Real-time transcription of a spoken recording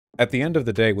at the end of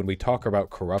the day, when we talk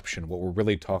about corruption, what we're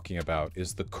really talking about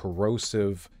is the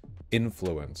corrosive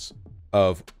influence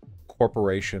of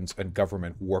corporations and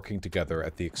government working together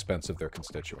at the expense of their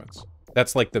constituents.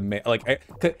 That's like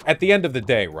at the end of the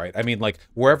day, right? I mean, like,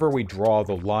 wherever we draw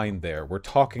the line there, we're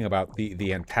talking about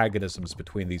the antagonisms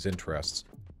between these interests.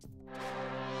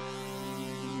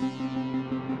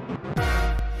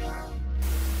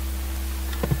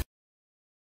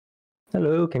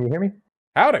 Hello, can you hear me?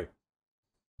 Howdy.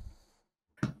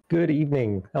 Good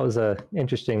evening. That was a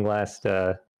interesting last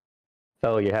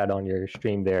fellow you had on your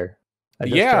stream there. I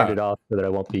just turned it off so that I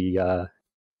won't be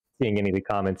seeing any of the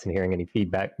comments and hearing any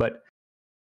feedback, but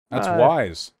that's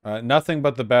wise. Nothing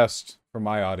but the best for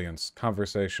my audience,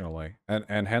 conversationally.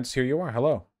 And hence, here you are.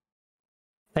 Hello.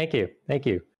 Thank you. Thank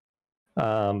you.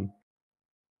 I'll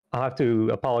have to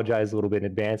apologize a little bit in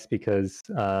advance because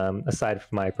aside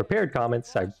from my prepared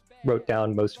comments, I wrote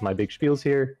down most of my big spiels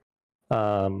here.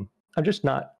 I'm just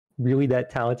not really that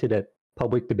talented at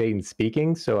public debate and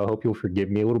speaking, so I hope you'll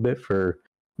forgive me a little bit for,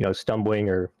 stumbling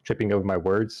or tripping over my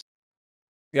words.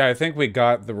 Yeah, I think we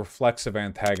got the reflexive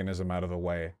antagonism out of the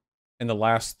way in the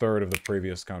last third of the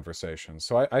previous conversation.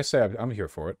 So I say I'm here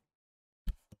for it.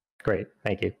 Great,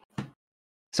 thank you.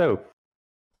 So,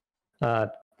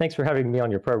 thanks for having me on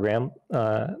your program.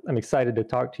 I'm excited to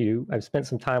talk to you. I've spent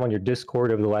some time on your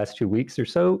Discord over the last 2 weeks or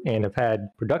so and have had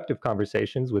productive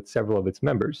conversations with several of its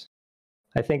members.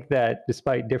 I think that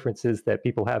despite differences that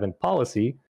people have in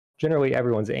policy, generally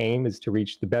everyone's aim is to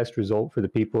reach the best result for the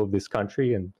people of this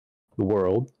country and the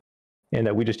world, and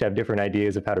that we just have different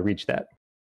ideas of how to reach that.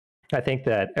 I think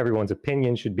that everyone's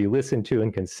opinion should be listened to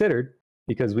and considered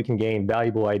because we can gain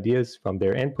valuable ideas from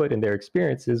their input and their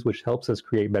experiences, which helps us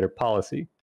create better policy.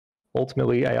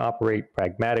 Ultimately, I operate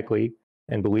pragmatically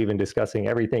and believe in discussing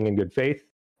everything in good faith.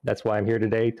 That's why I'm here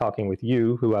today talking with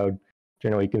you, who I would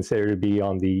generally consider to be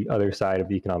on the other side of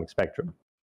the economic spectrum.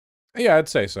 Yeah, I'd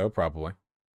say so, probably.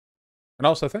 And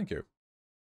also, thank you.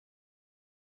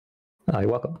 You're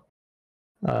welcome.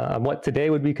 What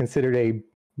today would be considered a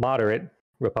moderate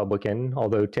Republican,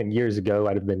 although 10 years ago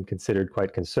I'd have been considered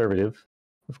quite conservative.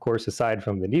 Of course, aside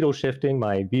from the needle shifting,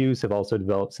 my views have also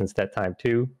developed since that time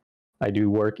too. I do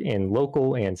work in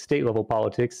local and state level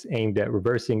politics aimed at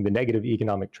reversing the negative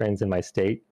economic trends in my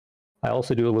state. I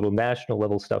also do a little national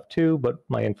level stuff too, but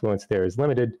my influence there is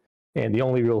limited. And the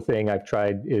only real thing I've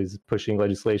tried is pushing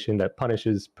legislation that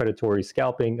punishes predatory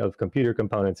scalping of computer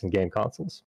components and game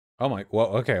consoles. Oh my, well,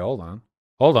 okay, hold on.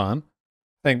 I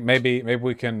think maybe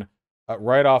we can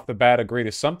right off the bat agree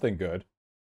to something good.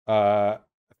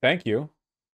 Thank you.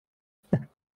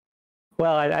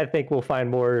 Well, I think we'll find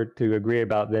more to agree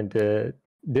about than to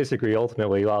disagree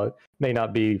ultimately. While it may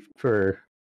not be for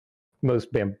most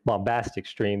bombastic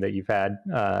stream that you've had,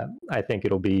 I think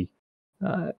it'll be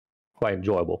quite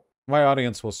enjoyable. My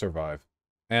audience will survive.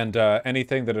 And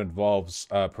anything that involves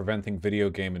preventing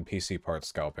video game and PC part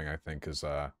scalping, I think, is,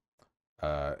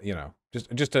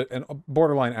 just a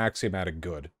borderline axiomatic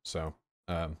good. So,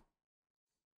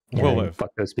 we'll live. Fuck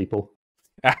those people.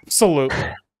 Absolutely.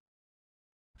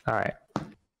 All right.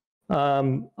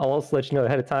 I'll also let you know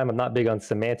ahead of time, I'm not big on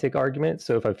semantic argument.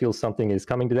 So if I feel something is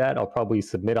coming to that, I'll probably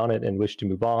submit on it and wish to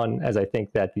move on, as I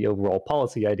think that the overall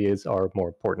policy ideas are more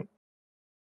important.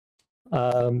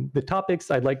 The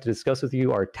topics I'd like to discuss with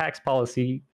you are tax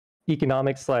policy,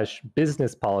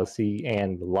 economic/business policy,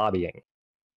 and lobbying.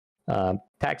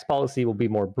 Tax policy will be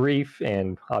more brief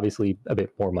and obviously a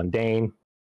bit more mundane.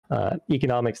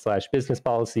 Economic/business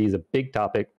policy is a big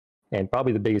topic and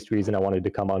probably the biggest reason I wanted to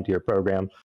come onto your program.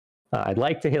 I'd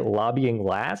like to hit lobbying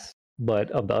last,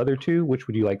 but of the other two, which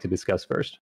would you like to discuss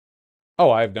first?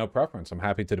 Oh, I have no preference. I'm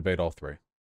happy to debate all three.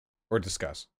 Or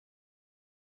discuss.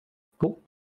 Cool.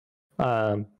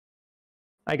 I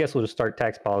guess we'll just start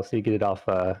tax policy, get it off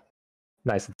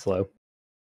nice and slow.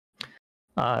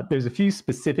 There's a few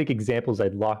specific examples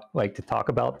I'd like to talk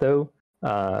about, though.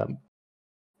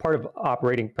 Part of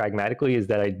operating pragmatically is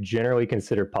that I generally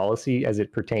consider policy as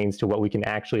it pertains to what we can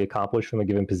actually accomplish from a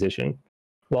given position.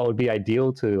 While it would be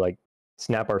ideal to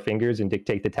snap our fingers and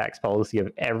dictate the tax policy of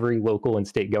every local and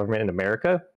state government in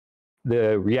America,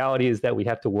 the reality is that we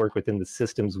have to work within the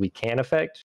systems we can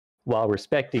affect while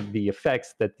respecting the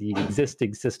effects that the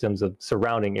existing systems of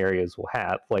surrounding areas will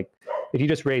have. Like, if you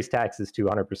just raise taxes to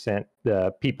 100%,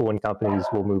 the people and companies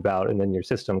will move out and then your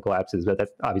system collapses. But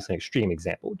that's obviously an extreme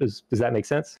example. Does that make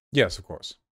sense? Yes, of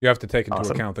course. You have to take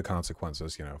into account the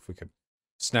consequences. If we could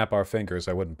snap our fingers,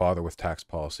 I wouldn't bother with tax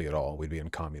policy at all. We'd be in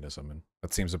communism, and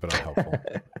that seems a bit unhelpful.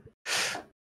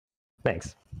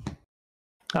 Thanks.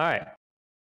 All right.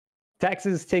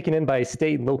 Taxes taken in by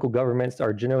state and local governments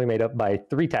are generally made up by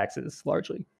three taxes,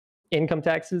 largely. income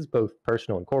taxes, both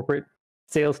personal and corporate,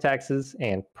 sales taxes,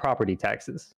 and property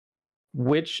taxes.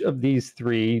 Which of these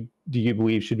three do you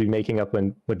believe should be making up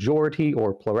a majority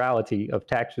or plurality of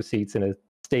tax receipts in a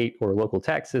state or local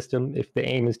tax system if the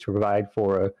aim is to provide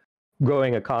for a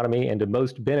growing economy and to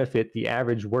most benefit the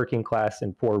average working class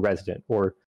and poor resident,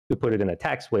 or to put it in a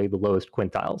tax way, the lowest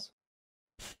quintiles?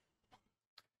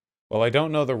 Well, I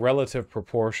don't know the relative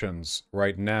proportions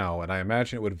right now, and I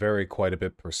imagine it would vary quite a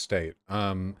bit per state.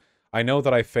 I know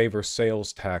that I favor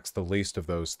sales tax the least of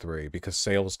those three because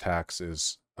sales tax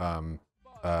is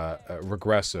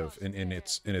regressive in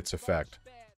its effect,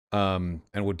 and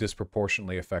would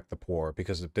disproportionately affect the poor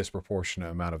because a disproportionate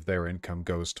amount of their income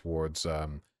goes towards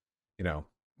you know,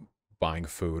 buying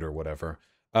food or whatever.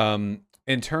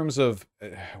 In terms of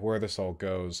where this all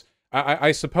goes,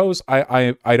 I suppose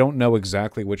I don't know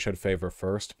exactly which I'd favor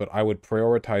first, but I would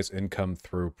prioritize income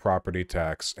through property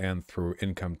tax and through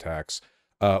income tax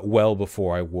well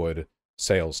before I would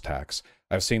sales tax.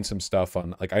 I've seen some stuff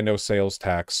on, like, I know sales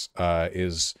tax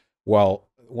is, well,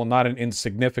 not an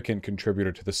insignificant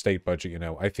contributor to the state budget, you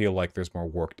know. I feel like there's more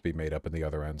work to be made up in the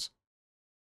other ends.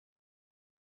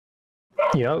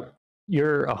 You know,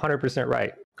 you're 100%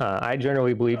 right. I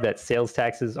generally believe that sales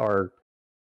taxes are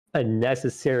a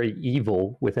necessary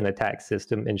evil within a tax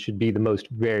system and should be the most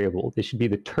variable. They should be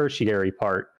the tertiary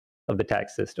part of the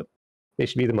tax system. They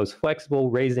should be the most flexible,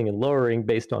 raising and lowering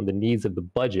based on the needs of the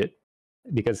budget,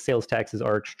 because sales taxes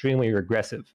are extremely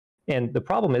regressive. And the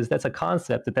problem is that's a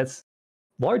concept that's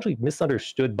largely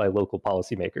misunderstood by local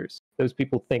policymakers. Those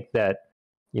people think that,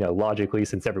 you know, logically,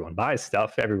 since everyone buys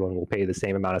stuff, everyone will pay the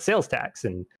same amount of sales tax,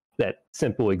 and that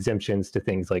simple exemptions to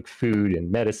things like food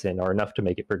and medicine are enough to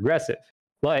make it progressive.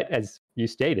 But as you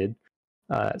stated,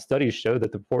 studies show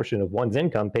that the proportion of one's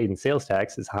income paid in sales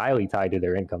tax is highly tied to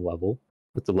their income level,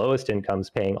 with the lowest incomes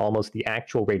paying almost the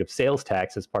actual rate of sales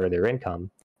tax as part of their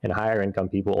income, and higher income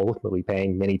people ultimately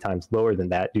paying many times lower than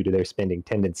that due to their spending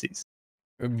tendencies.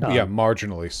 Yeah,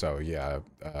 marginally so, yeah.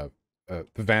 A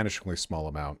vanishingly small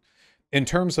amount. In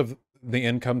terms of the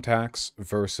income tax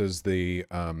versus the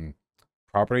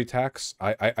property tax,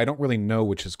 I don't really know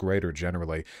which is greater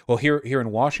generally. Well, here in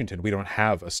Washington, we don't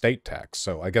have a state tax,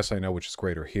 so I guess I know which is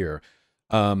greater here.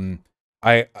 This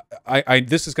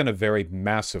is going to vary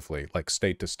massively, like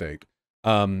state to state.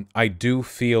 I do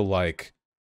feel like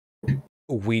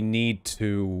we need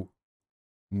to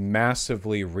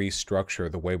massively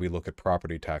restructure the way we look at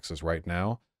property taxes right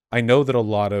now. I know that a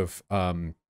lot of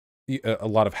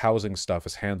housing stuff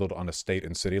is handled on a state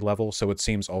and city level, so it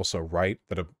seems also right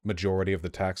that a majority of the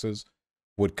taxes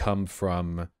would come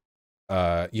from,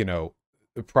 you know,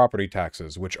 property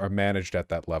taxes, which are managed at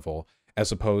that level,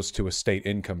 as opposed to a state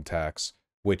income tax,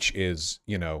 which is,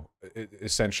 you know,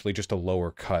 essentially just a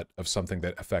lower cut of something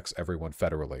that affects everyone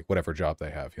federally, whatever job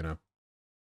they have, you know?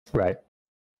 Right.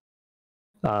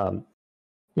 You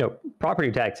know,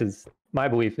 property taxes, my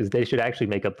belief is they should actually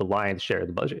make up the lion's share of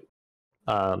the budget.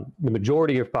 The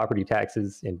majority of property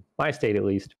taxes, in my state at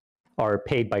least, are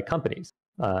paid by companies.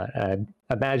 And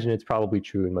I imagine it's probably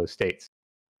true in most states.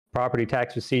 Property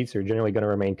tax receipts are generally going to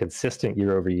remain consistent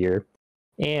year over year.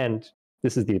 And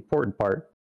this is the important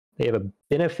part, they have a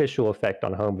beneficial effect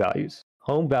on home values.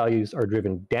 Home values are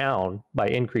driven down by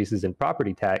increases in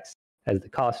property tax, as the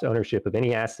cost of ownership of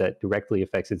any asset directly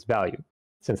affects its value.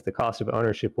 Since the cost of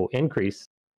ownership will increase,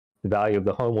 the value of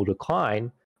the home will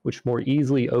decline, which more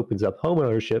easily opens up home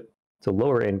ownership to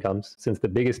lower incomes, since the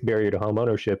biggest barrier to home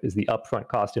ownership is the upfront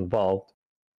cost involved.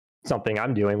 Something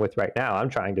I'm doing with right now. I'm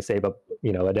trying to save up,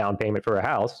 you know, a down payment for a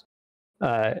house,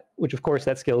 which of course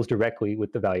that scales directly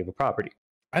with the value of a property.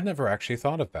 I'd never actually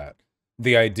thought of that.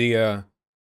 The idea,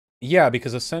 yeah,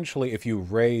 because essentially if you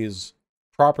raise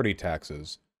property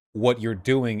taxes, what you're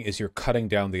doing is you're cutting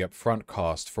down the upfront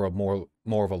cost for a more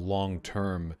of a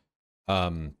long-term,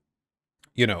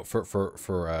 you know,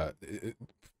 for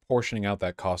portioning out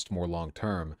that cost more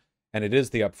long-term. And it is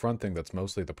the upfront thing that's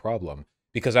mostly the problem.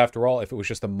 Because after all, if it was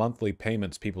just the monthly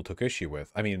payments people took issue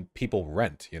with, I mean, people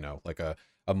rent, you know, like a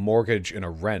mortgage and a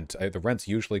rent. The rent's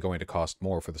usually going to cost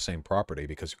more for the same property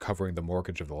because you're covering the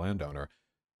mortgage of the landowner.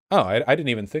 Oh, I didn't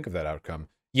even think of that outcome.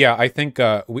 Yeah, I think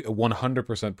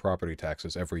 100% property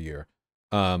taxes every year.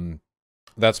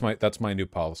 That's my new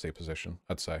policy position,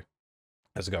 I'd say,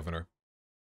 as governor.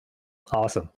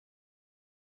 Awesome.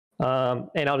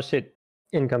 And I'll just hit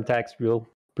income tax real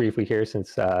briefly here,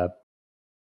 since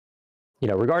you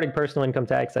know, regarding personal income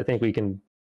tax, I think we can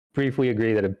briefly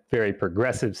agree that a very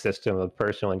progressive system of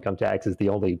personal income tax is the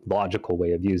only logical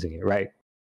way of using it, right?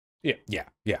 Yeah.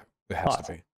 It has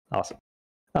to be. Awesome.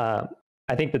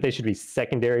 I think that they should be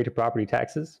secondary to property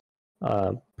taxes.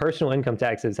 Personal income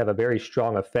taxes have a very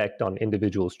strong effect on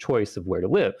individuals' choice of where to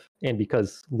live. And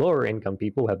because lower income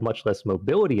people have much less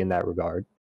mobility in that regard,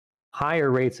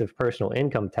 higher rates of personal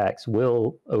income tax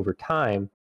will, over time,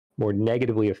 more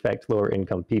negatively affect lower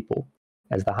income people,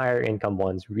 as the higher income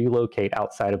ones relocate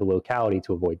outside of a locality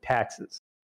to avoid taxes.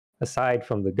 Aside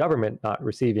from the government not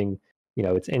receiving,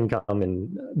 its income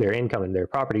and their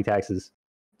property taxes,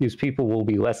 these people will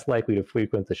be less likely to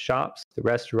frequent the shops, the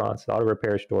restaurants, the auto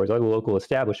repair stores, other local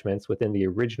establishments within the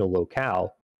original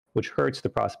locale, which hurts the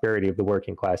prosperity of the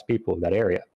working class people of that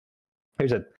area.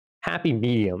 There's a happy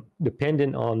medium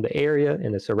dependent on the area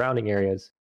and the surrounding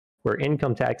areas where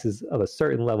income taxes of a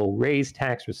certain level raise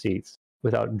tax receipts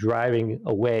without driving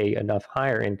away enough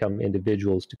higher income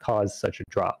individuals to cause such a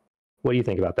drop. What do you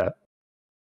think about that?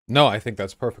 No, I think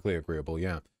that's perfectly agreeable.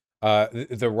 Yeah,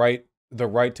 the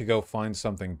right to go find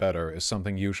something better is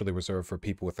something usually reserved for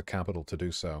people with the capital to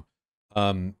do so.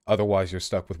 Otherwise, you're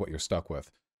stuck with what you're stuck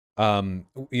with.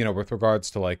 With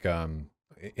regards to like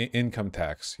income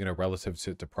tax, relative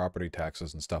to property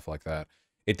taxes and stuff like that,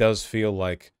 it does feel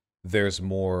like there's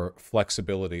more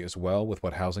flexibility as well with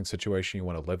what housing situation you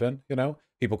want to live in.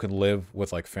 People can live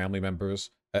with like family members,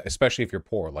 especially if you're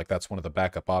poor. Like that's one of the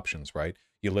backup options, right?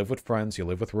 You live with friends, you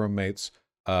live with roommates,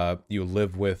 you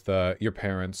live with your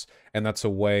parents, and that's a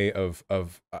way of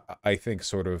I think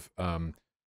sort of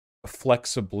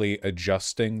flexibly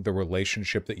adjusting the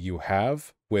relationship that you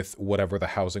have with whatever the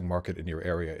housing market in your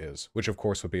area is, which of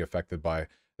course would be affected by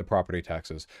the property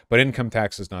taxes. But income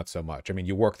taxes, not so much. I mean,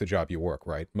 you work the job you work,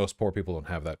 right? Most poor people don't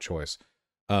have that choice,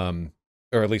 or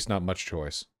at least not much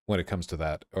choice when it comes to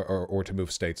that, or to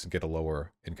move states and get a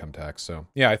lower income tax. So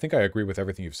yeah, I think I agree with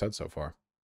everything you've said so far.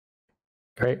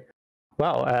 Great.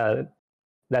 Well,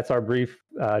 that's our brief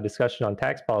discussion on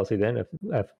tax policy then.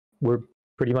 If we're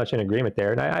pretty much in agreement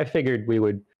there. And I figured we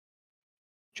would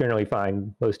generally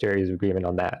find most areas of agreement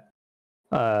on that.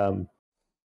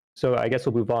 So I guess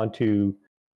we'll move on to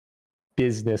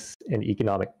business and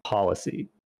economic policy.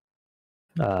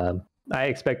 I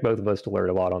expect both of us to learn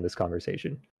a lot on this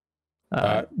conversation.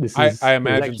 I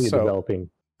imagine actually so. Developing.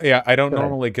 Yeah, I don't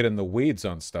normally get in the weeds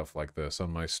on stuff like this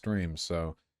on my stream,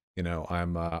 so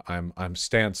I'm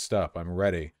stanced up. I'm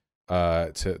ready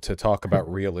to talk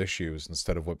about real issues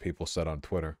instead of what people said on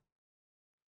Twitter.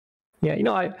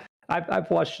 Yeah, I've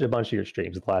watched a bunch of your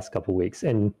streams the last couple of weeks,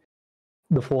 and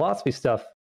the philosophy stuff,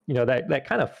 that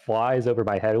kind of flies over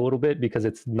my head a little bit because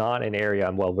it's not an area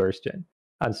I'm well versed in.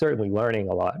 I'm certainly learning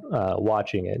a lot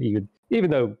watching it, even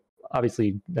though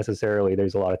obviously necessarily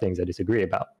there's a lot of things I disagree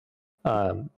about.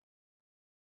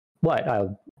 But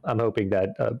I'm hoping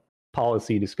that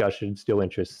policy discussion still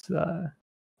interests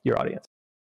your audience.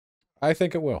 I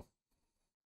think it will.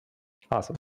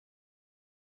 Awesome.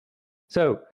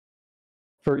 So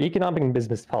for economic and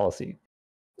business policy,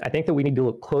 I think that we need to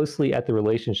look closely at the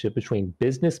relationship between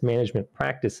business management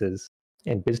practices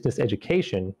and business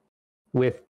education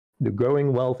with the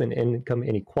growing wealth and income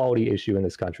inequality issue in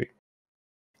this country.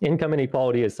 Income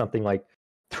inequality is something like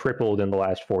tripled in the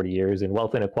last 40 years, and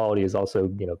wealth inequality is also,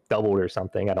 doubled or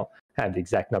something. I don't have the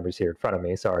exact numbers here in front of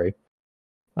me, sorry.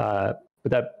 But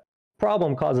that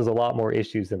problem causes a lot more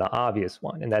issues than the obvious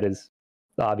one, and that is,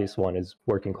 the obvious one is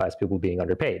working class people being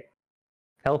underpaid.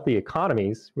 Healthy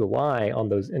economies rely on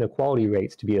those inequality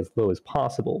rates to be as low as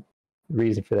possible. The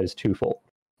reason for that is twofold.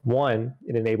 One,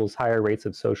 it enables higher rates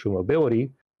of social mobility,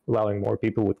 allowing more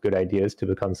people with good ideas to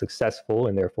become successful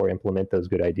and therefore implement those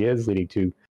good ideas, leading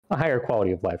to a higher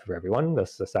quality of life for everyone.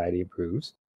 Thus, society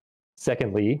improves.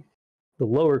 Secondly, the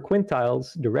lower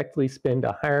quintiles directly spend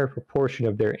a higher proportion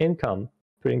of their income,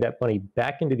 putting that money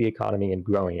back into the economy and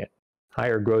growing it.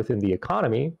 Higher growth in the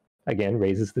economy, again,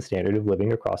 raises the standard of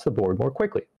living across the board more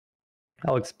quickly.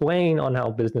 I'll explain on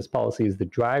how business policy is the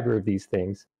driver of these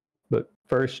things, but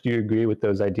first, do you agree with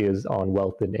those ideas on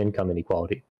wealth and income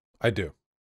inequality? I do.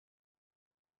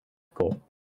 Cool.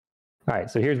 All right,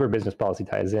 so here's where business policy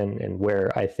ties in and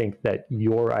where I think that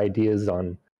your ideas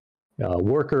on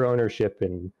worker ownership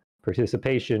and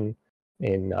participation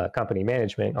in company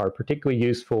management are particularly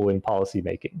useful in policy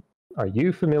making. Are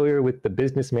you familiar with the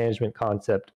business management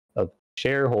concept of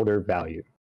shareholder value?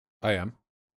 I am.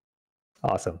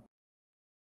 Awesome.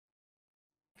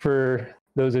 For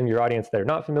those in your audience that are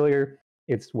not familiar,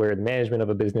 it's where the management of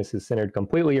a business is centered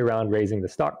completely around raising the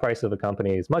stock price of a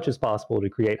company as much as possible to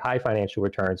create high financial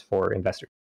returns for investors.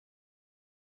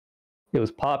 It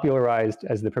was popularized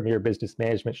as the premier business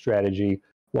management strategy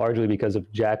largely because of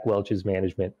Jack Welch's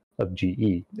management of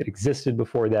GE. It existed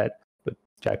before that, but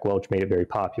Jack Welch made it very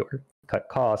popular, cut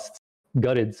costs,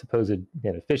 gutted supposed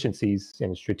inefficiencies,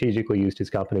 and strategically used his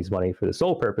company's money for the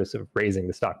sole purpose of raising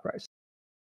the stock price.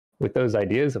 With those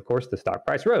ideas, of course, the stock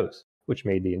price rose, which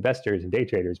made the investors and day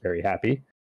traders very happy.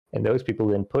 And those people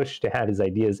then pushed to have his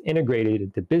ideas integrated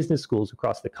into business schools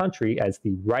across the country as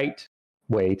the right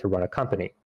way to run a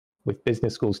company. With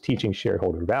business schools teaching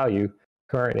shareholder value,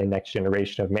 current and next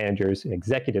generation of managers and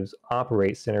executives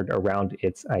operate centered around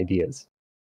its ideas.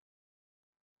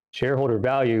 Shareholder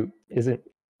value isn't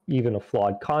even a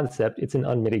flawed concept, it's an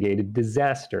unmitigated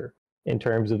disaster in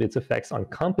terms of its effects on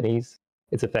companies,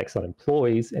 its effects on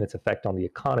employees, and its effect on the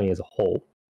economy as a whole.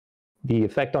 The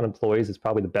effect on employees is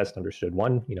probably the best understood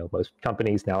one. Most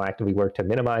companies now actively work to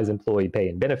minimize employee pay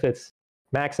and benefits,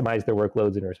 maximize their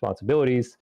workloads and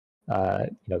responsibilities,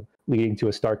 leading to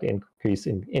a stark increase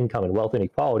in income and wealth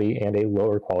inequality and a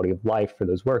lower quality of life for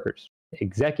those workers.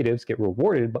 Executives get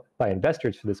rewarded by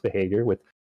investors for this behavior with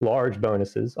large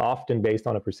bonuses, often based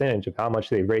on a percentage of how much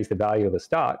they've raised the value of a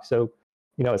stock. So,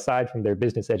 aside from their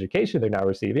business education they're now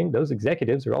receiving, those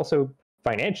executives are also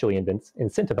financially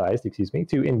incentivized,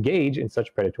 to engage in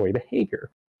such predatory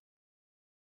behavior.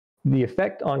 The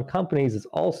effect on companies is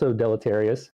also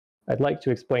deleterious. I'd like to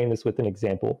explain this with an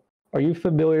example. Are you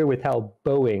familiar with how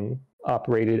Boeing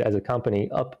operated as a company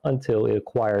up until it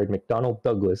acquired McDonnell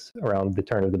Douglas around the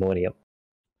turn of the millennium?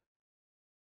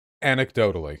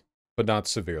 Anecdotally, but not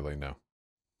severely, no.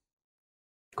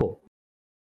 Cool.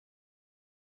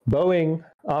 Boeing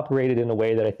operated in a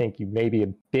way that I think you may be a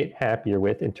bit happier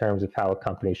with in terms of how a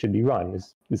company should be run.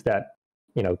 Is that,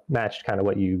 matched kind of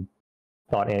what you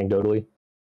thought anecdotally?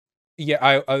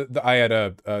 Yeah, I had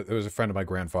there was a friend of my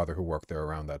grandfather who worked there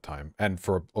around that time, and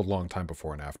for a long time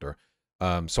before and after.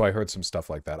 So I heard some stuff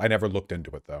like that. I never looked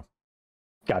into it, though.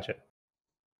 Gotcha.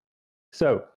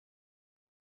 So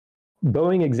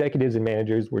Boeing executives and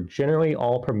managers were generally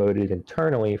all promoted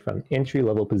internally from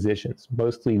entry-level positions,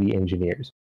 mostly the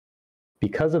engineers.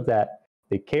 Because of that,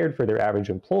 they cared for their average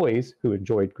employees who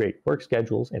enjoyed great work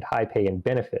schedules and high pay and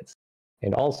benefits.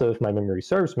 And also, if my memory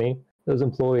serves me, those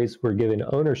employees were given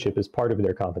ownership as part of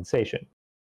their compensation.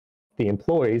 The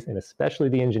employees, and especially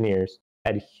the engineers,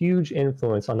 had huge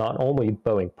influence on not only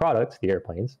Boeing products, the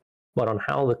airplanes, but on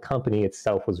how the company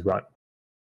itself was run.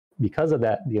 Because of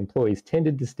that, the employees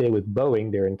tended to stay with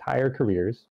Boeing their entire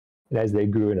careers, and as they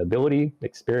grew in ability,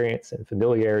 experience, and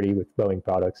familiarity with Boeing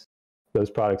products, those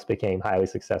products became highly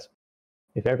successful.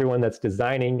 If everyone that's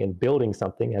designing and building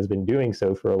something has been doing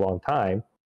so for a long time,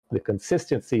 the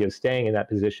consistency of staying in that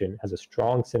position has a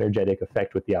strong synergetic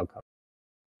effect with the outcome.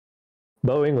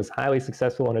 Boeing was highly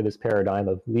successful under this paradigm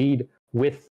of lead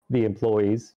with the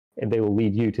employees, and they will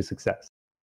lead you to success.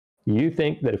 Do you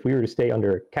think that if we were to stay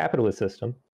under a capitalist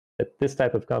system, that this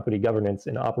type of company governance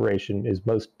and operation is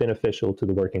most beneficial to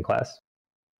the working class?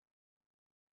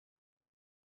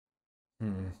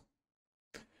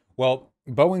 Well,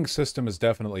 Boeing's system is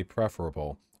definitely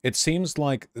preferable. It seems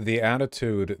like the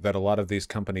attitude that a lot of these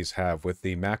companies have with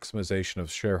the maximization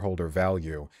of shareholder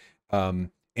value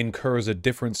incurs a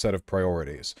different set of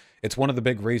priorities. It's one of the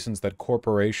big reasons that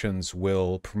corporations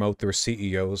will promote their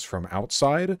CEOs from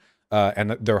outside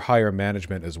and their higher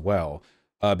management as well,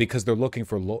 because they're looking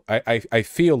for, I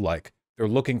feel like they're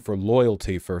looking for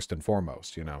loyalty first and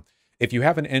foremost, If you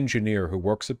have an engineer who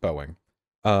works at Boeing,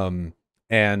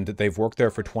 and they've worked there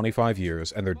for 25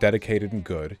 years, and they're dedicated and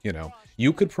good,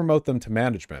 you could promote them to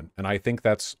management, and I think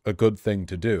that's a good thing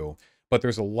to do. But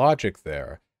there's a logic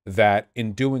there that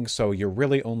in doing so, you're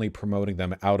really only promoting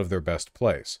them out of their best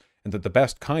place, and that the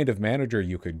best kind of manager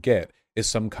you could get is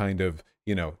some kind of,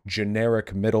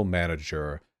 generic middle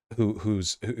manager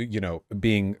who's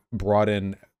being brought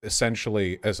in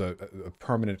essentially as a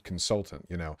permanent consultant,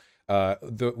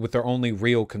 with their only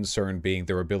real concern being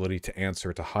their ability to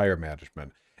answer to higher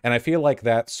management. And I feel like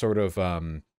that sort of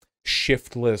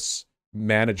shiftless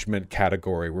management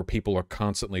category where people are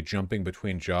constantly jumping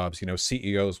between jobs,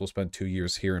 CEOs will spend 2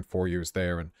 years here and 4 years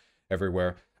there and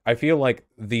everywhere. I feel like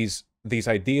these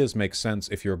ideas make sense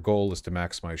if your goal is to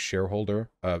maximize shareholder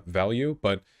value,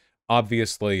 but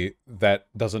obviously that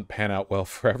doesn't pan out well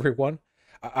for everyone.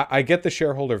 I get the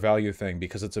shareholder value thing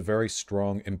because it's a very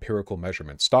strong empirical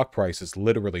measurement. Stock price is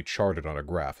literally charted on a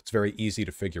graph. It's very easy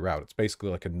to figure out. It's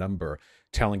basically like a number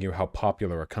telling you how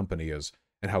popular a company is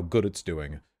and how good it's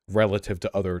doing relative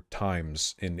to other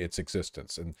times in its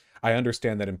existence. And I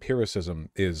understand that empiricism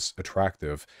is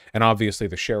attractive, and obviously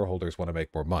the shareholders want to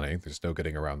make more money. There's no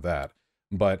getting around that.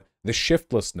 But the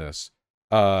shiftlessness,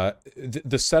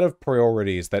 the set of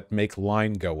priorities that make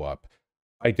line go up,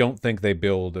 I don't think they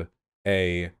build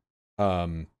a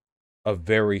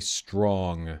very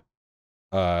strong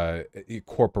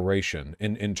corporation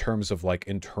in terms of like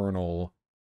internal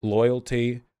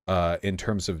loyalty in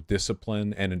terms of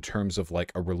discipline and in terms of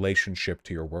like a relationship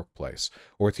to your workplace,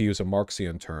 or to use a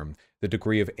Marxian term, the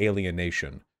degree of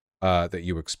alienation that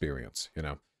you experience. You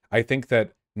know, I think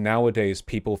that nowadays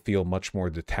people feel much more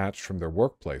detached from their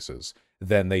workplaces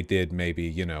than they did maybe,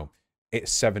 you know,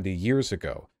 70 years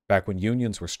ago, back when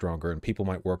unions were stronger and people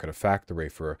might work at a factory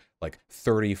for like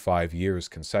 35 years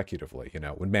consecutively. You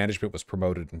know, when management was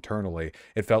promoted internally,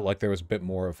 it felt like there was a bit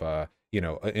more of a, you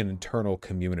know, an internal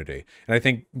community. And I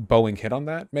think Boeing hit on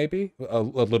that maybe a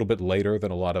little bit later than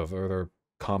a lot of other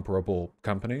comparable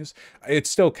companies.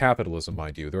 It's still capitalism,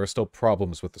 mind you. There are still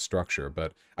problems with the structure,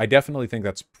 but I definitely think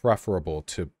that's preferable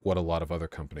to what a lot of other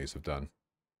companies have done.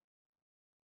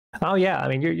 Oh yeah, I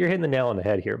mean you're hitting the nail on the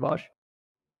head here, Vaush.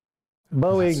 That's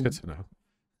Boeing, good to know.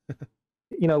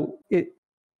 you know, it,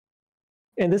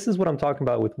 and this is what I'm talking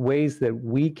about with ways that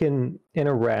we can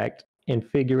interact and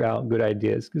figure out good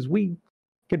ideas, because we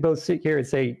could both sit here and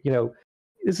say, you know,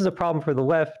 this is a problem for the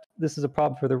left, this is a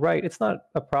problem for the right. It's not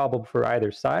a problem for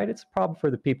either side. It's a problem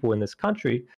for the people in this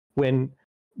country when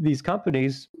these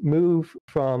companies move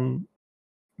from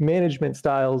management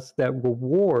styles that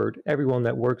reward everyone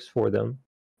that works for them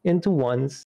into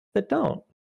ones that don't.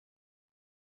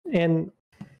 And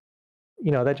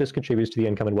you know, that just contributes to the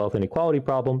income and wealth inequality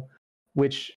problem,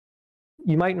 which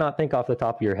you might not think off the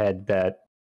top of your head that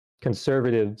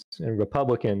conservatives and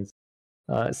Republicans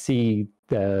see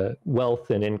the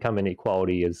wealth and income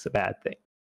inequality as a bad thing.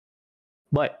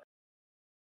 But,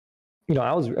 you know,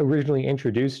 I was originally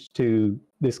introduced to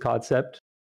this concept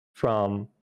from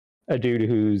a dude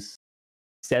who's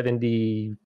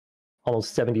 70,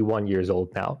 almost 71 years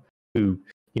old now, who,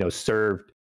 you know,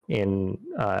 served in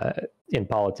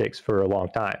politics for a long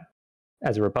time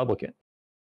as a Republican.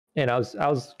 And I was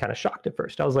kind of shocked at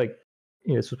first. I was like,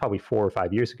 you know, this was probably 4 or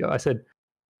 5 years ago. I said,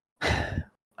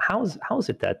 how is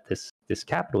it that this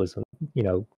capitalism, you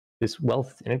know, this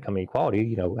wealth and income inequality,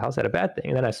 you know, how's that a bad thing?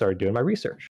 And then I started doing my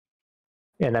research,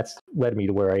 and that's led me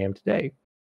to where I am today.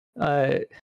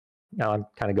 Now I'm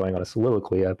kind of going on a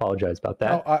soliloquy. I apologize about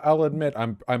that. I'll admit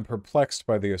I'm perplexed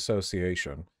by the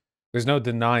association. There's no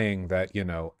denying that, you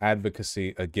know,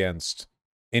 advocacy against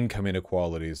income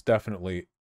inequality is definitely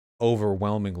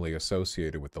overwhelmingly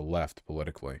associated with the left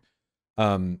politically.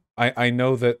 I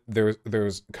know that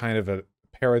there's kind of a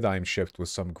paradigm shift with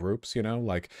some groups, you know,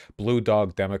 like blue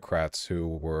dog Democrats who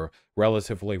were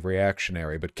relatively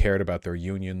reactionary but cared about their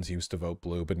unions, used to vote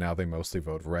blue, but now they mostly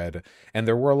vote red. And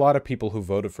there were a lot of people who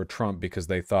voted for Trump because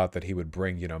they thought that he would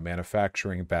bring, you know,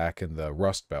 manufacturing back in the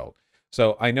Rust Belt.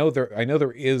 So I know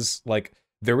there is like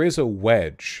there is a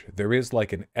wedge, there is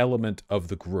like an element of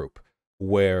the group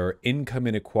where income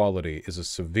inequality is a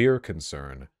severe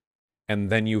concern, and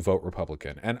then you vote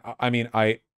Republican. And I mean,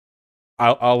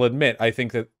 I'll admit, I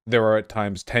think that there are at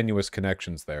times tenuous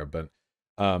connections there, but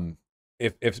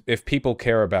if people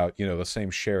care about, you know, the same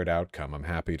shared outcome, I'm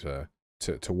happy to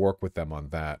work with them on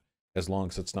that, as long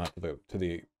as it's not to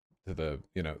the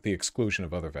you know, the exclusion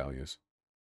of other values.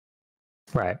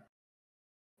 Right.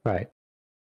 Right.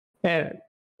 And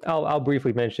I'll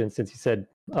briefly mention, since you said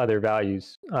other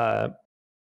values,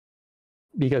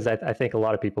 because I think a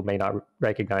lot of people may not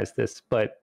recognize this,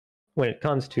 but when it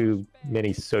comes to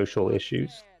many social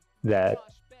issues that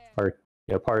are,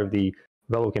 you know, part of the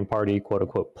Republican Party quote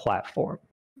unquote platform,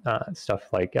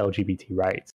 stuff like LGBT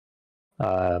rights,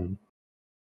 and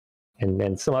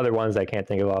then some other ones I can't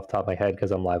think of off the top of my head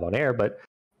because I'm live on air, but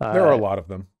There are a lot of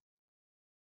them.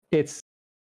 It's,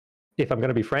 if I'm going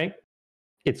to be frank,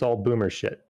 it's all boomer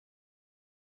shit.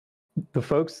 The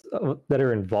folks that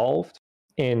are involved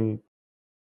in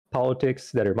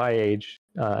politics that are my age,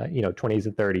 you know, 20s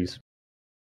and 30s,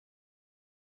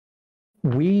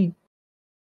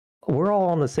 we're all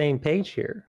on the same page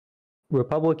here.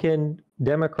 Republican,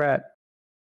 Democrat,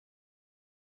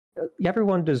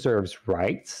 everyone deserves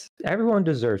rights. Everyone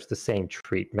deserves the same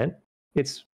treatment.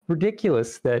 It's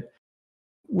ridiculous that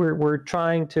we're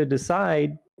trying to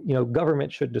decide, you know,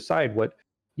 government should decide what,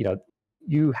 you know,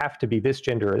 you have to be this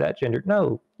gender or that gender.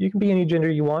 No, you can be any gender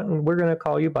you want, and we're going to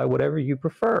call you by whatever you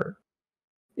prefer.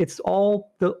 It's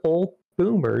all the old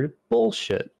boomer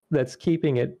bullshit that's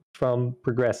keeping it from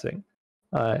progressing.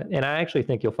 And I actually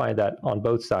think you'll find that on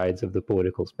both sides of the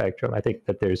political spectrum. I think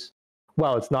that there's,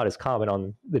 while it's not as common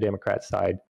on the Democrat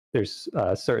side, there's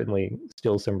certainly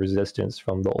still some resistance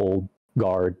from the old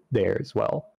guard there as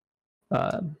well.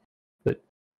 But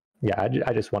yeah,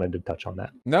 I just wanted to touch on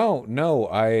that. No,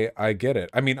 I get it.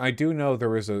 I mean, I do know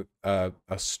there is a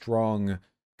strong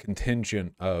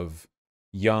contingent of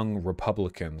young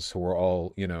Republicans who are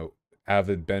all, you know,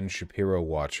 avid Ben Shapiro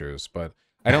watchers, but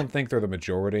I don't think they're the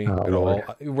majority Oh, at Lord.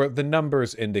 all. The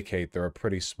numbers indicate they're a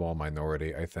pretty small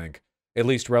minority, I think, at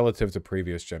least relative to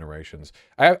previous generations.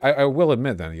 I will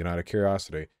admit then, out of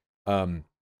curiosity, um,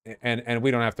 and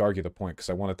we don't have to argue the point because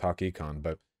I want to talk econ,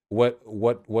 but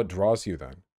what draws you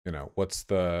then? What's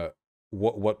the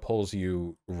what pulls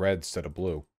you red instead of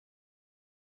blue?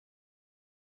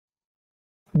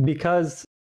 Because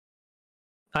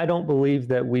I don't believe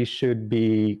that we should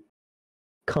be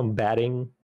combating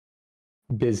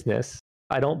business.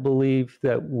 I don't believe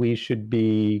that we should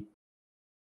be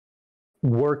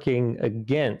working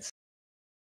against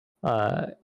uh,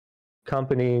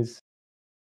 companies.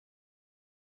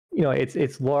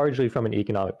 It's largely from an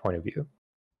economic point of view.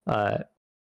 Uh,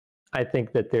 I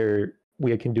think that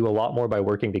we can do a lot more by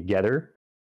working together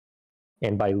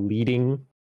and by leading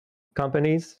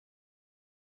companies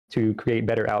to create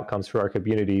better outcomes for our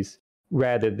communities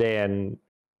rather than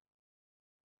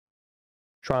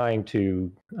trying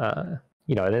to, and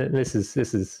this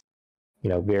is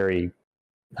very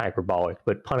hyperbolic,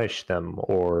 but punish them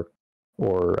or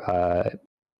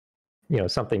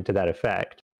something to that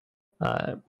effect.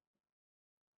 Uh,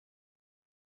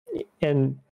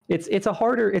 and it's a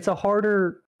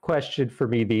harder question for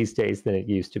me these days than it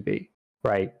used to be,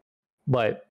 right?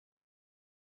 But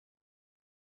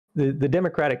the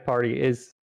Democratic Party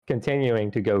is continuing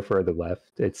to go further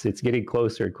left. It's getting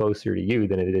closer and closer to you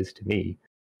than it is to me,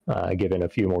 given a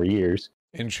few more years.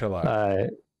 Inshallah.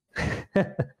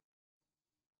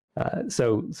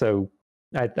 So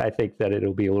I think that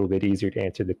it'll be a little bit easier to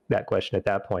answer that question at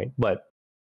that point. But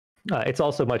it's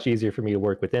also much easier for me to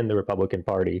work within the Republican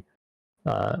Party.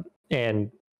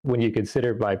 And when you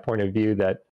consider my point of view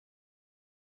that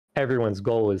everyone's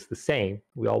goal is the same,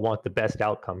 we all want the best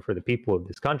outcome for the people of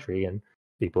this country and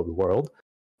people of the world,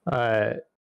 that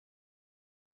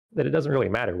it doesn't really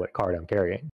matter what card I'm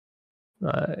carrying.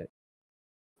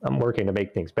 I'm working to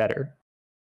make things better.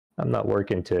 I'm not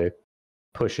working to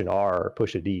push an R or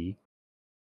push a D.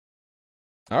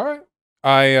 All right.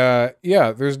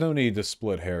 There's no need to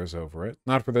split hairs over it.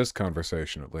 Not for this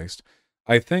conversation, at least.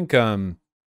 I think, I'm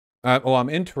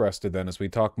interested then as we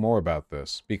talk more about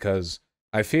this, because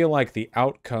I feel like the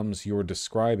outcomes you're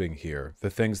describing here, the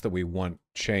things that we want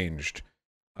changed,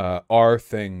 are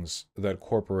things that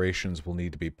corporations will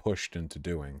need to be pushed into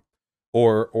doing.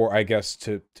 Or I guess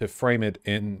to frame it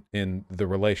in the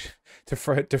relation to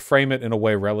frame it in a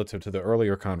way relative to the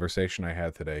earlier conversation I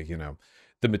had today,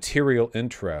 the material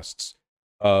interests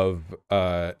of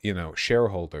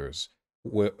shareholders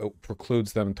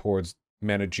precludes them towards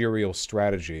managerial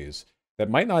strategies that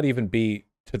might not even be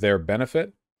to their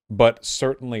benefit, but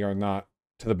certainly are not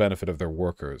to the benefit of their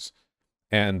workers.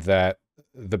 And that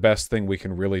the best thing we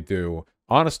can really do,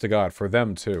 honest to God, for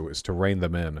them too, is to rein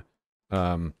them in,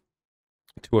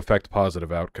 to affect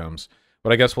positive outcomes.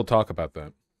 But I guess we'll talk about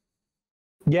that.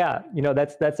 Yeah,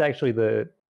 that's actually the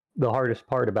hardest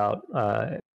part about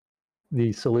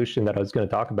the solution that I was going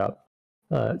to talk about.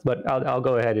 But I'll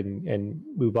go ahead and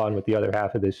move on with the other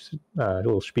half of this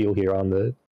little spiel here on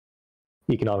the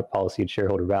economic policy and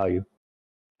shareholder value.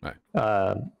 Right.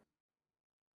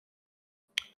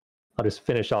 I'll just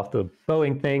finish off the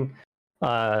Boeing thing.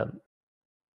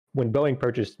 When Boeing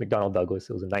purchased McDonnell Douglas,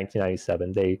 it was in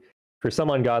 1997, they, for some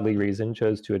ungodly reason,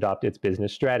 chose to adopt its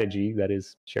business strategy, that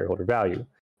is shareholder value.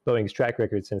 Boeing's track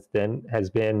record since then has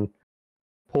been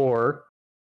poor.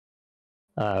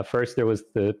 First, there was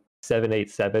the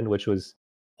 787, which was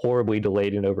horribly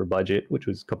delayed and over budget, which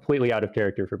was completely out of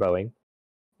character for Boeing.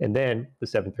 And then the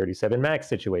 737 MAX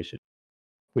situation,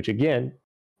 which again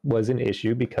was an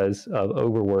issue because of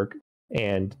overwork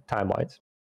and timelines.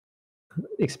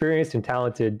 Experienced and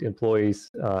talented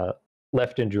employees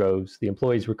left in droves. The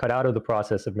employees were cut out of the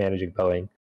process of managing Boeing,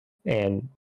 and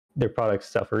their products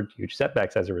suffered huge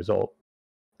setbacks as a result.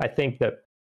 I think that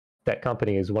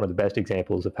company is one of the best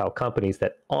examples of how companies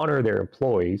that honor their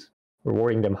employees,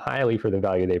 rewarding them highly for the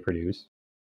value they produce,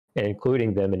 and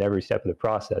including them in every step of the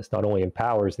process, not only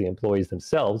empowers the employees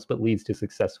themselves, but leads to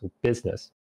successful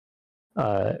business.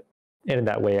 And in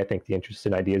that way, I think the interests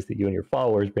and ideas that you and your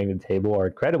followers bring to the table are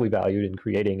incredibly valued in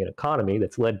creating an economy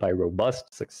that's led by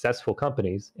robust, successful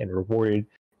companies and rewarded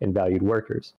and valued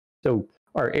workers. So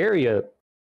our area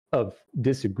of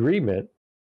disagreement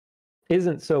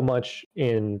isn't so much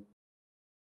in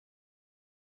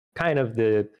kind of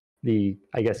the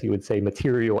I guess you would say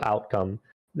material outcome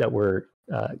that we're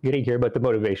getting here, but the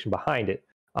motivation behind it.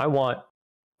 I want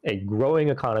a growing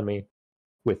economy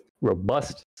with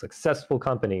robust, successful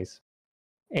companies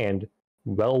and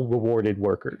well-rewarded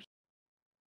workers.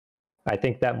 I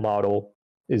think that model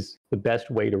is the best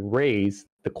way to raise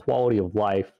the quality of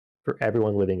life for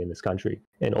everyone living in this country.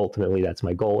 And ultimately, that's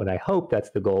my goal. And I hope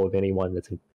that's the goal of anyone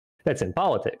that's in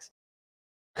politics.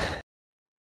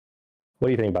 What do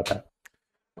you think about that?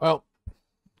 Well,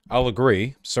 I'll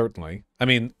agree, certainly. I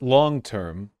mean, long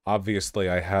term, obviously,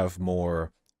 I have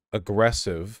more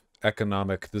aggressive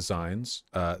economic designs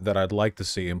that I'd like to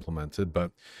see implemented,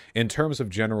 but in terms of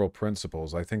general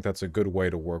principles, I think that's a good way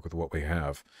to work with what we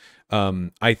have.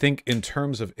 I think in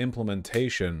terms of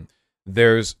implementation,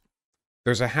 there's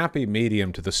a happy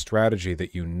medium to the strategy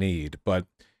that you need, but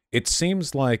it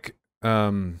seems like,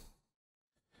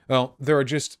 well, there are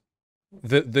just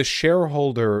the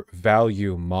shareholder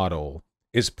value model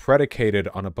is predicated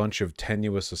on a bunch of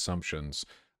tenuous assumptions.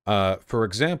 For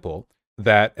example,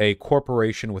 that a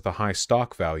corporation with a high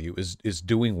stock value is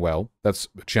doing well. That's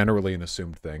generally an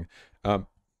assumed thing.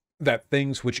 That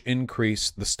things which increase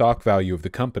the stock value of the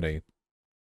company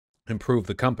improve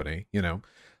the company, you know,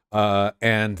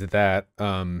 and that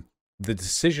the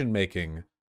decision making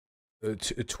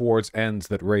towards ends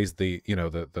that raise the, you know,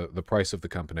 the price of the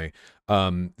company,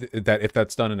 that if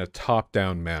that's done in a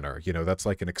top-down manner, you know, that's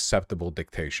like an acceptable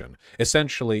dictation.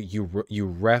 Essentially, you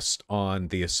rest on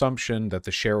the assumption that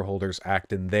the shareholders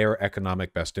act in their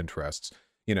economic best interests,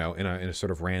 you know, in a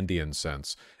sort of Randian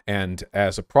sense, and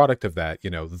as a product of that, you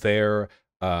know, their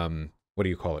what do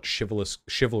you call it,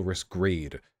 chivalrous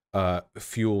greed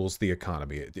fuels the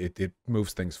economy. It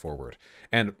moves things forward.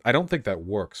 And I don't think that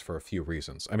works for a few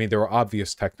reasons. I mean, there are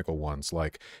obvious technical ones,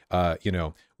 like, you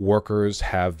know, workers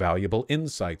have valuable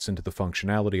insights into the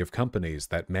functionality of companies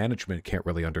that management can't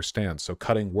really understand. So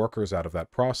cutting workers out of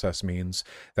that process means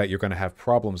that you're going to have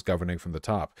problems governing from the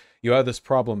top. You have this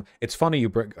problem. It's funny you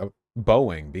bring up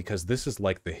Boeing, because this is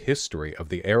like the history of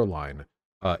the airline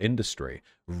industry.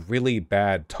 Really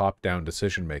bad top-down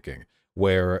decision-making,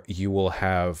 where you will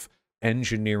have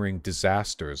engineering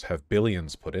disasters, have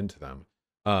billions put into them,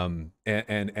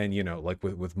 and you know, like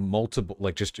with multiple,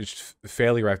 like just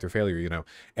failure after failure, you know,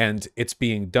 and it's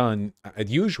being done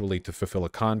usually to fulfill a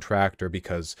contract, or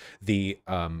because the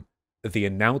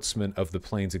announcement of the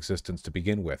plane's existence to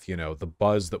begin with, you know, the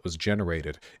buzz that was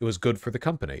generated, it was good for the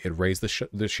company, it raised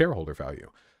the shareholder value.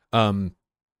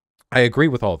 I agree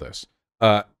with all this.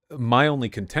 My only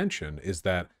contention is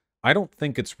that I don't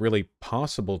think it's really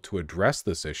possible to address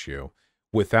this issue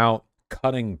without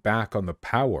cutting back on the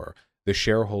power the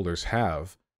shareholders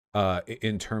have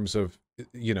in terms of,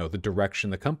 you know, the direction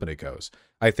the company goes.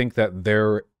 I think that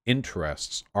their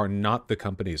interests are not the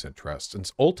company's interests, and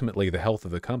it's ultimately the health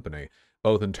of the company,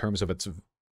 both in terms of its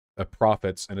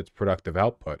profits and its productive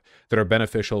output, that are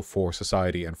beneficial for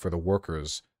society and for the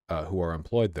workers who are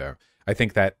employed there. I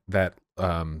think that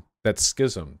that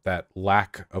schism, that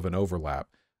lack of an overlap,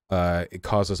 it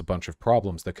causes a bunch of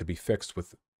problems that could be fixed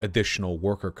with additional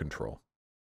worker control.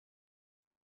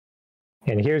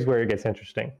 And here's where it gets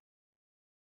interesting.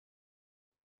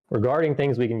 Regarding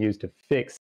things we can use to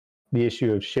fix the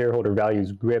issue of shareholder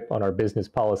value's grip on our business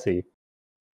policy,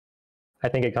 I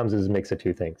think it comes as a mix of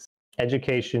two things: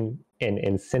 education and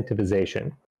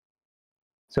incentivization.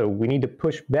 So we need to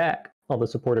push back on the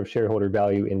support of shareholder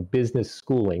value in business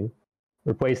schooling,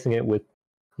 replacing it with,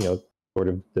 you know, sort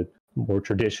of the more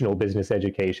traditional business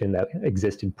education that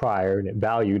existed prior, and it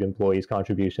valued employees'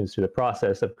 contributions to the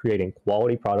process of creating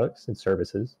quality products and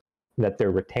services, and that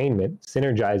their retainment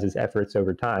synergizes efforts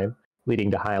over time, leading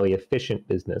to highly efficient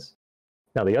business.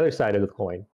 Now, the other side of the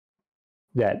coin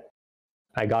that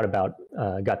I got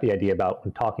the idea about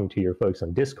when talking to your folks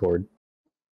on Discord,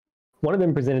 one of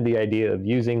them presented the idea of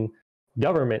using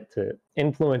government to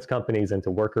influence companies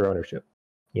into worker ownership.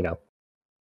 You know,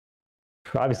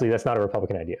 obviously that's not a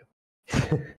Republican idea.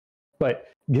 But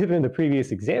given the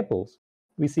previous examples,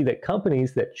 we see that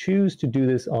companies that choose to do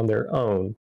this on their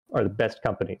own are the best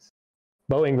companies.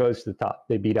 Boeing rose to the top.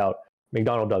 They beat out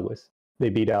McDonnell Douglas. They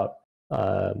beat out,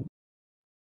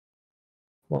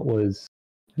 who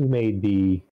made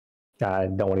the, I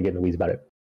don't want to get in the weeds about it.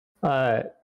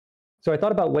 So I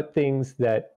thought about what things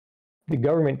that the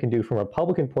government can do from a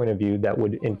Republican point of view that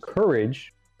would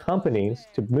encourage companies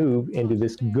to move into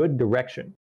this good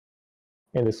direction.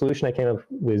 And the solution I came up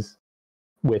with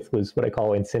was what I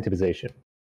call incentivization.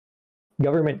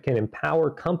 Government can empower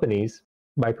companies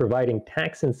by providing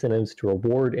tax incentives to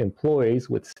reward employees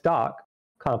with stock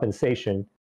compensation,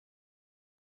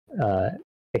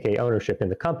 aka ownership in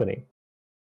the company.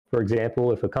 For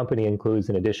example, if a company includes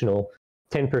an additional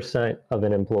 10% of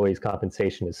an employee's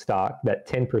compensation as stock, that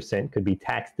 10% could be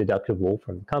tax deductible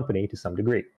from the company to some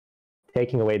degree.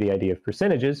 Taking away the idea of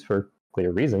percentages for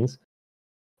clear reasons,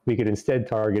 we could instead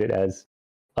target it as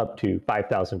up to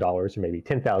 $5,000 or maybe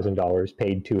 $10,000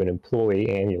 paid to an employee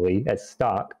annually as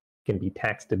stock can be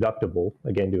tax deductible,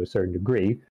 again, to a certain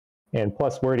degree. And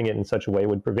plus wording it in such a way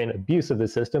would prevent abuse of the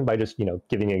system by just,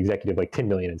 giving an executive like 10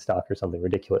 million in stock or something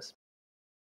ridiculous.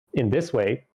 In this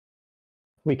way,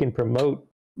 we can promote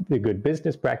the good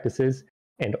business practices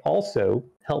and also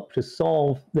help to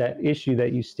solve that issue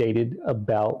that you stated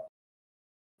about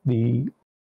the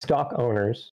stock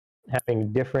owners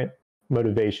having different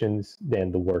motivations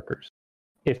than the workers.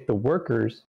 If the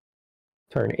workers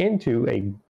turn into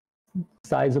a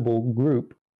sizable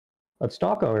group of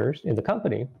stock owners in the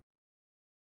company,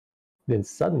 then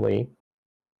suddenly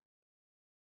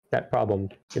that problem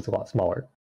gets a lot smaller.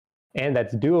 And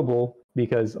that's doable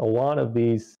because a lot of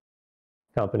these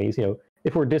companies,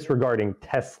 if we're disregarding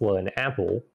Tesla and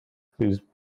Apple, whose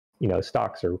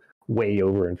stocks are way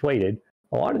overinflated,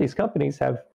 a lot of these companies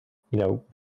have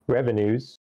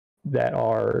revenues that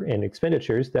are and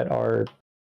expenditures that are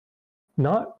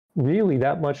not really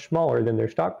that much smaller than their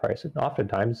stock price, and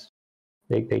oftentimes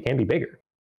they can be bigger.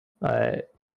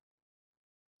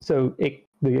 So the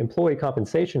employee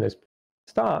compensation as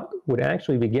stock would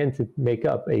actually begin to make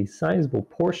up a sizable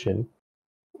portion,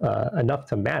 enough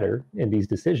to matter in these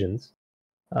decisions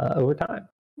over time.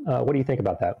 What do you think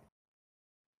about that?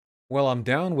 Well, I'm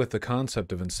down with the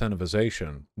concept of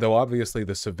incentivization, though obviously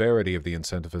the severity of the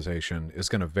incentivization is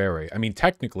going to vary. I mean,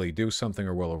 technically, do something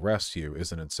or we'll arrest you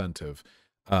is an incentive.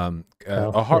 A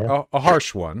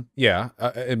harsh one, yeah,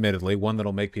 admittedly, one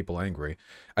that'll make people angry.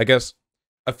 I guess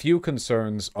a few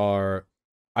concerns are,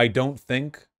 I don't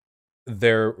think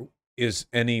there is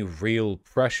any real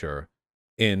pressure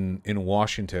in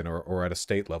Washington or at a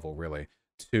state level, really,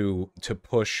 to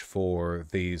push for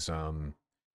these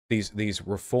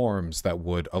reforms that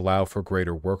would allow for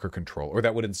greater worker control, or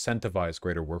that would incentivize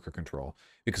greater worker control.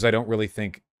 Because I don't really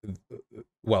think,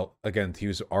 well, again, to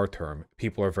use our term,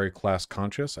 people are very class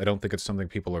conscious. I don't think it's something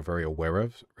people are very aware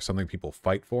of, or something people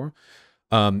fight for.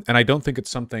 And I don't think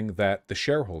it's something that the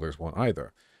shareholders want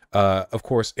either. Of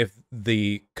course, if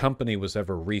the company was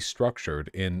ever restructured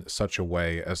in such a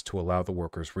way as to allow the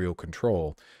workers real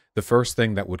control, the first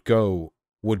thing that would go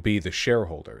would be the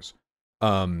shareholders.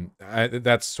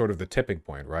 That's sort of the tipping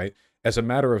point, right? As a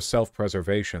matter of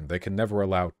self-preservation, they can never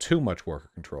allow too much worker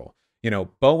control.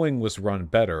 Boeing was run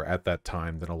better at that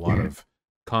time than a lot of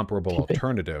comparable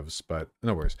alternatives, but in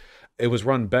other words, it was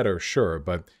run better, sure,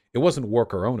 but it wasn't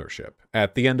worker ownership.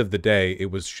 At the end of the day, it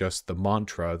was just the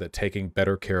mantra that taking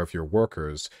better care of your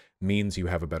workers means you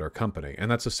have a better company.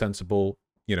 And that's a sensible,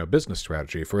 business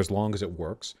strategy for as long as it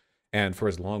works and for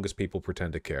as long as people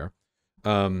pretend to care.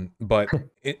 But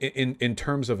in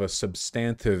terms of a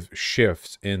substantive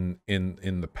shift in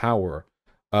the power,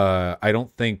 I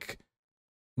don't think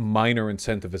minor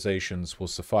incentivizations will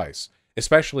suffice.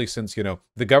 Especially since,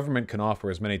 the government can offer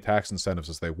as many tax incentives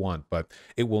as they want, but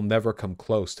it will never come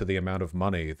close to the amount of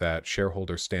money that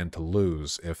shareholders stand to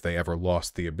lose if they ever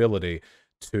lost the ability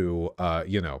to,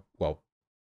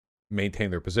 maintain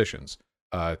their positions,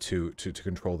 to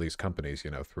control these companies,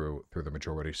 through the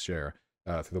majority share,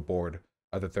 through the board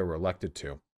that they were elected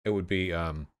to. It would be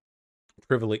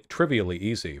trivially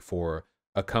easy for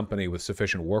a company with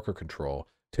sufficient worker control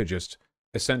to just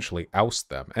essentially oust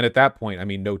them. And at that point, I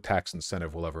mean, no tax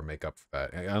incentive will ever make up for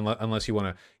that, unless you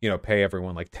want to, pay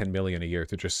everyone like 10 million a year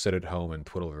to just sit at home and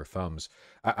twiddle their thumbs.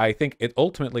 I think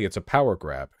ultimately it's a power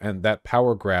grab, and that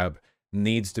power grab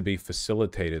needs to be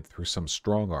facilitated through some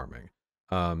strong arming,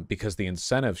 because the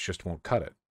incentives just won't cut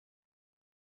it.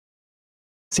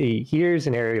 See, here's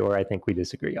an area where I think we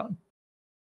disagree on.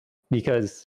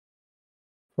 Because,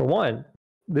 for one,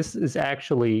 this is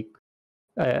actually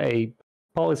a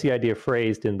policy idea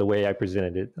phrased in the way I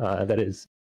presented it. That is,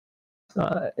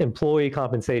 employee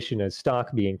compensation as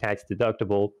stock being tax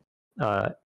deductible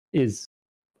is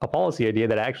a policy idea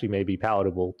that actually may be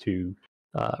palatable to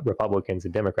Republicans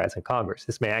and Democrats in Congress.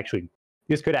 This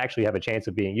could actually have a chance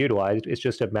of being utilized. It's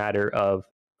just a matter of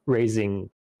raising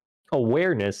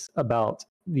awareness about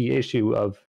the issue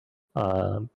of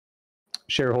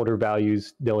shareholder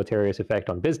value's deleterious effect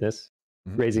on business,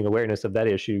 raising awareness of that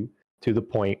issue to the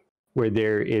point where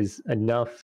there is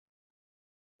enough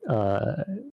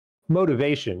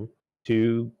motivation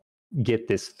to get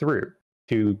this through,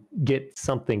 to get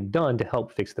something done to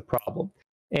help fix the problem.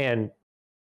 And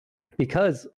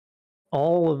because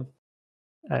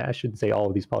I shouldn't say all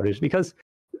of these politicians, because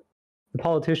the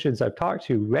politicians I've talked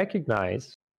to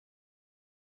recognize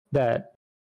that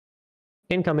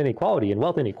income inequality and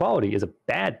wealth inequality is a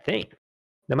bad thing,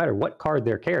 no matter what card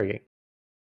they're carrying.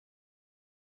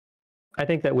 I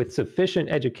think that with sufficient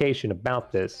education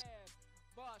about this,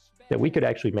 that we could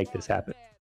actually make this happen.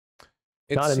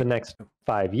 Not in the next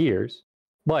 5 years,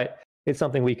 but it's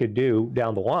something we could do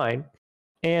down the line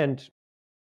And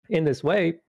in this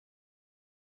way,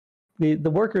 the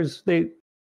workers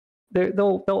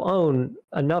they'll own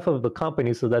enough of the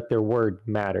company so that their word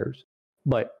matters.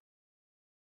 But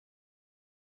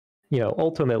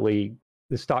ultimately,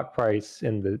 the stock price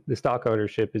and the stock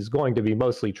ownership is going to be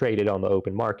mostly traded on the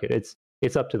open market.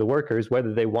 It's up to the workers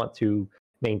whether they want to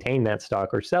maintain that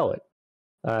stock or sell it.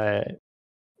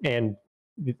 And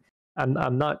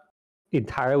I'm not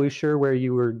entirely sure where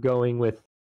you were going with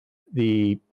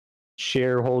the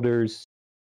shareholders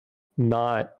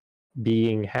not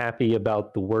being happy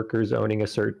about the workers owning a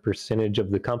certain percentage of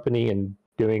the company and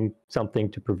doing something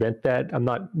to prevent that. I'm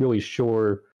not really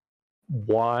sure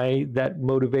why that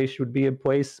motivation would be in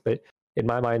place, but in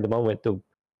my mind, the moment the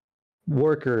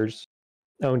workers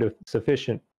owned a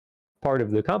sufficient part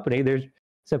of the company, they're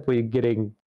simply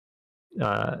getting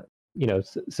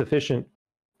sufficient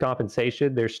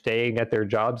compensation. They're staying at their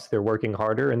jobs, they're working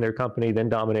harder, and their company then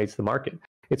dominates the market.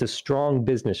 It's a strong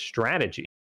business strategy.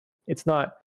 It's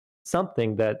not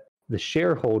something that the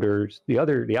shareholders,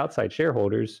 the outside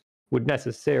shareholders, would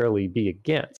necessarily be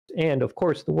against. And of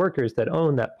course, the workers that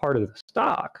own that part of the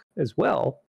stock as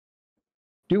well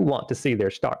do want to see their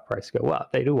stock price go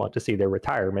up. They do want to see their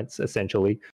retirements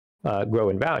essentially grow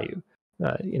in value.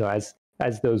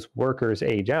 As those workers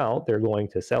age out, they're going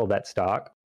to sell that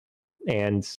stock,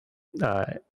 and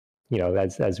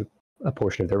as a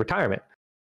portion of their retirement.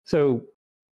 So,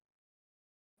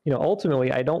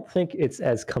 ultimately, I don't think it's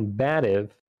as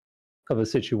combative of a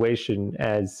situation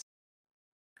as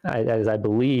I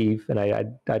believe, and I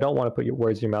don't want to put your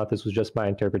words in your mouth. This was just my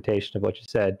interpretation of what you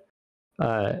said.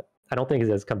 I don't think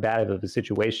it's as combative of a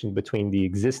situation between the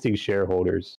existing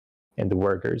shareholders and the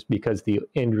workers, because the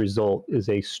end result is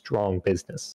a strong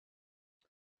business.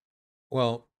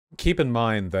 Well, keep in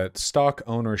mind that stock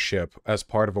ownership as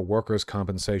part of a workers'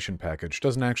 compensation package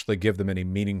doesn't actually give them any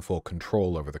meaningful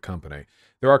control over the company.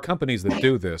 There are companies that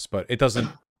do this, but it doesn't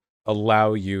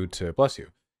allow you to, bless you,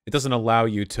 it doesn't allow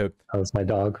you to... That was my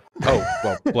dog. Oh,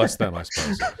 well, bless them, I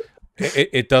suppose.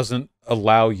 It doesn't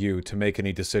allow you to make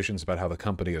any decisions about how the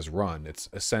company is run. It's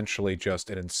essentially just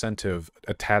an incentive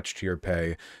attached to your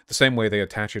pay, the same way they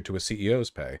attach it to a CEO's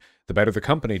pay. The better the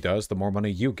company does, the more money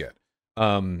you get.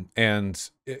 And,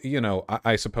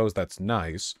 I suppose that's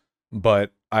nice,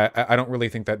 but I don't really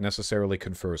think that necessarily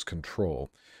confers control.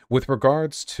 With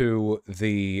regards to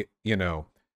the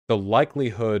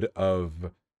likelihood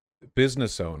of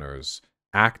business owners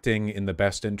acting in the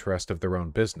best interest of their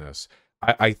own business,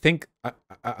 I think,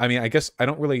 I guess I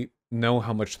don't really know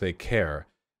how much they care.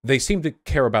 They seem to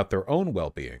care about their own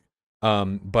well-being.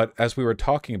 But as we were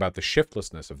talking about the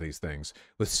shiftlessness of these things,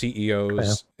 with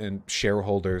CEOs and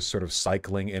shareholders sort of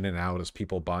cycling in and out as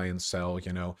people buy and sell,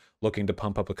 looking to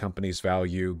pump up a company's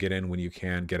value, get in when you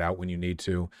can, get out when you need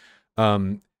to.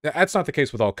 That's not the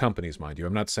case with all companies, mind you.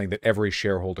 I'm not saying that every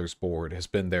shareholders board has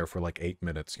been there for like 8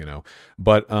 minutes,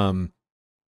 but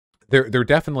there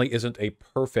definitely isn't a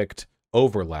perfect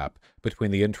overlap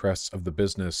between the interests of the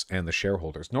business and the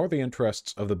shareholders, nor the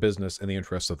interests of the business and the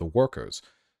interests of the workers.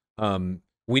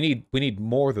 We need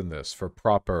more than this for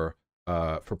proper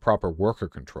worker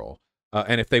control.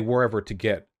 And if they were ever to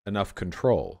get enough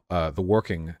control, the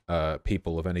working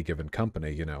people of any given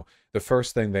company, the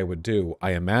first thing they would do,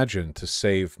 I imagine, to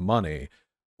save money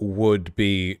would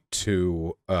be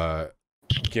to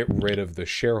get rid of the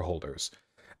shareholders,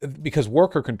 because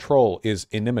worker control is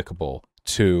inimical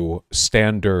to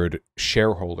standard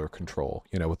shareholder control,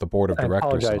 with the board of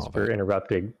directors. I apologize for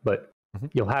interrupting, but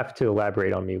you'll have to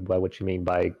elaborate on me by what you mean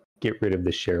by get rid of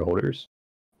the shareholders,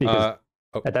 because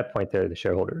at that point they're the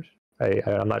shareholders.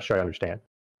 I'm not sure I understand.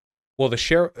 Well,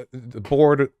 the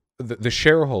board, the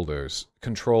shareholders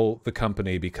control the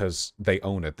company because they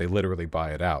own it. They literally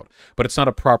buy it out. But it's not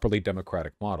a properly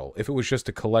democratic model. If it was just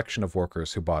a collection of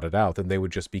workers who bought it out, then they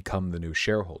would just become the new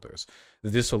shareholders. The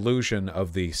dissolution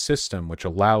of the system which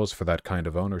allows for that kind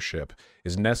of ownership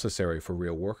is necessary for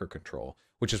real worker control,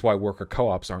 which is why worker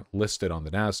co-ops aren't listed on the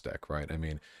NASDAQ, right? I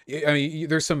mean,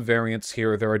 there's some variance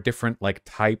here. There are different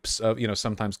types of,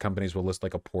 sometimes companies will list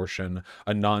like a portion,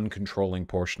 a non-controlling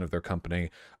portion of their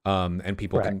company, and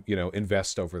people can,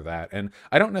 invest over that. And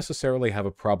I don't necessarily have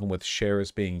a problem with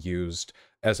shares being used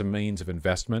as a means of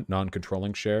investment,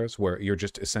 non-controlling shares, where you're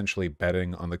just essentially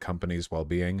betting on the company's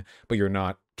well-being, but you're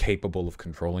not capable of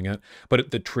controlling it.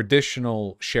 But the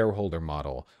traditional shareholder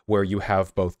model, where you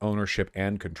have both ownership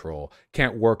and control,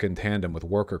 can't work in tandem with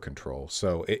worker control.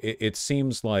 So it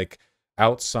seems like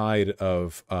outside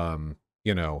of,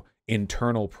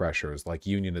 internal pressures like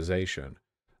unionization,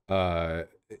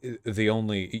 the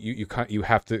only you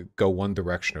have to go one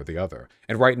direction or the other.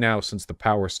 And right now, since the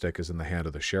power stick is in the hand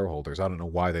of the shareholders, I don't know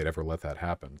why they'd ever let that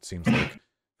happen. It seems like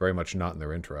very much not in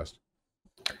their interest.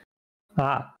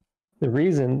 The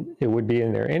reason it would be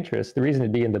in their interest, the reason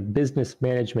it'd be in the business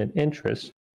management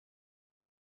interest,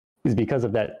 is because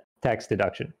of that tax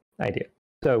deduction idea.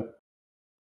 So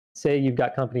say you've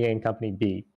got company A and company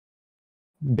B,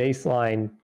 baseline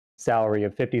salary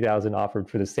of $50,000 offered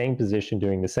for the same position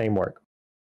doing the same work.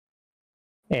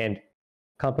 And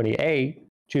company A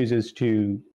chooses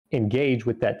to engage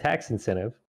with that tax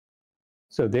incentive.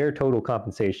 So their total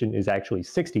compensation is actually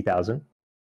 $60,000,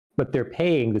 but they're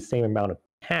paying the same amount of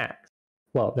tax.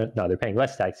 Well, no, they're paying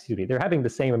less tax, excuse me. They're having the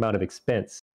same amount of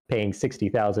expense paying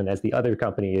 $60,000 as the other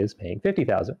company is paying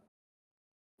 $50,000,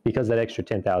 because that extra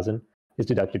 $10,000 is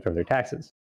deducted from their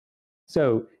taxes.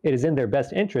 So it is in their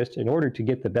best interest, in order to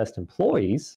get the best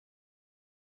employees,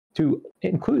 to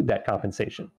include that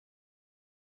compensation.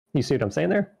 You see what I'm saying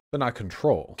there? But not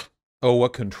control. Oh,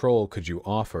 what control could you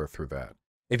offer through that?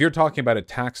 If you're talking about a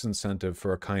tax incentive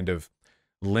for a kind of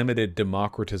limited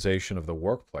democratization of the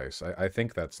workplace, I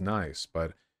think that's nice,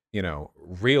 but, you know,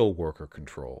 real worker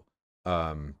control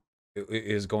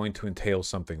is going to entail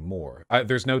something more.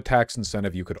 There's no tax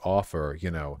incentive you could offer,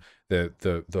 you know,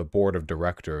 the board of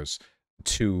directors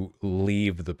to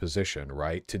leave the position,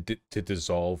 right? To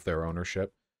dissolve their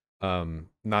ownership.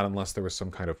 Not unless there was some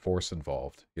kind of force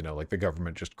involved, you know, like the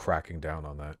government just cracking down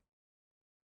on that.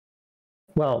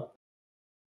 Well,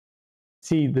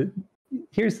 see,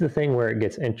 here's the thing where it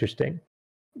gets interesting,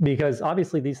 because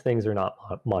obviously these things are not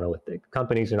monolithic.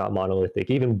 Companies are not monolithic.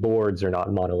 Even boards are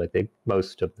not monolithic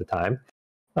most of the time.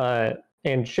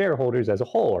 And shareholders as a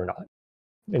whole are not.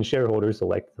 And shareholders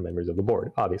elect the members of the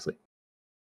board, obviously.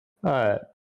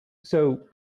 So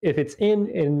if it's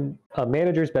in a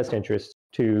manager's best interest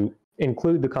to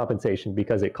include the compensation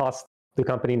because it costs the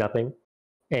company nothing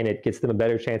and it gets them a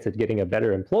better chance at getting a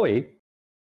better employee,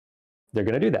 they're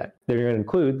going to do that. They're going to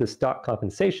include the stock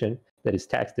compensation that is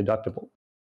tax deductible,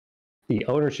 the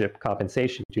ownership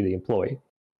compensation to the employee.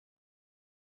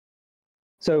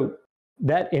 So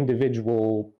that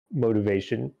individual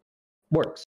motivation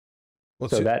works. Well,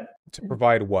 so to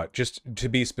provide what? Just to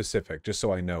be specific, just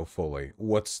so I know fully,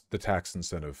 what's the tax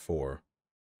incentive for?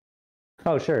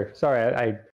 Oh, sure. Sorry,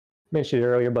 I mentioned it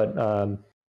earlier, but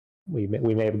we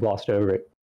may have glossed over it.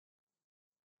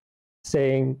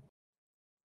 Saying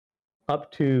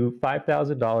up to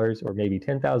 $5,000 or maybe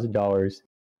 $10,000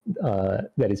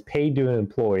 that is paid to an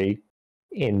employee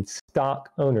in stock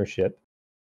ownership,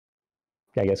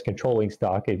 I guess controlling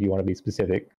stock, if you want to be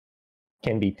specific,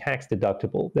 can be tax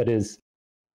deductible. That is,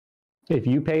 if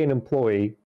you pay an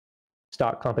employee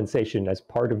stock compensation as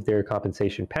part of their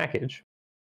compensation package,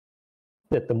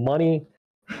 that the money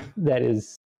that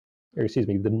is, or excuse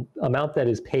me, the amount that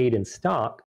is paid in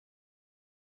stock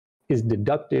is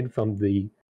deducted from the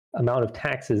amount of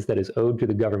taxes that is owed to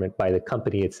the government by the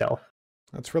company itself.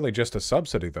 That's really just a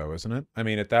subsidy, though, isn't it? I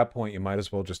mean, at that point, you might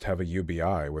as well just have a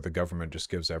UBI where the government just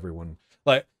gives everyone...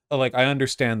 Like I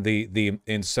understand the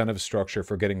incentive structure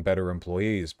for getting better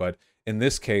employees, but in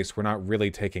this case, we're not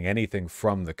really taking anything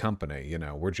from the company. You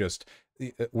know,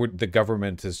 the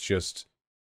government is just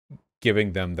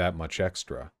giving them that much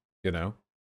extra, you know?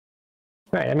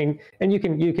 Right. I mean, and you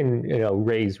can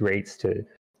raise rates to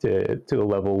a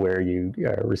level where you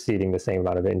are receiving the same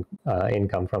amount of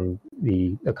income from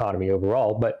the economy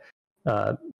overall. But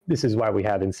this is why we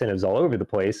have incentives all over the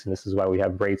place, and this is why we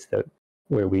have rates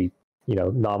where we,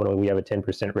 nominally we have a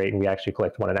 10% rate and we actually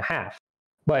collect 1.5%.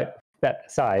 But that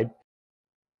aside,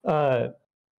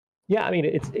 yeah, I mean,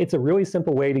 it's a really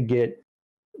simple way to get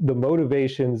the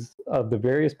motivations of the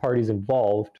various parties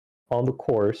involved on the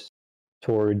course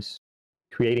towards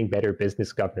creating better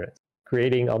business governance,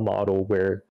 creating a model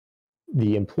where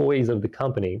the employees of the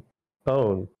company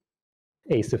own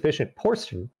a sufficient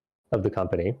portion of the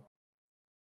company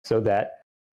so that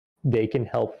they can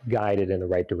help guide it in the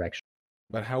right direction.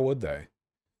 But how would they?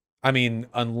 I mean,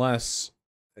 unless,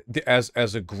 as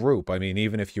a group, I mean,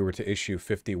 even if you were to issue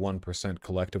 51%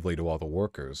 collectively to all the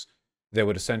workers, there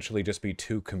would essentially just be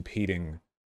two competing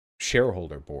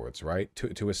shareholder boards, right?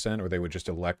 To assent, or they would just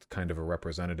elect kind of a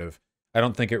representative. I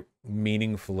don't think it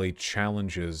meaningfully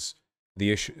challenges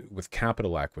the issue with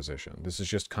capital acquisition. This is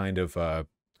just kind of, I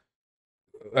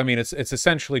mean, it's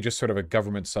essentially just sort of a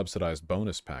government subsidized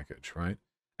bonus package, right?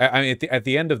 I mean, at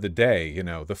the end of the day,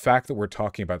 the fact that we're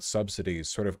talking about subsidies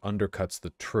sort of undercuts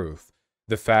the truth.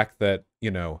 The fact that,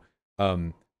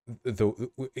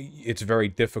 it's very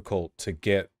difficult to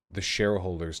get the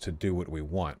shareholders to do what we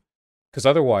want. Because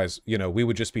otherwise, we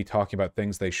would just be talking about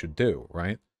things they should do,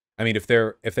 right? I mean, if they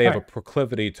have a Right.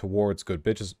 proclivity towards good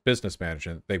business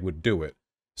management, they would do it.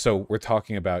 So we're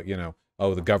talking about,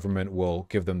 oh, the government will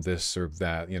give them this or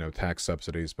that, tax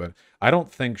subsidies, but I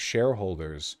don't think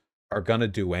shareholders are going to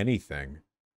do anything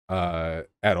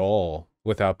at all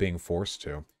without being forced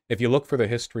to. If you look for the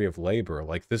history of labor,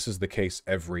 like this is the case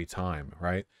every time,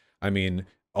 right? I mean,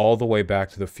 all the way back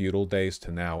to the feudal days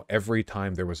to now, every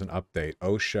time there was an update,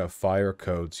 OSHA, fire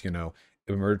codes,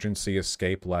 emergency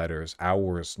escape ladders,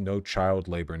 hours, no child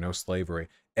labor, no slavery.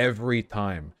 Every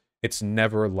time. It's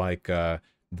never like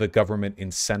the government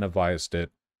incentivized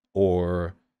it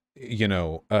or,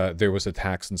 there was a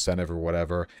tax incentive or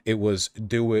whatever. It was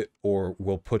do it or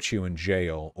we'll put you in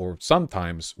jail or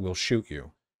sometimes we'll shoot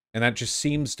you. And that just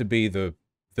seems to be the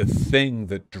thing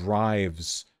that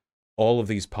drives all of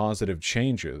these positive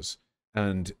changes.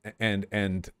 And and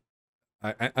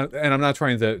I'm not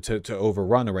trying to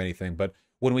overrun or anything, but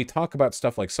when we talk about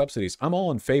stuff like subsidies, I'm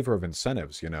all in favor of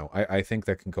incentives. I think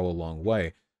that can go a long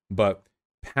way, but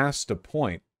past a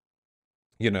point,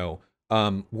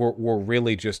 we're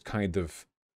really just kind of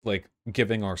like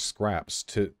giving our scraps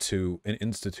to an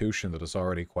institution that is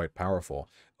already quite powerful,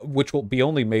 which will be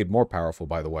only made more powerful,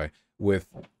 by the way, with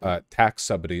tax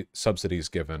subsidies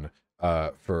given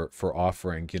for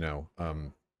offering,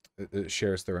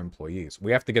 shares their employees.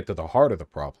 We have to get to the heart of the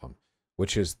problem,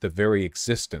 which is the very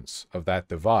existence of that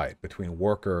divide between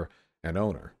worker and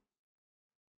owner.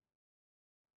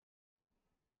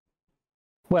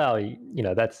 Well,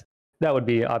 that would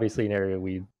be obviously an area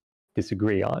we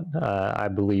disagree on. I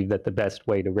believe that the best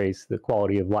way to raise the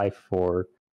quality of life for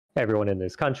everyone in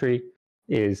this country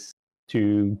is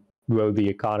to grow the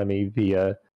economy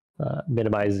via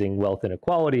minimizing wealth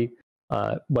inequality.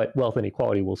 But wealth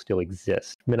inequality will still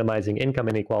exist. Minimizing income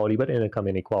inequality, but income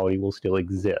inequality will still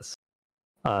exist.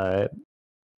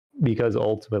 Because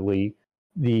ultimately,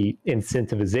 the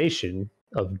incentivization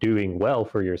of doing well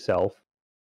for yourself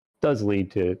does lead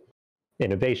to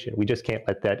innovation. We just can't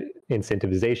let that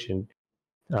incentivization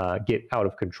get out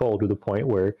of control to the point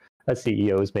where a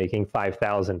CEO is making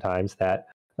 5,000 times that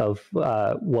of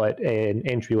what an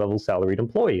entry-level salaried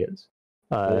employee is.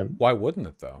 Well, why wouldn't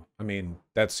it though? I mean,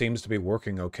 that seems to be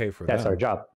working okay for That's our them.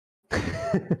 job.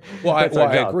 Well, That's our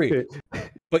I job agree,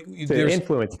 but to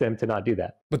influence them to not do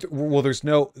that. But well, there's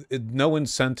no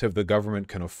incentive the government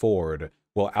can afford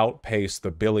will outpace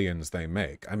the billions they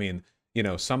make. I mean,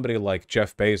 somebody like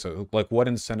Jeff Bezos, like what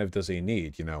incentive does he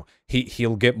need?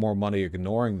 He'll get more money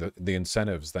ignoring the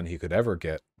incentives than he could ever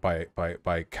get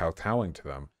by kowtowing to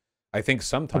them. I think Well,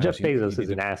 sometimes Jeff Bezos is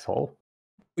an asshole.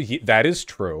 that is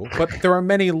true, but there are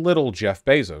many little Jeff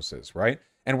Bezoses, right?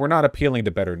 And we're not appealing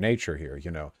to better nature here,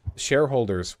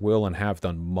 Shareholders will and have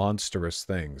done monstrous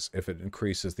things if it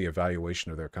increases the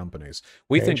evaluation of their companies.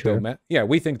 Very true.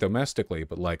 We think domestically,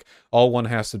 but like all one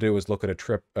has to do is look at a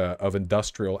trip of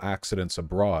industrial accidents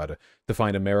abroad to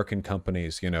find American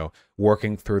companies,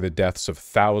 working through the deaths of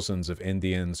thousands of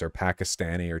Indians or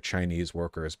Pakistani or Chinese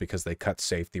workers because they cut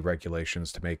safety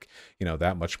regulations to make,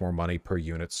 that much more money per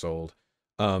unit sold.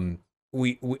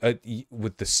 We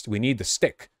need the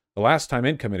stick. The last time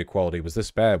income inequality was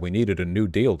this bad, we needed a new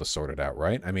deal to sort it out,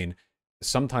 right? I mean,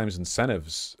 sometimes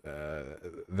incentives,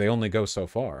 they only go so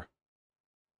far.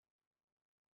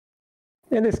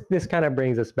 And this kind of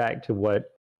brings us back to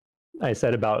what I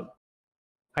said about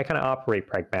I kind of operate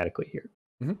pragmatically here.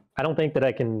 Mm-hmm. I don't think that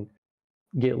I can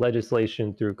get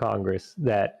legislation through Congress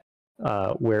that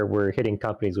where we're hitting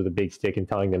companies with a big stick and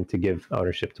telling them to give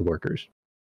ownership to workers.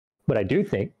 But I do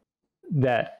think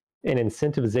that an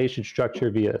incentivization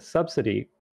structure via subsidy,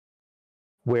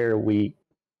 where we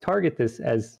target this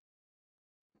as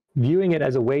viewing it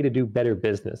as a way to do better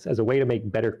business, as a way to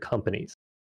make better companies.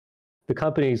 The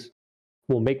companies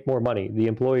will make more money, the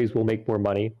employees will make more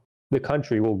money, the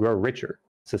country will grow richer,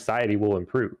 society will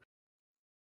improve.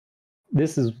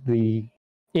 This is the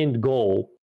end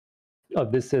goal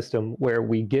of this system where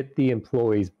we get the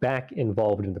employees back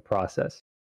involved in the process.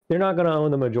 They're not going to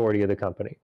own the majority of the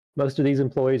company. Most of these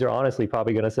employees are honestly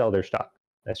probably going to sell their stock.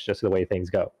 That's just the way things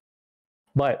go.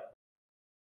 But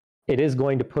it is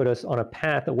going to put us on a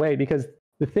path away because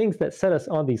the things that set us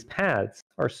on these paths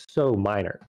are so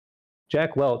minor.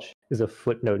 Jack Welch is a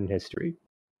footnote in history.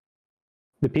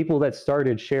 The people that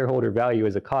started shareholder value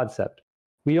as a concept,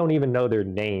 we don't even know their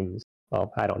names.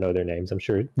 Well, I don't know their names. I'm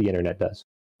sure the internet does.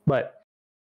 But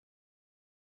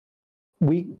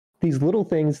these little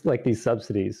things like these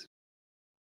subsidies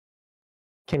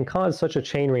can cause such a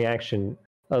chain reaction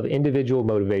of individual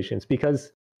motivations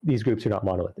because these groups are not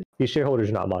monolithic. These shareholders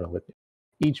are not monolithic.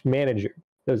 Each manager,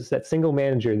 that single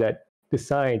manager that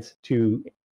decides to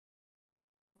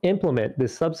implement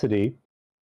this subsidy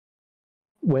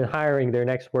when hiring their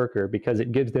next worker because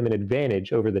it gives them an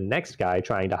advantage over the next guy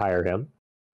trying to hire him.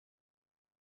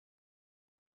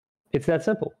 It's that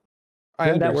simple.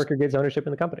 Then that worker gets ownership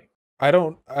in the company.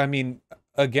 I mean,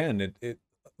 again,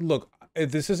 look,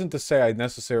 this isn't to say I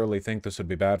necessarily think this would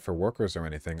be bad for workers or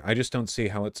anything. I just don't see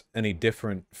how it's any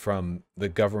different from the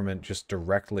government just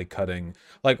directly cutting.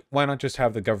 Like, why not just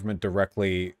have the government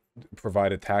directly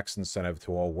provide a tax incentive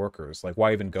to all workers? Like,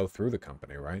 why even go through the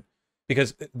company, right?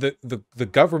 Because the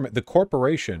government, the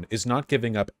corporation is not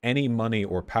giving up any money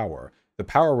or power. The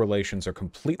power relations are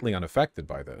completely unaffected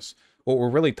by this. What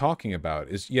we're really talking about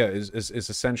is, yeah, is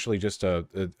essentially just a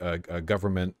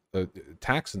government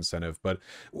tax incentive, but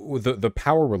the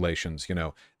power relations, you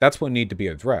know, that's what need to be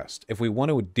addressed. If we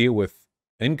want to deal with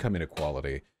income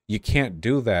inequality, you can't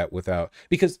do that without,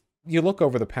 because you look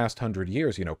over the past 100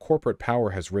 years, you know, corporate power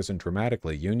has risen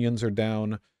dramatically. Unions are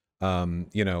down.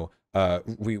 You know,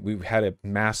 we've had a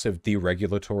massive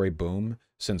deregulatory boom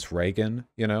since Reagan,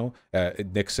 you know.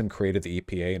 Nixon created the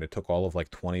EPA, and it took all of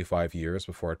like 25 years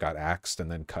before it got axed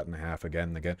and then cut in half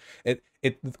again and again.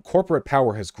 Corporate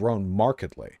power has grown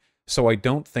markedly. So I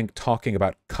don't think talking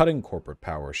about cutting corporate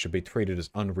power should be treated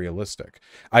as unrealistic.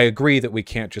 I agree that we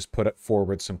can't just put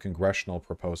forward some congressional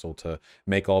proposal to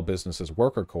make all businesses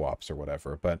worker co-ops or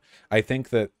whatever, but I think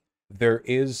that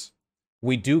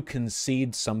we do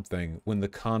concede something when the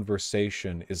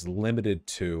conversation is limited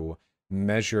to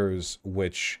measures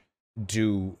which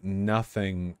do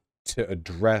nothing to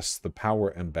address the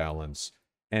power imbalance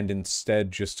and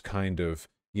instead just kind of,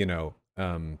 you know,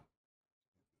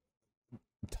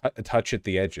 touch at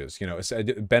the edges, you know,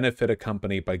 benefit a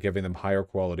company by giving them higher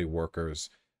quality workers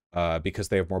because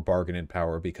they have more bargaining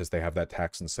power, because they have that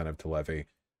tax incentive to levy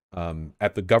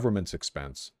at the government's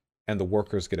expense, and the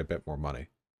workers get a bit more money.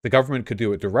 The government could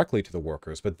do it directly to the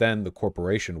workers, but then the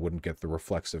corporation wouldn't get the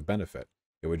reflexive benefit.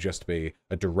 It would just be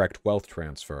a direct wealth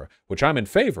transfer, which I'm in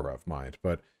favor of, mind,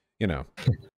 but, you know.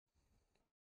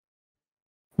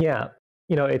 Yeah,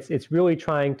 you know, it's really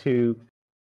trying to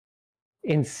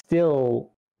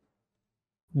instill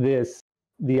the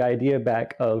idea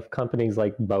back of companies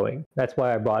like Boeing. That's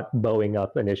why I brought Boeing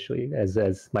up initially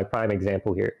as my prime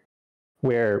example here,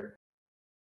 where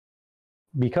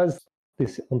because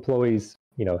these employees,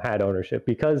 you know, had ownership,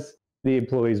 because the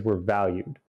employees were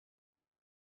valued,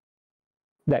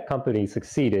 that company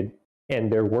succeeded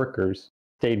and their workers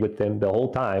stayed with them the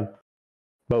whole time.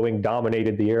 Boeing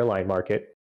dominated the airline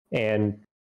market, and,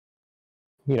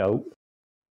 you know,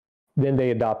 then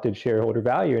they adopted shareholder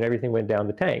value and everything went down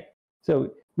the tank.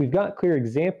 So we've got clear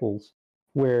examples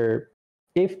where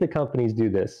if the companies do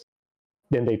this,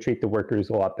 then they treat the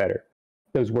workers a lot better.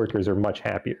 Those workers are much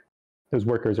happier. Those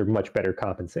workers are much better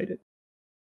compensated.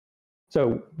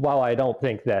 So while I don't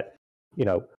think that, you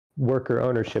know, worker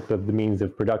ownership of the means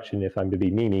of production, if I'm to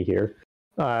be meany here,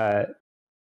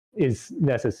 is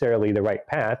necessarily the right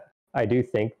path, I do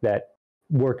think that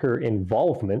worker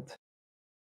involvement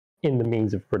in the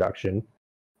means of production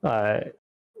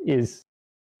is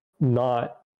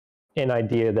not an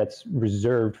idea that's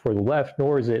reserved for the left,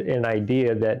 nor is it an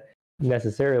idea that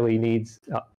necessarily needs...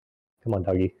 Oh, come on,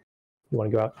 Dougie. You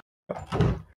want to go out?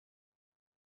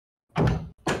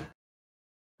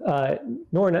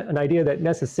 Nor an idea that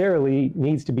necessarily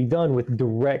needs to be done with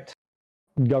direct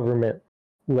government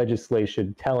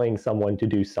legislation telling someone to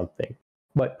do something,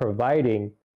 but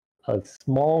providing a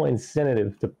small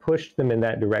incentive to push them in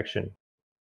that direction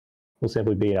will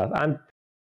simply be enough.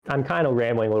 I'm kind of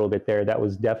rambling a little bit there. That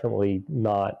was definitely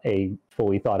not a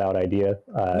fully thought out idea.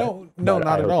 No,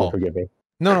 not at all. Forgive me.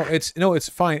 No, it's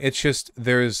fine. It's just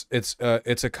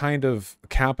it's a kind of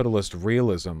capitalist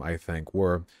realism, I think,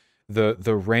 where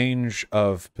the range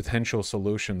of potential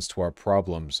solutions to our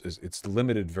problems it's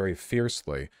limited very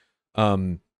fiercely.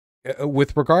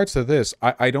 With regards to this,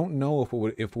 I don't know if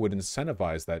it would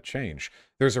incentivize that change.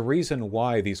 There's a reason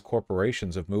why these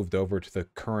corporations have moved over to the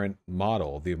current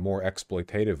model, the more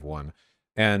exploitative one,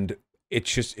 and it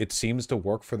seems to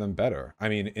work for them better. I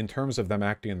mean, in terms of them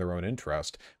acting in their own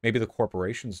interest, maybe the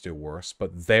corporations do worse,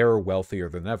 but they're wealthier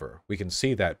than ever. We can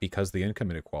see that because the income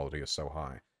inequality is so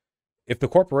high. If the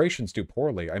corporations do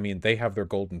poorly, I mean, they have their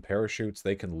golden parachutes,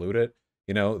 they can loot it.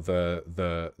 You know,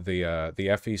 the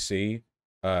FEC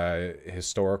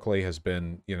historically has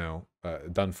been, you know,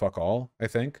 done fuck all, I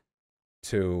think,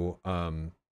 to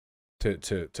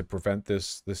prevent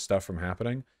this stuff from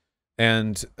happening.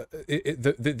 And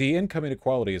the income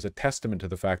inequality is a testament to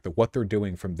the fact that what they're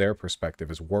doing from their perspective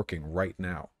is working right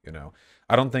now. You know,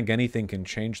 I don't think anything can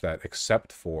change that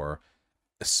except for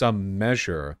some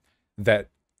measure that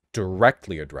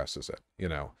directly addresses it. You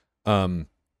know,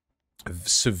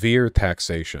 severe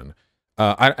taxation,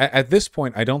 At this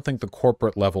point, I don't think the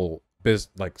corporate level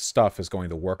stuff is going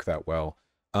to work that well,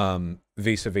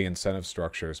 vis-a-vis incentive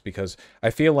structures, because I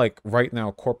feel like right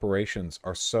now corporations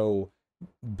are so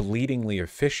bleedingly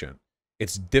efficient.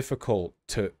 It's difficult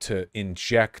to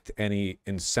inject any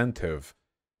incentive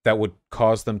that would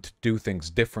cause them to do things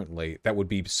differently, that would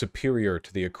be superior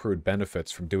to the accrued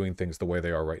benefits from doing things the way they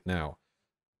are right now.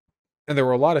 And there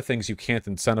are a lot of things you can't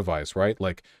incentivize, right?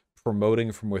 Like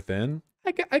promoting from within.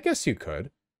 I guess you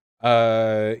could.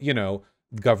 You know,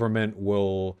 government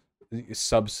will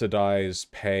subsidize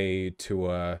pay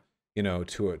to a, you know,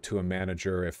 to a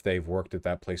manager if they've worked at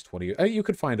that place 20 years. You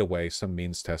could find a way, some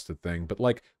means tested thing, but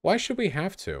like, why should we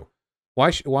have to?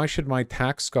 Why should my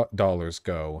tax dollars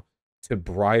go to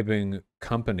bribing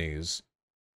companies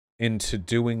into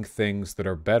doing things that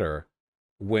are better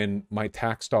when my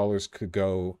tax dollars could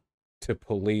go to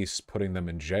police putting them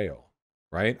in jail?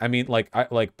 Right? I mean, like,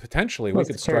 potentially we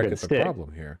could strike at the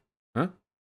problem here. Huh?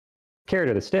 Carrot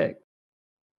or the stick.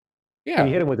 Yeah. When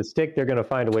you hit them with a stick, they're going to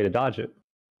find a way to dodge it.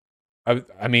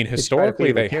 I mean,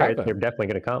 historically they haven't. They're definitely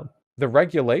going to come. The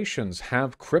regulations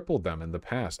have crippled them in the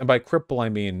past, and by cripple I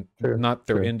mean not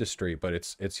their industry, but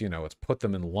it's you know, it's put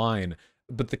them in line.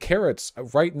 But the carrots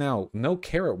right now, no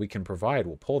carrot we can provide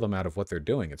will pull them out of what they're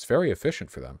doing. It's very efficient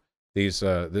for them. This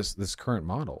current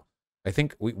model. I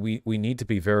think we need to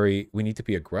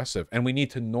be aggressive, and we need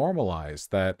to normalize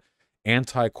that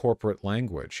anti-corporate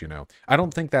language, you know. I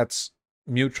don't think that's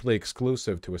mutually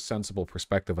exclusive to a sensible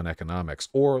perspective on economics,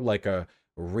 or like a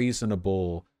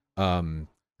reasonable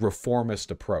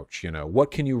reformist approach, you know.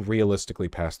 What can you realistically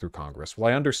pass through Congress?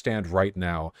 Well, I understand right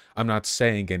now I'm not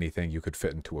saying anything you could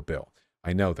fit into a bill.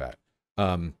 I know that.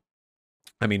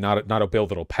 I mean, not a bill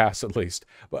that'll pass, at least,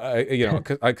 but you know,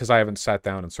 because I haven't sat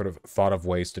down and sort of thought of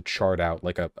ways to chart out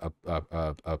like a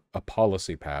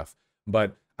policy path.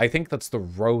 But I think that's the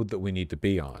road that we need to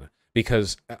be on,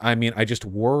 because I mean, I just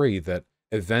worry that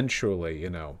eventually, you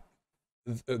know,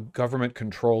 government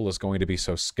control is going to be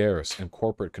so scarce and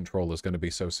corporate control is going to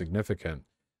be so significant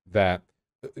that,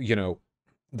 you know,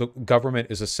 the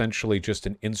government is essentially just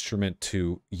an instrument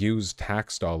to use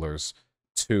tax dollars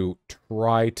to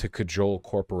try to cajole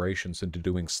corporations into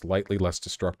doing slightly less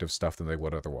destructive stuff than they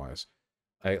would otherwise.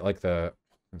 I like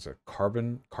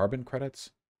carbon credits.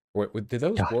 Did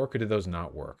those work or did those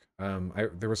not work?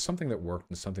 There was something that worked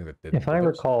and something that didn't.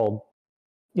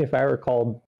 If I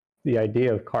recall the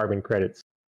idea of carbon credits,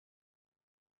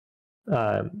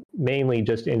 mainly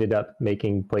just ended up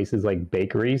making places like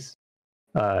bakeries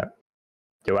go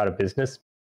out of business,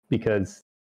 because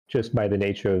just by the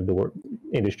nature of the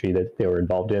industry that they were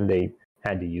involved in, they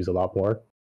had to use a lot more.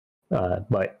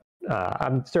 But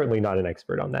I'm certainly not an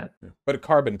expert on that. But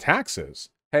carbon taxes,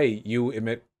 hey, you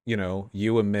emit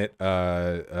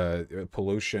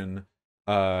pollution,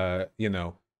 you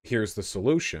know, here's the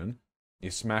solution.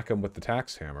 You smack them with the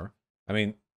tax hammer. I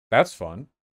mean, that's fun.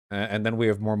 And then we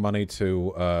have more money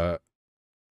to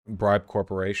bribe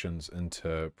corporations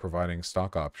into providing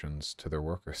stock options to their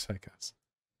workers, I guess.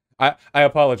 I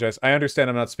apologize. I understand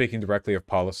I'm not speaking directly of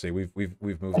policy.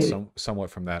 We've moved somewhat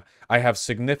from that. I have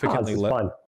significantly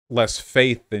less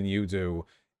faith than you do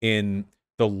in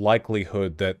the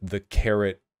likelihood that the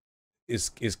carrot is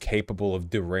capable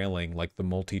of derailing like the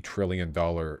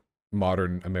multi-trillion-dollar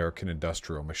modern American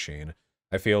industrial machine.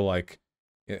 I feel like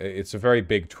it's a very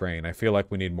big train. I feel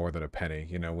like we need more than a penny.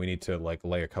 You know, we need to like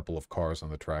lay a couple of cars on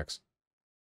the tracks.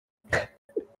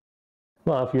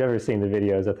 Well, if you've ever seen the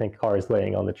videos, I think cars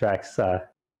laying on the tracks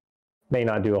may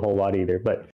not do a whole lot either.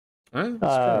 But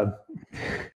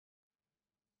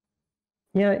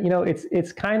yeah, you know,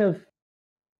 it's kind of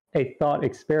a thought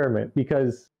experiment,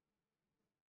 because,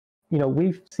 you know,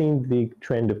 we've seen the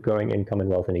trend of growing income and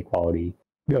wealth inequality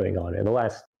going on in the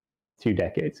last 2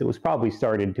 decades. It was probably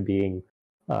started to being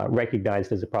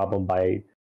recognized as a problem by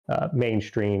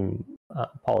mainstream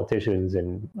politicians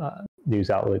and news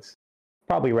outlets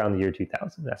probably around the year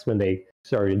 2000. That's when they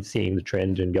started seeing the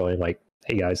trend and going like,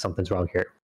 hey guys, something's wrong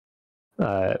here.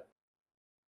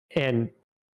 And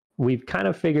we've kind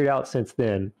of figured out since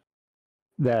then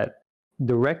that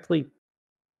directly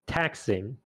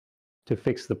taxing to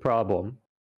fix the problem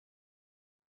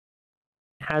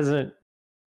hasn't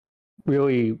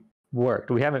really worked.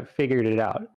 We haven't figured it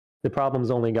out. The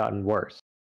problem's only gotten worse.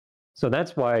 So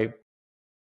that's why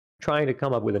trying to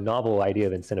come up with a novel idea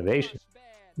of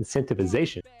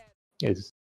incentivization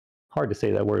is hard to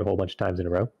say that word a whole bunch of times in a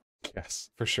row. Yes,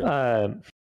 for sure.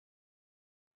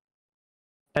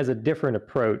 As a different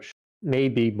approach may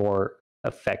be more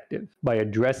effective by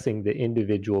addressing the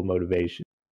individual motivation.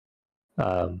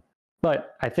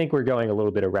 But I think we're going a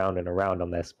little bit around and around on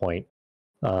this point.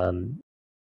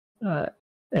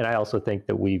 And I also think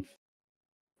that we've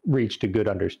reached a good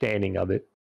understanding of it.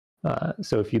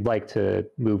 So if you'd like to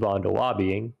move on to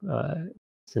lobbying,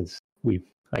 since we've,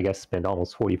 I guess, spent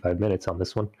almost 45 minutes on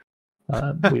this one,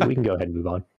 we can go ahead and move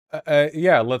on.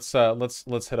 Yeah, let's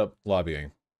hit up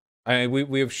lobbying.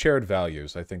 We have shared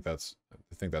values. I think that's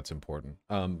important.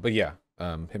 But yeah,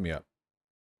 hit me up.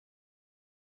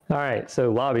 All right,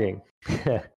 so lobbying.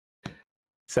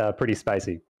 It's pretty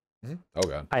spicy. Mm-hmm. Oh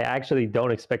god. I actually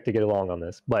don't expect to get along on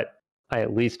this, but I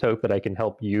at least hope that I can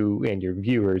help you and your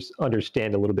viewers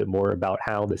understand a little bit more about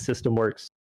how the system works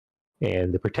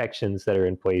and the protections that are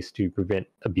in place to prevent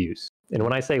abuse. And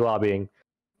when I say lobbying,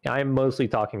 I'm mostly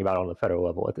talking about on the federal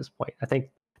level at this point. I think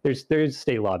there's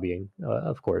state lobbying,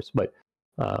 of course, but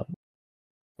the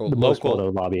most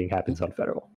well-known lobbying happens on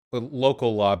federal.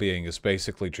 Local lobbying is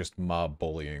basically just mob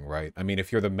bullying, right? I mean,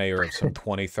 if you're the mayor of some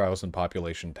 20,000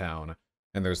 population town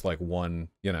and there's like one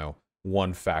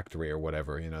factory or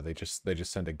whatever, they just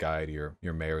send a guy to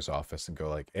your mayor's office and go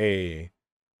like, "Hey, it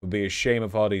would be a shame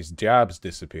if all these jobs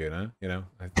disappeared, huh?"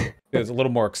 It's a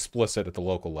little more explicit at the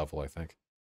local level, I think.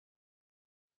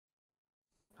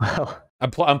 Well,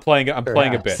 I'm playing a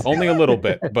bit, only a little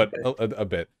bit, but a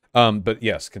bit. But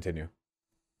yes, continue.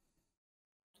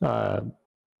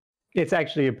 It's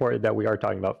actually important that we are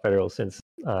talking about federal, since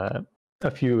a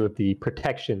few of the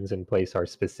protections in place are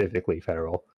specifically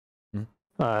federal.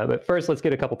 But first, let's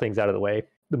get a couple things out of the way.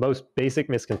 The most basic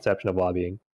misconception of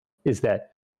lobbying is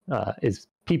that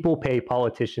people pay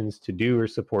politicians to do or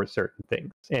support certain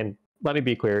things. And let me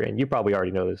be clear, and you probably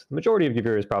already know this, the majority of your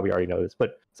viewers probably already know this,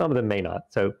 but some of them may not.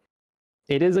 So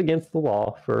it is against the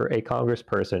law for a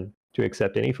congressperson to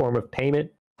accept any form of payment,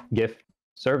 gift,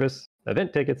 service,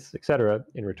 event tickets, etc.,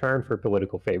 in return for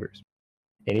political favors.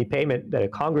 Any payment that a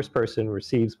congressperson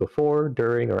receives before,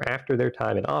 during, or after their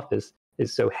time in office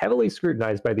is so heavily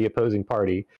scrutinized by the opposing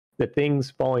party that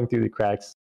things falling through the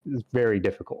cracks is very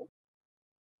difficult.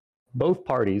 Both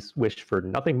parties wish for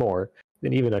nothing more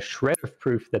than even a shred of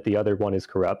proof that the other one is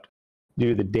corrupt due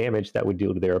to the damage that would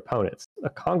do to their opponents.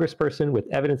 A congressperson with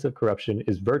evidence of corruption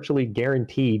is virtually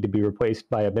guaranteed to be replaced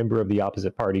by a member of the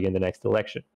opposite party in the next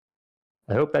election.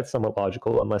 I hope that's somewhat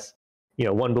logical, unless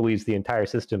one believes the entire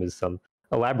system is some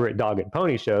elaborate dog and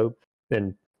pony show,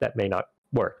 then that may not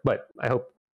work. But I hope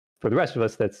for the rest of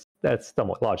us that's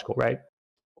somewhat logical, right?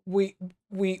 We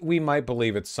might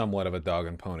believe it's somewhat of a dog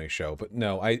and pony show, but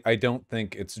no, I don't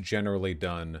think it's generally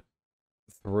done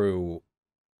through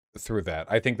that.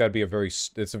 I think that'd be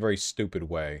it's a very stupid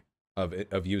way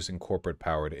of using corporate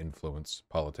power to influence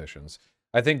politicians.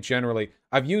 I think generally,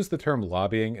 I've used the term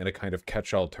lobbying in a kind of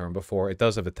catch-all term before. It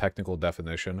does have a technical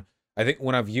definition. I think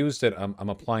when I've used it, I'm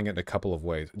applying it in a couple of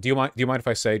ways. Do you mind if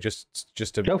I say just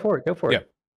to go for it? Yeah.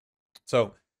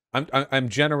 So I'm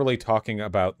generally talking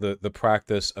about the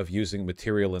practice of using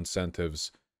material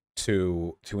incentives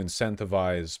to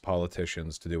incentivize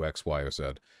politicians to do X, Y, or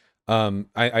Z. I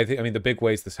mean, the big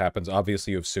ways this happens,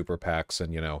 obviously you have super PACs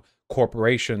and,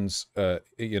 corporations, they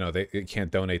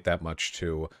can't donate that much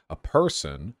to a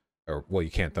person, or, well, you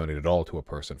can't donate at all to a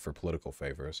person for political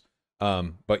favors.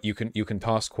 But you can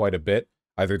toss quite a bit,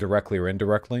 either directly or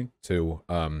indirectly, to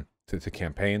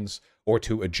campaigns, or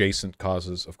to adjacent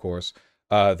causes, of course.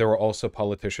 There are also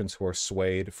politicians who are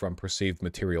swayed from perceived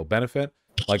material benefit.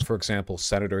 Like, for example,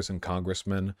 senators and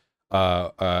congressmen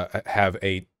have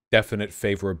a definite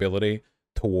favorability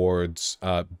towards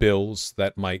bills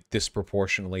that might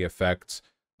disproportionately affect,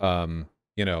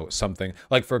 something.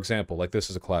 Like, for example, like this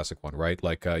is a classic one, right?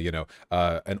 Like,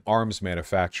 an arms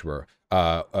manufacturer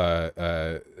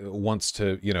wants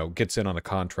to, gets in on a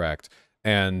contract,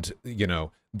 and,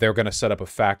 they're going to set up a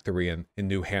factory in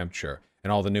New Hampshire.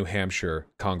 And all the New Hampshire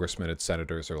congressmen and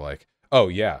senators are like, "Oh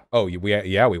yeah, we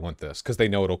want this," because they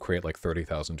know it'll create like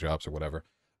 30,000 jobs or whatever.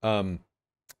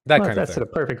 That's a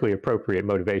perfectly appropriate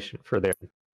motivation for their,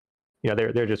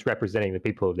 they're just representing the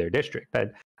people of their district.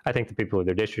 I think the people of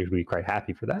their district would be quite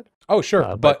happy for that. Oh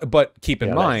sure, but keep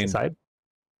in mind,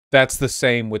 that's the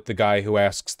same with the guy who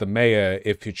asks the mayor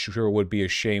if it sure would be a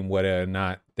shame whether or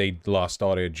not they lost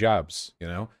all their jobs.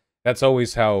 That's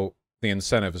always how the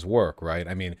incentives work, right?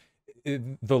 I mean,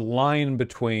 the line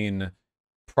between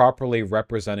properly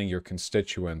representing your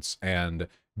constituents and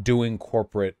doing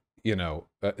corporate,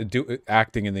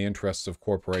 acting in the interests of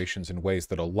corporations in ways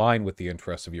that align with the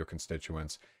interests of your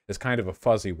constituents is kind of a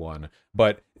fuzzy one.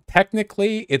 But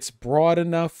technically, it's broad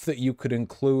enough that you could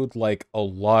include like a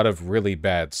lot of really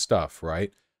bad stuff,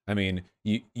 right? I mean,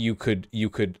 you could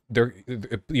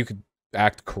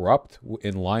act corrupt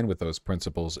in line with those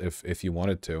principles if you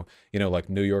wanted to. Like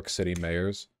New York City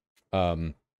mayors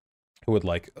who would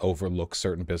like overlook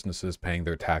certain businesses paying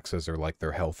their taxes or like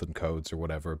their health and codes or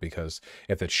whatever, because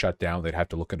if it's shut down, they'd have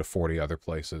to look into 40 other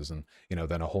places, and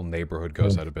then a whole neighborhood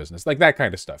goes out of business, like that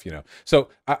kind of stuff. So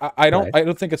I don't Right. I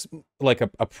don't think it's like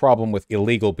a problem with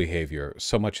illegal behavior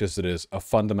so much as it is a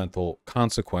fundamental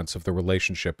consequence of the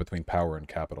relationship between power and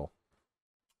capital.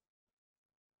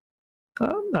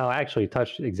 No, I actually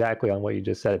touched exactly on what you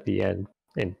just said at the end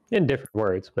in different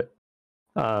words, but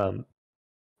um,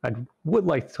 I would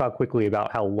like to talk quickly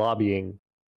about how lobbying,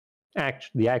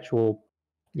 the actual,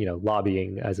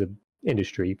 lobbying as an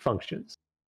industry functions.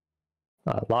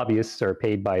 Lobbyists are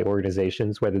paid by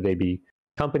organizations, whether they be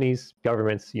companies,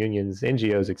 governments, unions,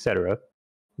 NGOs, etc.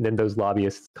 And then those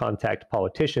lobbyists contact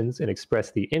politicians and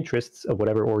express the interests of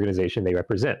whatever organization they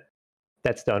represent.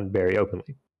 That's done very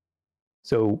openly.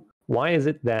 So why is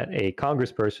it that a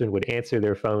congressperson would answer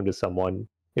their phone to someone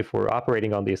if we're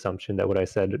operating on the assumption that what I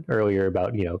said earlier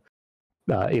about,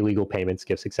 illegal payments,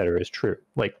 gifts, etc., is true?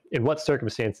 Like, in what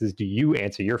circumstances do you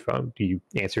answer your phone? Do you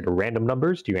answer to random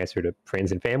numbers? Do you answer to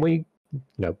friends and family?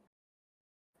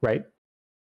 Right?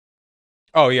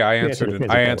 Oh yeah, I You answer to answered.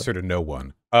 friends I and family. answered to no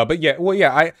one. But yeah, well,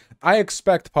 yeah, I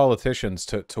expect politicians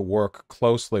to work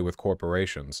closely with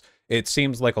corporations. It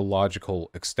seems like a logical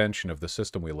extension of the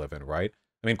system we live in, right?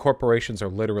 I mean, corporations are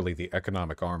literally the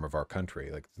economic arm of our country.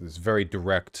 Like, there's very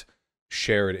direct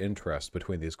shared interest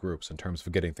between these groups in terms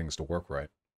of getting things to work right.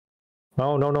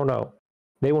 Oh, no, no, no.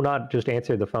 They will not just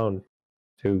answer the phone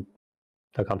to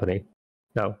the company.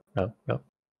 No, no, no.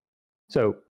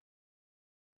 So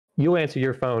you'll answer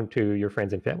your phone to your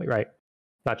friends and family, right?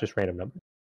 Not just random numbers,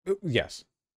 Yes,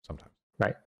 sometimes.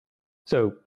 right?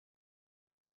 So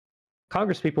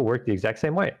Congress people work the exact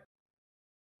same way.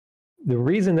 The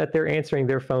reason that they're answering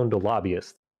their phone to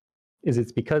lobbyists is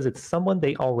it's because it's someone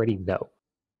they already know.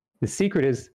 The secret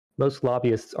is most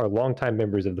lobbyists are longtime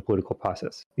members of the political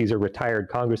process. These are retired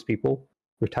congresspeople,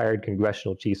 retired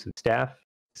congressional chiefs of staff,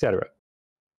 etc.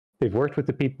 They've worked with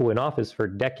the people in office for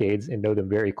decades and know them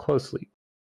very closely.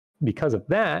 Because of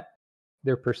that,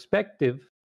 their perspective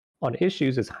on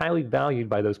issues is highly valued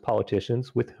by those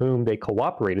politicians with whom they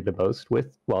cooperated the most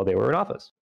with while they were in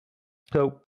office.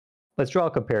 So let's draw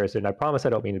a comparison. I promise I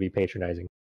don't mean to be patronizing.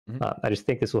 I just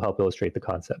think this will help illustrate the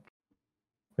concept.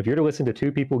 If you're to listen to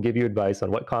two people give you advice on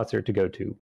what concert to go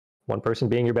to, one person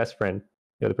being your best friend,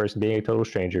 the other person being a total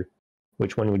stranger,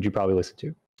 which one would you probably listen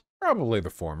to? Probably the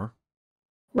former.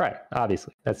 Right,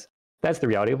 obviously. That's the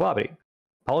reality of lobbying.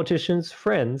 Politicians'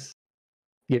 friends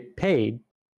get paid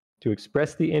to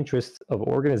express the interests of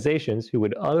organizations who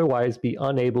would otherwise be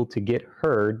unable to get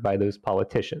heard by those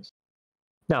politicians.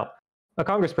 Now, a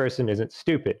congressperson isn't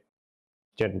stupid,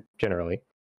 generally.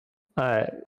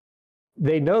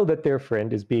 They know that their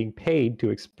friend is being paid to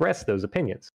express those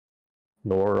opinions.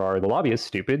 Nor are the lobbyists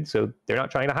stupid, so they're not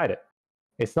trying to hide it.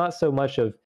 It's not so much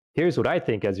of, here's what I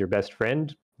think as your best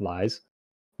friend, lies,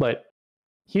 but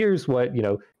here's what,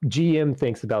 GM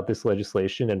thinks about this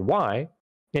legislation and why,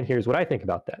 and here's what I think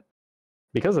about that.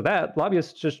 Because of that,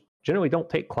 lobbyists just generally don't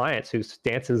take clients whose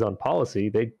stances on policy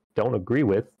they don't agree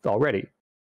with already,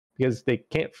 because they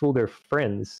can't fool their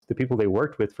friends, the people they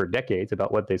worked with for decades,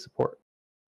 about what they support.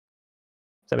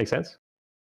 Does that make sense?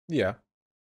 Yeah.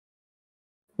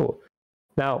 Cool.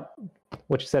 Now,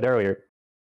 what you said earlier,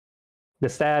 the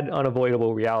sad,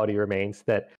 unavoidable reality remains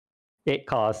that it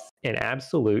costs an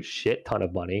absolute shit ton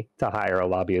of money to hire a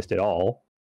lobbyist at all.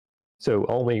 So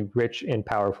only rich and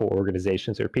powerful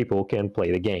organizations or people can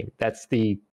play the game. That's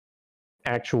the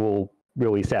actual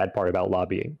really sad part about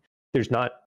lobbying. It's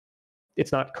not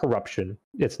corruption.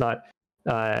 It's not,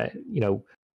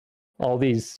 all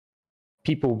these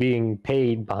people being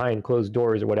paid behind closed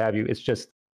doors or what have you. It's just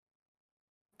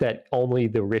that only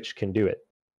the rich can do it,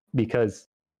 because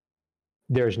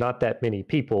there's not that many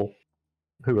people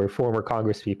who are former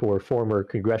congresspeople or former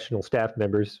congressional staff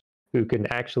members who can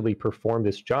actually perform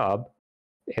this job.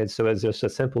 And so as just a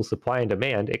simple supply and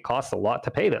demand, it costs a lot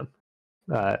to pay them.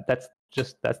 That's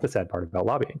the sad part about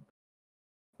lobbying.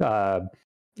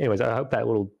 Anyways, I hope that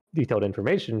little detailed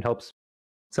information helps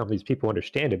some of these people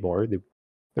understand it more. The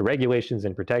regulations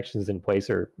and protections in place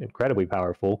are incredibly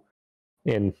powerful,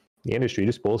 and the industry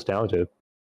just boils down to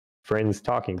friends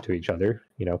talking to each other.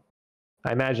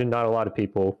 I imagine not a lot of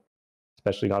people,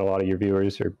 especially not a lot of your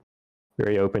viewers, are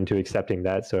very open to accepting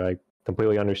that. So I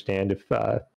completely understand if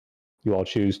you all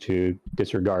choose to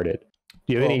disregard it.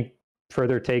 Do you have any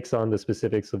further takes on the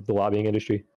specifics of the lobbying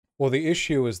industry? Well, the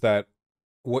issue is that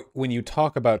when you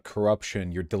talk about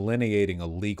corruption, you're delineating a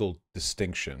legal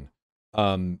distinction,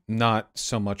 not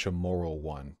so much a moral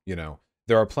one.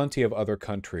 There are plenty of other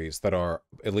countries that are,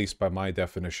 at least by my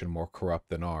definition, more corrupt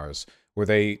than ours, where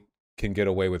they can get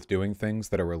away with doing things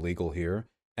that are illegal here,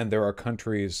 and there are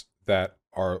countries that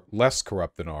are less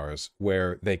corrupt than ours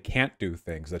where they can't do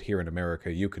things that here in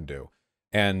America you can do,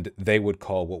 and they would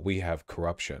call what we have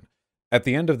corruption. At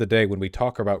the end of the day, when we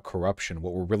talk about corruption,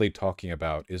 what we're really talking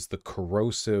about is the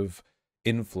corrosive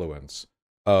influence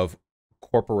of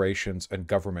corporations and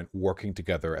government working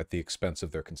together at the expense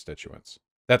of their constituents.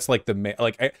 That's like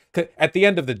at the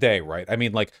end of the day, right? I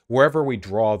mean, like wherever we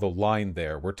draw the line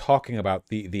there, we're talking about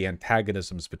the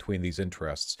antagonisms between these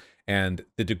interests and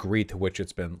the degree to which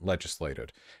it's been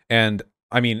legislated. And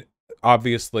I mean,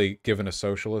 obviously, given a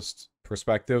socialist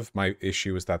perspective, my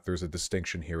issue is that there's a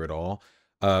distinction here at all.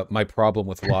 My problem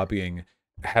with lobbying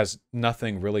has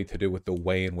nothing really to do with the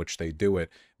way in which they do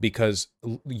it, because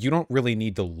you don't really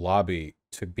need to lobby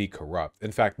to be corrupt.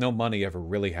 In fact, no money ever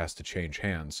really has to change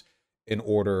hands in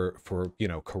order for, you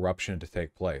know, corruption to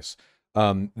take place.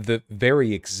 The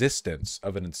very existence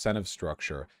of an incentive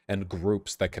structure and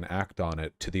groups that can act on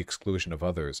it to the exclusion of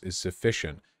others is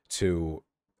sufficient to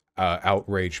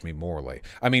outrage me morally.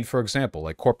 I mean, for example,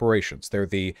 like corporations, they're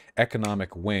the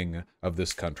economic wing of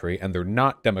this country, and they're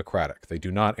not democratic. They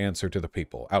do not answer to the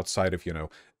people outside of, you know,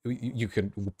 you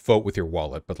can vote with your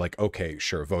wallet, but like, okay,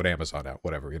 sure, vote Amazon out,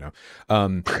 whatever, you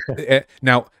know.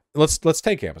 Now, let's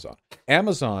take Amazon.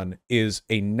 Amazon is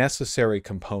a necessary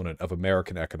component of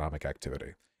American economic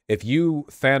activity. If you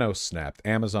Thanos snapped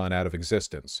Amazon out of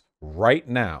existence right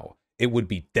now, it would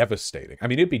be devastating. I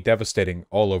mean, it'd be devastating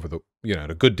all over the, you know,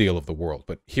 a good deal of the world,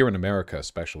 but here in America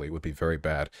especially, it would be very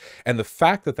bad. And the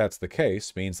fact that that's the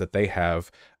case means that they have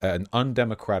an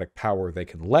undemocratic power they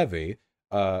can levy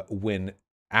when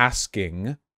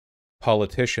asking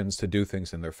politicians to do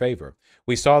things in their favor.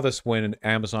 We saw this when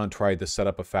Amazon tried to set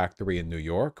up a factory in New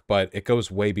York, but it goes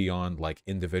way beyond like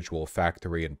individual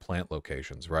factory and plant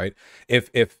locations, right?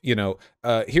 If you know,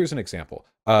 here's an example,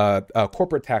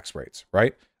 corporate tax rates,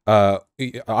 right?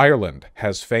 Ireland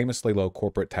has famously low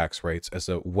corporate tax rates as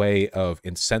a way of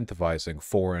incentivizing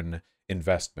foreign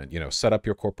investment. You know, set up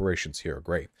your corporations here.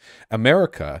 Great.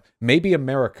 America, maybe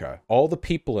America, all the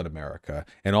people in America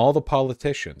and all the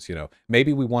politicians, you know,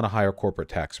 maybe we want a higher corporate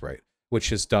tax rate,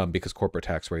 which is dumb because corporate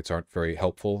tax rates aren't very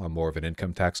helpful. I'm more of an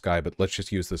income tax guy, but let's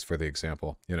just use this for the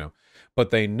example, you know.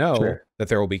 But they know that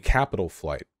there will be capital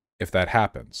flight if that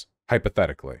happens,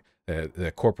 hypothetically.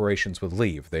 The corporations would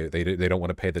leave. They don't want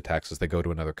to pay the taxes. They go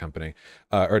to another company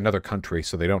or another country,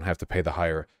 so they don't have to pay the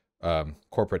higher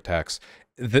corporate tax.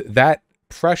 That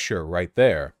pressure right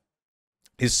there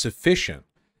is sufficient.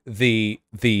 The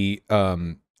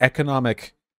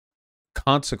economic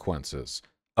consequences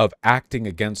of acting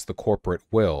against the corporate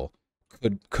will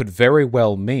could very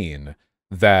well mean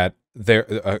that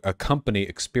a company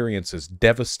experiences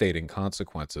devastating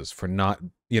consequences for not,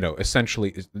 you know,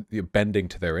 essentially bending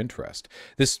to their interest.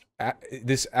 This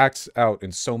acts out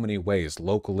in so many ways,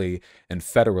 locally and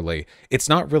federally. It's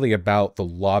not really about the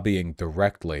lobbying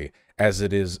directly, as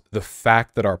it is the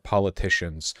fact that our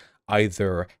politicians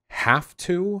either have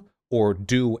to or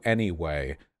do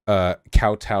anyway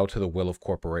kowtow to the will of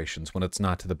corporations when it's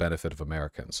not to the benefit of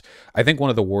Americans. I think one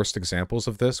of the worst examples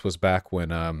of this was back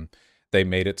when they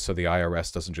made it so the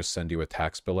IRS doesn't just send you a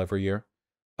tax bill every year.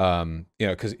 You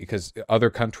know, because other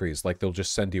countries, like, they'll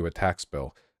just send you a tax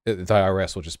bill. The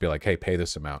IRS will just be like, hey, pay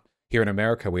this amount. Here in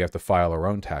America, we have to file our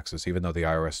own taxes, even though the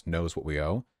IRS knows what we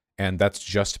owe. And that's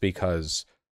just because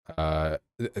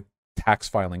tax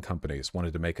filing companies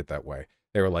wanted to make it that way.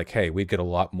 They were like, hey, we'd get a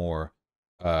lot more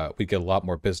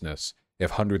business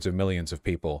if hundreds of millions of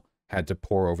people had to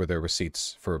pore over their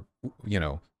receipts for, you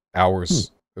know,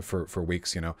 hours for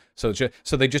weeks, you know. So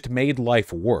they just made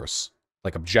life worse,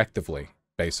 like objectively,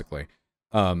 basically,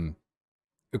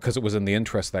 because it was in the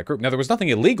interest of that group. Now, there was nothing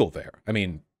illegal there. I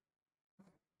mean,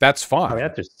 that's fine. I mean,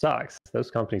 that just sucks.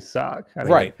 Those companies suck. I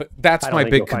mean, right, but that's my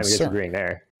big concern. Disagreeing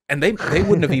there. And they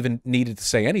wouldn't have even needed to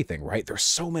say anything, right? There's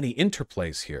so many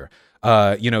interplays here.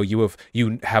 You know,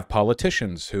 you have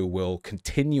politicians who will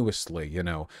continuously, you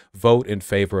know, vote in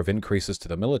favor of increases to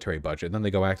the military budget, and then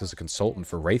they go act as a consultant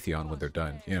for Raytheon when they're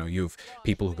done. You know, you've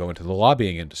people who go into the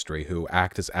lobbying industry who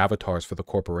act as avatars for the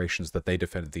corporations that they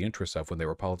defended the interests of when they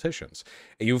were politicians.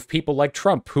 You have people like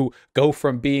Trump who go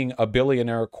from being a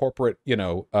billionaire corporate, you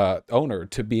know, owner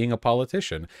to being a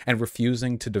politician and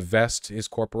refusing to divest his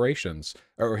corporations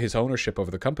or his ownership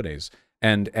over the companies,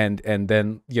 and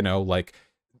then, you know, like,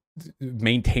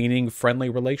 maintaining friendly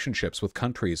relationships with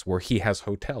countries where he has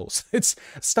hotels. It's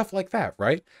stuff like that,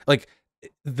 right? Like,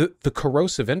 the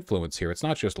corrosive influence here, it's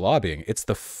not just lobbying, it's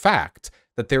the fact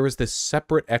that there is this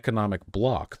separate economic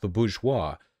bloc, the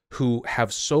bourgeois, who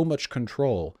have so much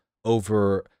control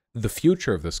over the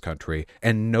future of this country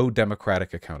and no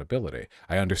democratic accountability.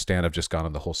 I understand I've just gone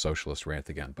on the whole socialist rant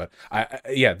again, but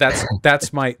yeah,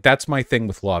 that's my thing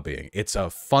with lobbying. It's a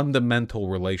fundamental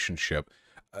relationship.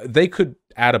 They could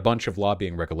add a bunch of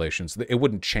lobbying regulations. It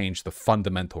wouldn't change the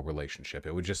fundamental relationship.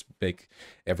 It would just make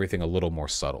everything a little more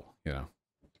subtle, you know?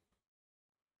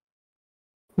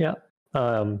 Yeah.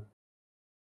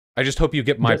 I just hope you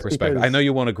get my perspective. Because, I know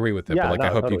you won't agree with it, yeah, but like, no, I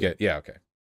hope totally. you get, yeah, okay.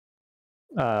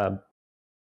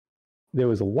 There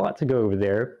was a lot to go over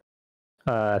there.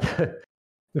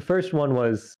 The first one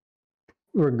was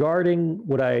regarding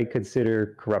what I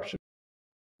consider corruption.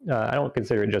 I don't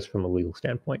consider it just from a legal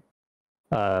standpoint.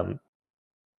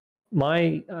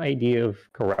 My idea of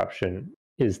corruption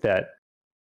is that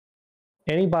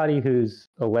anybody who's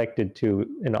elected to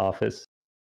an office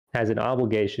has an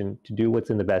obligation to do what's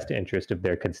in the best interest of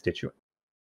their constituent.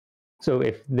 So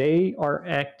if they are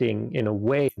acting in a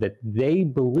way that they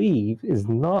believe is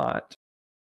not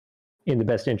in the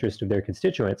best interest of their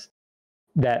constituents,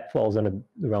 that falls under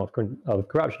the realm of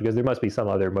corruption, because there must be some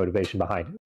other motivation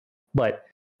behind it. But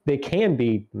they can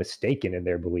be mistaken in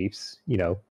their beliefs. You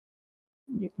know,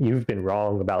 you've been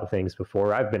wrong about things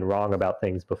before. I've been wrong about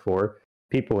things before.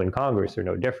 People in Congress are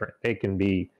no different. They can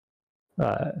be.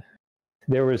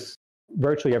 There was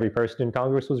virtually every person in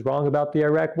Congress was wrong about the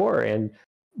Iraq War, and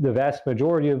the vast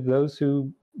majority of those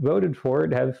who voted for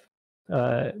it have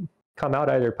come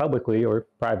out either publicly or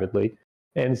privately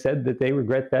and said that they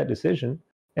regret that decision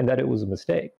and that it was a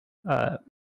mistake.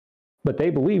 But they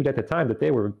believed at the time that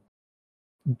they were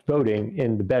voting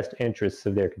in the best interests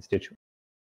of their constituents.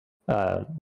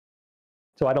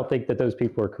 So I don't think that those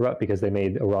people are corrupt because they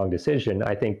made a wrong decision.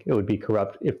 I think it would be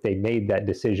corrupt if they made that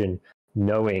decision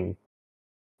knowing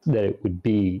that it would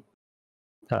be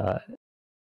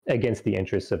against the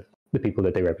interests of the people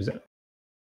that they represent.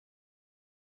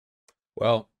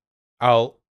 Well,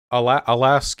 I'll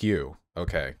ask you.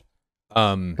 Okay.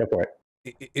 Go for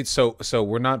it. So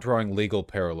we're not drawing legal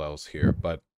parallels here,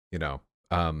 but you know,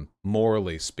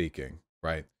 morally speaking,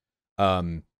 right?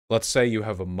 Let's say you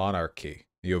have a monarchy.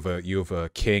 You have a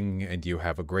king, and you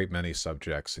have a great many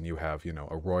subjects, and you have, you know,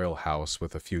 a royal house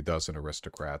with a few dozen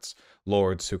aristocrats,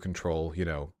 lords who control, you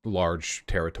know, large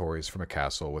territories from a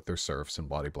castle with their serfs and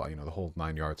blah blah, you know, the whole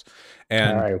 9 yards.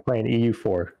 And all right, we're playing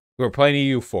EU4. We're playing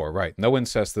EU4, right? No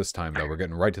incest this time, though. We're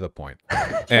getting right to the point.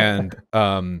 And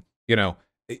you know,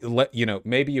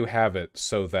 maybe you have it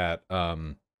so that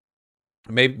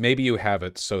maybe you have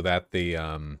it so that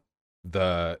the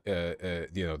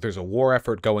you know, there's a war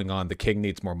effort going on. The king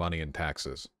needs more money in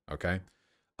taxes. Okay,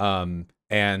 and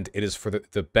it is for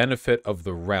the benefit of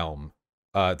the realm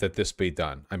that this be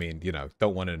done. I mean, you know,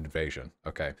 don't want an invasion.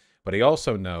 Okay. But he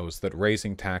also knows that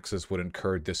raising taxes would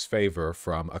incur disfavor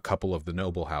from a couple of the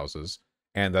noble houses,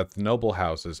 and that the noble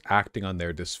houses, acting on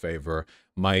their disfavor,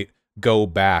 might go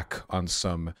back on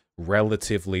some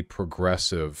relatively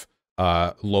progressive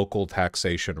local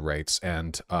taxation rates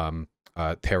and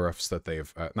tariffs that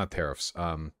they've, not tariffs,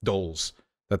 doles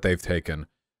that they've taken,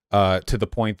 to the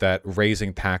point that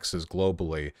raising taxes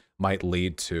globally might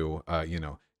lead to, you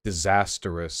know,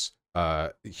 disastrous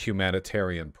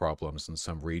humanitarian problems in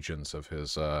some regions of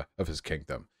his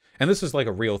kingdom. And this is like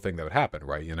a real thing that would happen,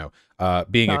 right? You know,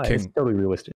 being a king. It's totally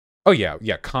realistic. Oh yeah,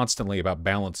 yeah, constantly about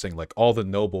balancing, like all the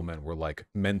noblemen were like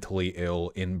mentally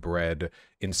ill, inbred,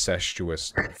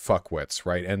 incestuous fuckwits,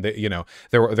 right? And they, you know,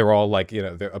 they're all like, you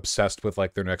know, they're obsessed with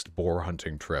like their next boar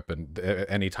hunting trip, and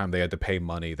anytime they had to pay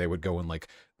money, they would go and like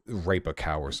rape a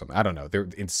cow or something. I don't know.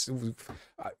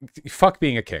 Fuck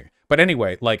being a king. But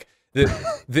anyway, like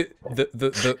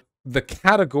the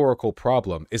categorical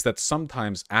problem is that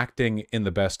sometimes acting in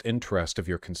the best interest of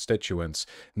your constituents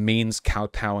means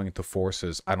kowtowing to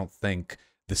forces I don't think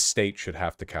the state should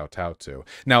have to kowtow to.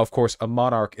 Now, of course, a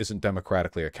monarch isn't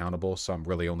democratically accountable, so I'm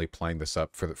really only playing this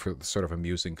up for the sort of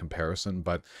amusing comparison.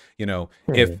 But you know,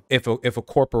 if a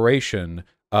corporation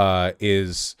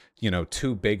is, you know,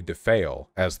 too big to fail,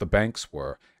 as the banks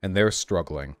were, and they're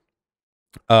struggling,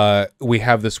 we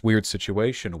have this weird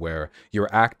situation where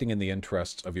you're acting in the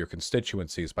interests of your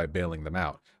constituencies by bailing them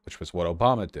out, which was what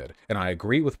Obama did. And I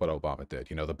agree with what Obama did.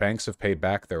 You know, the banks have paid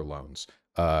back their loans.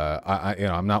 You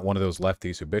know, I'm not one of those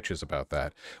lefties who bitches about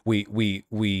that. We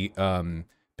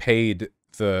paid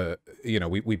the, you know,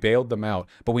 we bailed them out,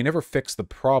 but we never fixed the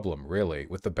problem really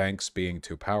with the banks being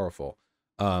too powerful.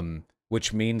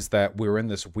 Which means that we're in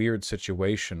this weird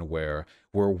situation where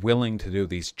we're willing to do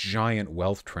these giant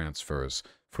wealth transfers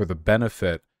for the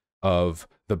benefit of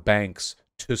the banks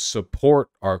to support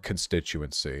our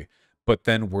constituency, but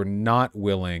then we're not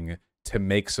willing to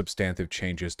make substantive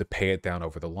changes to pay it down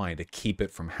over the line, to keep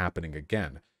it from happening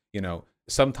again. You know,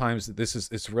 sometimes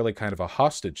it's really kind of a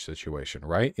hostage situation,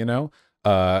 right?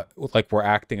 Like we're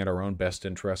acting in our own best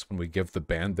interest when we give the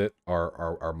bandit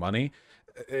our money.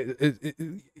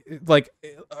 Like,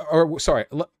 or sorry,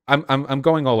 I'm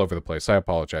going all over the place. I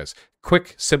apologize.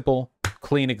 Quick, simple,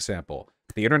 clean example: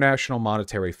 the International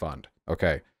Monetary Fund.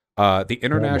 Okay, the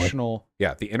International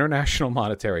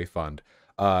Monetary Fund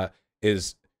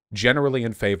is generally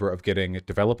in favor of getting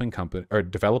developing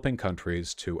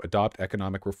countries to adopt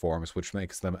economic reforms which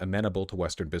makes them amenable to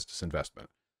Western business investment.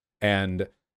 And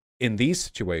in these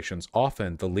situations,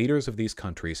 often the leaders of these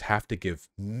countries have to give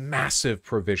massive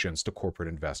provisions to corporate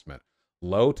investment.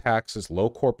 Low taxes,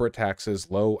 low corporate taxes,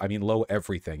 low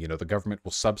everything. The government will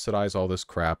subsidize all this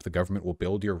crap. The government will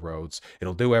build your roads.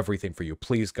 It'll do everything for you.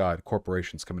 Please, God,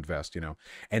 corporations come invest,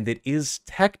 And it is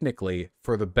technically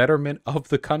for the betterment of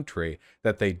the country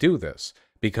that they do this.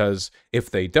 Because if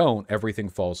they don't, everything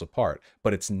falls apart.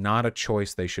 But it's not a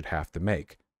choice they should have to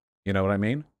make. You know what I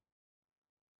mean?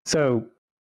 So,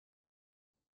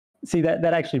 see, that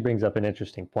actually brings up an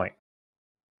interesting point.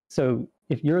 So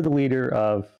if you're the leader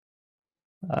of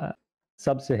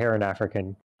sub-Saharan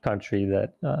African country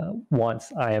that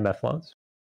wants IMF loans,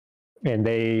 and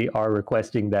they are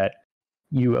requesting that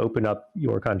you open up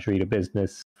your country to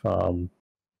business for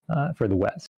the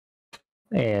West.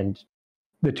 And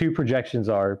the two projections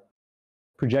are,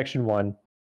 projection one,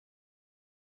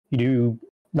 you do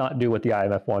not do what the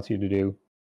IMF wants you to do.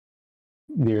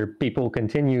 Their people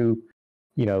continue,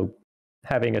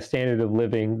 having a standard of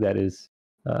living that is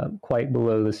quite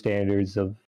below the standards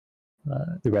of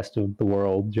the rest of the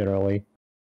world generally.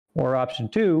 Or option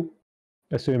two,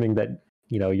 assuming that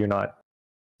you're not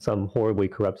some horribly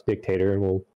corrupt dictator and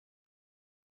will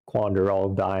squander all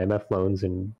of the IMF loans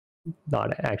and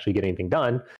not actually get anything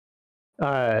done.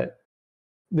 The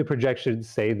projections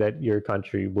say that your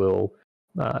country will,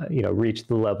 reach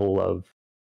the level of,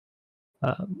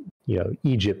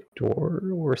 Egypt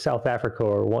or South Africa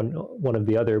or one of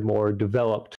the other more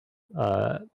developed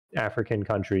African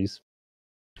countries,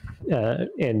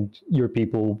 and your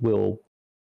people will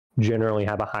generally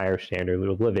have a higher standard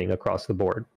of living across the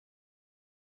board.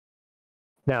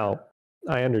 Now,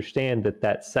 I understand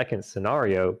that second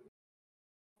scenario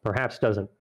perhaps doesn't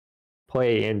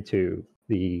play into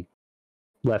the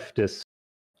leftist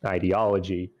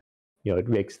ideology. It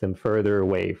makes them further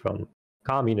away from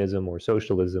communism or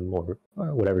socialism or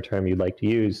whatever term you'd like to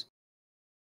use.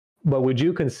 But would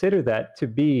you consider that to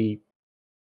be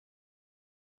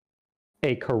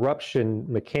a corruption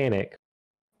mechanic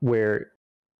where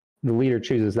the leader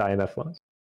chooses the IMF loans?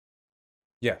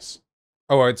 Yes.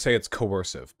 Oh, I'd say it's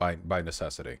coercive by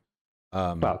necessity.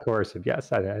 Well, coercive,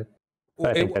 yes. I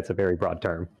think that's a very broad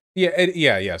term.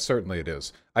 Yeah, certainly it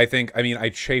is. I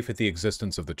chafe at the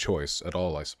existence of the choice at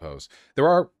all, I suppose. There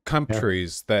are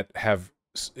countries that have,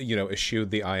 eschewed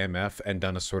the IMF and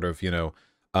done a sort of,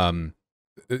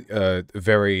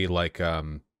 very like,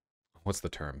 what's the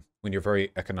term? When you're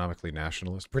very economically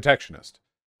nationalist, protectionist.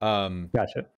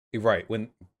 Gotcha. Right. When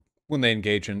they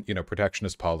engage in,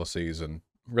 protectionist policies and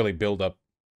really build up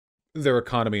their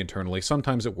economy internally.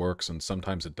 Sometimes it works and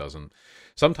sometimes it doesn't.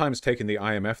 Sometimes taking the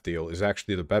IMF deal is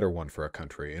actually the better one for a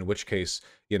country, in which case,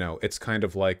 it's kind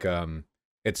of like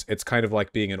it's kind of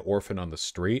like being an orphan on the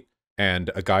street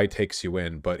and a guy takes you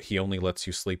in, but he only lets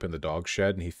you sleep in the dog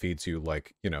shed and he feeds you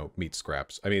like, meat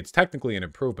scraps. I mean, it's technically an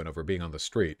improvement over being on the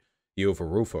street. You have a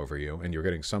roof over you and you're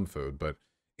getting some food, but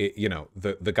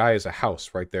the guy is a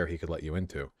house right there he could let you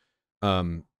into.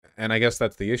 And I guess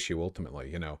that's the issue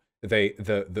ultimately,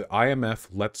 the IMF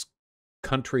lets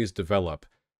countries develop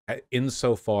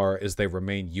insofar as they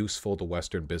remain useful to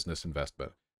Western business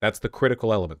investment. That's the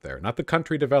critical element there. Not the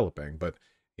country developing, but,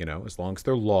 as long as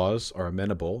their laws are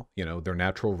amenable, their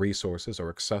natural resources are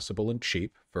accessible and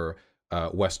cheap for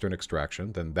Western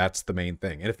extraction, then that's the main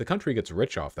thing. And if the country gets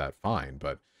rich off that, fine.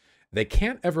 But they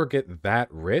can't ever get that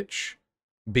rich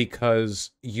because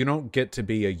you don't get to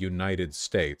be a United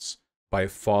States by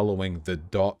following the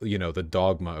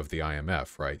dogma of the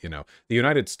IMF, right? The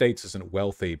United States isn't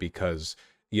wealthy because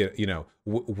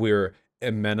we're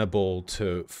amenable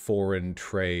to foreign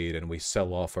trade and we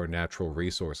sell off our natural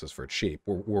resources for cheap.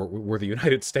 We're the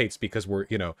United States because we're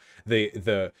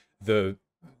the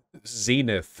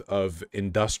zenith of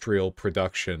industrial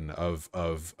production,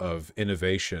 of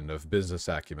innovation, of business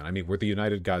acumen. I mean, we're the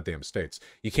United goddamn States.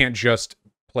 You can't just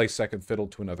play second fiddle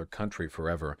to another country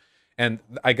forever. And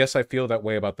I guess I feel that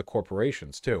way about the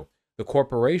corporations, too. The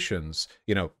corporations,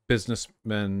 you know,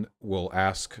 businessmen will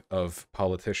ask of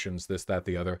politicians this, that,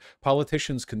 the other.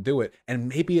 Politicians can do it, and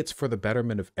maybe it's for the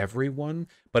betterment of everyone,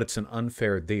 but it's an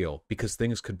unfair deal because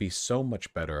things could be so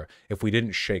much better if we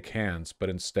didn't shake hands, but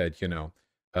instead, you know,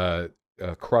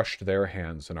 crushed their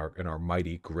hands in our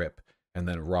mighty grip and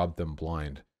then robbed them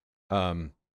blind.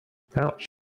 Ouch.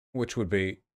 Which would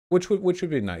be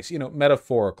nice. You know,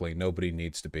 metaphorically, nobody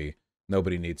needs to be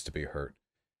hurt.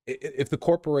 If the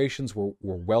corporations were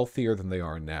wealthier than they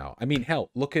are now, I mean, hell,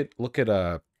 look at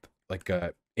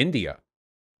India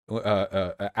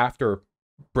after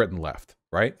Britain left,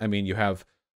 right? I mean, you have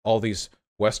all these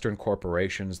Western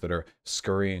corporations that are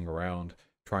scurrying around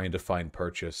trying to find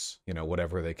purchase, you know,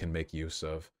 whatever they can make use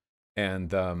of,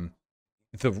 and the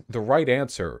right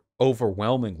answer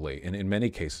overwhelmingly, and in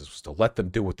many cases, was to let them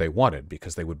do what they wanted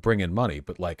because they would bring in money.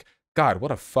 But like, God,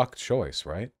 what a fucked choice,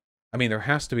 right? I mean, there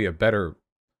has to be a better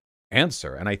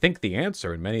answer, and I think the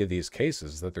answer in many of these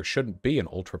cases is that there shouldn't be an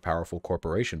ultra powerful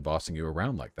corporation bossing you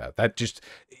around like that. That just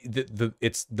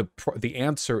the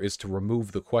answer is to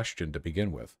remove the question to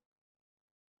begin with.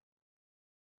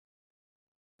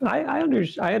 I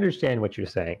understand what you're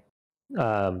saying,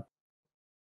 and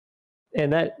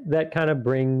that kind of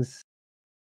brings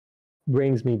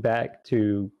me back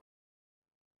to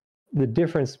the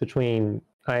difference between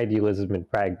idealism and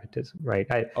pragmatism, right?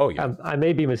 I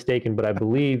may be mistaken, but I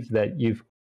believe that you've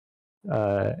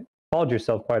called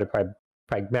yourself quite a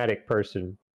pragmatic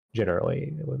person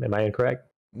generally. Am I incorrect?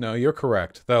 No, you're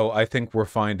correct. Though I think we're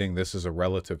finding this is a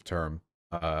relative term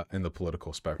in the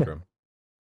political spectrum.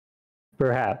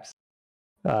 Perhaps,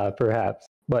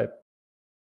 but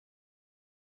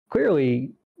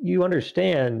clearly you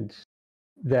understand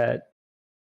that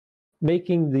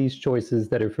making these choices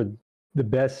that are for the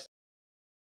best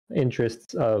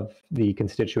interests of the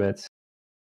constituents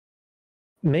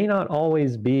may not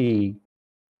always be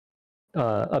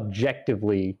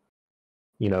objectively,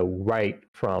 you know,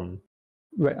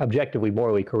 objectively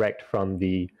morally correct from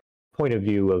the point of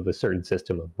view of a certain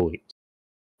system of beliefs.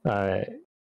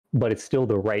 But it's still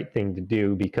the right thing to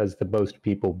do because the most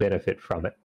people benefit from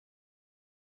it.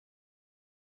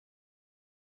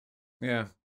 Yeah.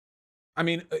 I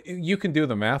mean, you can do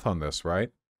the math on this, right?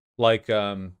 Like,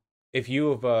 if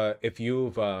you have how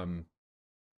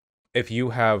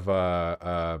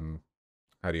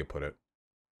do you put it?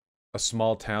 A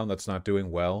small town that's not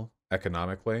doing well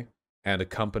economically, and a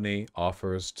company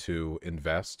offers to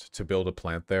invest to build a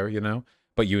plant there, you know,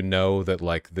 but you know that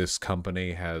like this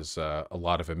company has a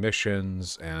lot of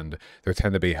emissions and there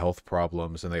tend to be health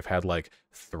problems, and they've had like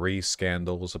 3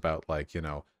 scandals about like, you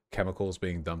know, chemicals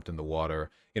being dumped in the water.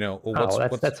 You know,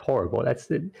 That's horrible.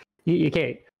 You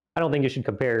can't. I don't think you should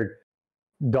compare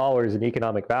dollars in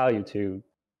economic value to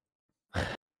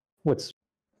what's.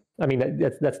 I mean,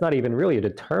 that's not even really a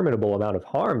determinable amount of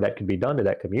harm that could be done to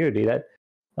that community. That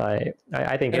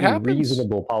I think any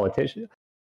reasonable politician,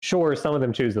 sure, some of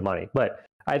them choose the money, but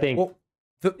I think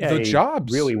the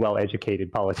jobs, really well-educated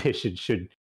politicians should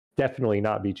definitely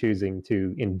not be choosing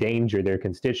to endanger their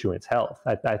constituents' health.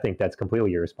 I think that's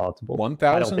completely irresponsible.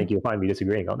 1,000? I don't think you'll find me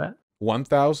disagreeing on that.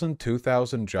 1,000,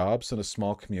 2,000 jobs in a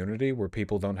small community where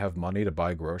people don't have money to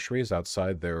buy groceries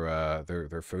outside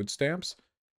their food stamps.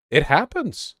 It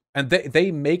happens, and they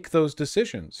make those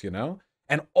decisions, you know.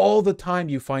 And all the time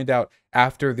you find out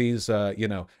after these,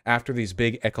 after these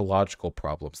big ecological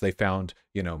problems, they found,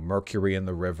 you know, mercury in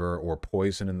the river or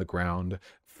poison in the ground,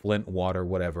 Flint water,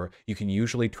 whatever. You can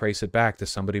usually trace it back to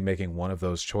somebody making one of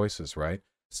those choices, right?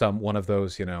 One of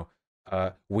those, you know,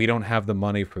 we don't have the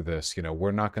money for this, you know,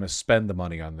 we're not going to spend the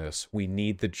money on this. We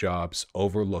need the jobs,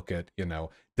 overlook it, you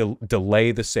know,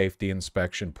 delay the safety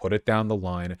inspection, put it down the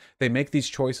line. They make these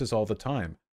choices all the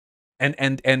time.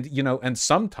 And you know, and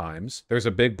sometimes there's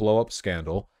a big blow up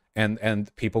scandal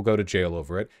and people go to jail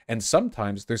over it. And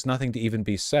sometimes there's nothing to even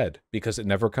be said because it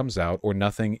never comes out or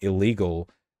nothing illegal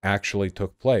actually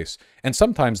took place. And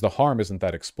sometimes the harm isn't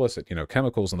that explicit. You know,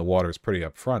 chemicals in the water is pretty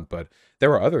upfront, but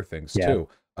there are other things too,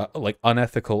 like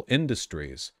unethical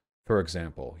industries, for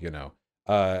example. You know,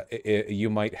 you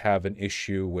might have an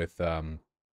issue with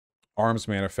arms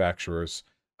manufacturers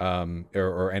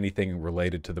or anything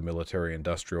related to the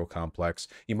military-industrial complex.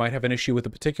 You might have an issue with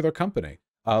a particular company,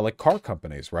 like car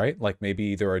companies, right? Like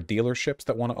maybe there are dealerships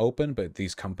that want to open, but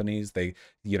these companies, they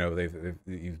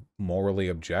morally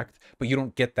object, but you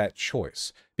don't get that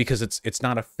choice because it's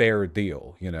not a fair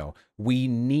deal. You know, we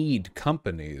need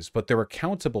companies, but they're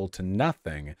accountable to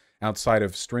nothing outside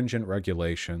of stringent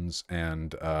regulations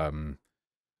and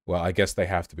well, I guess they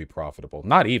have to be profitable.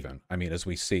 Not even. I mean, as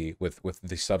we see with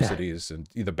the subsidies and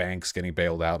the banks getting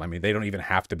bailed out, I mean, they don't even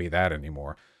have to be that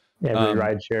anymore. Every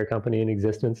rideshare company in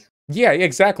existence. Yeah,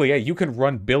 exactly. Yeah, you can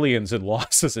run billions in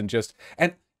losses and just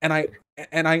and I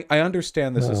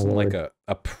understand this Oh, isn't like Lord.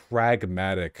 a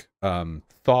pragmatic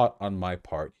thought on my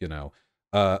part, you know.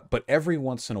 But every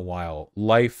once in a while,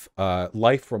 life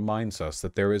reminds us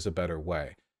that there is a better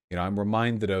way. You know, I'm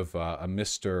reminded of a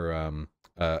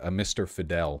Mr.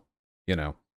 Fidel, you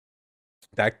know,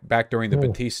 back during the Oh,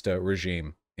 Batista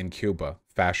regime in Cuba,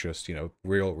 fascist, you know,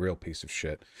 real piece of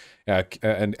shit.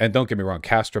 And don't get me wrong,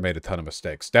 Castro made a ton of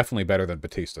mistakes. Definitely better than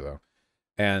Batista though.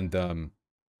 And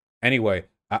anyway,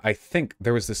 I think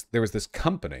there was this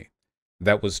company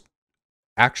that was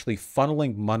actually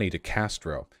funneling money to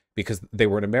Castro because they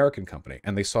were an American company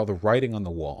and they saw the writing on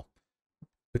the wall.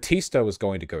 Batista was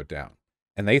going to go down,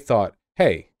 and they thought,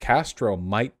 hey, Castro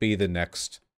might be the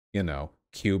next, you know,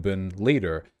 Cuban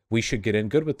leader. We should get in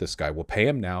good with this guy. We'll pay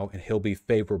him now, and he'll be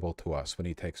favorable to us when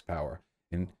he takes power.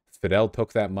 And Fidel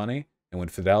took that money, and when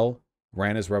Fidel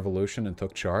ran his revolution and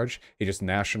took charge, he just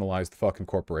nationalized the fucking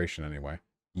corporation anyway.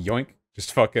 Yoink,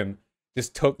 just took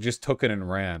it and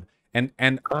ran. And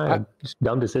just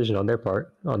dumb decision on their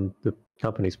part, on the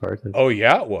company's part. oh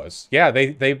yeah, it was. Yeah,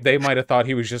 they might have thought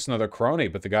he was just another crony,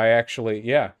 but the guy actually,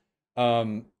 yeah.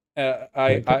 I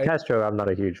Castro, I'm not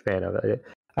a huge fan of it.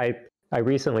 I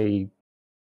recently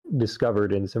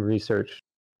discovered in some research.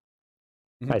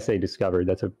 Mhm. I say discovered.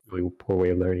 That's a really poor way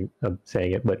of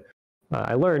saying it, but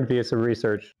I learned via some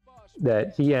research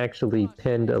that he actually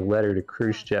penned a letter to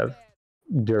Khrushchev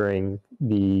during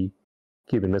the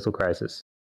Cuban Missile Crisis,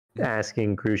 Mhm.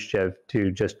 asking Khrushchev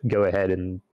to just go ahead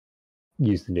and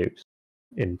use the nukes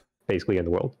in basically in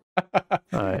the world.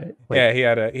 Yeah, he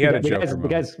had a Joker The moment.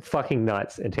 guy's fucking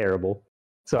nuts and terrible.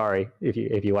 Sorry if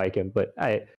you like him, but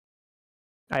I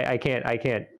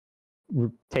can't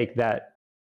take that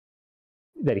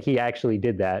he actually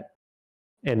did that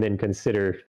and then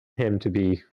consider him to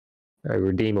be a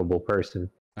redeemable person,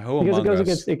 Who because among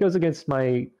us? it goes against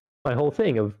my whole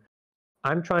thing of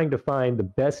I'm trying to find the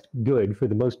best good for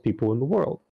the most people in the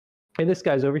world, and this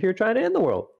guy's over here trying to end the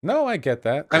world. No, I get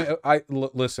that.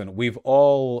 Listen. We've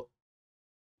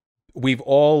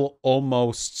all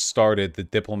almost started the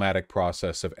diplomatic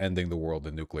process of ending the world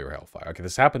in nuclear hellfire. Okay,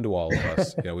 this happened to all of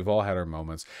us. You know, we've all had our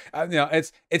moments. You know,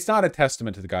 it's not a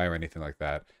testament to the guy or anything like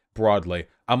that. Broadly,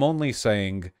 I'm only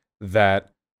saying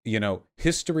that, you know,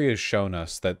 history has shown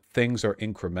us that things are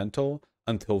incremental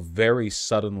until very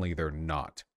suddenly they're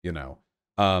not. You know,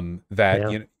 that Yeah,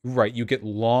 you know, right? You get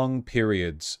long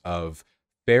periods of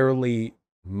fairly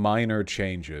minor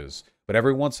changes, but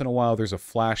every once in a while there's a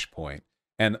flashpoint,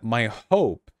 and my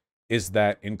hope is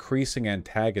that increasing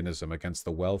antagonism against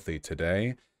the wealthy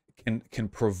today can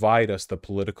provide us the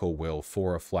political will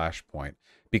for a flashpoint,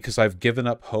 because I've given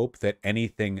up hope that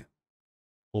anything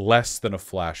less than a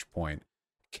flashpoint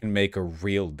can make a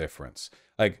real difference.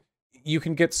 Like, you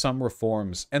can get some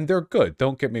reforms and they're good,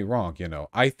 don't get me wrong, you know.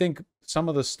 I think some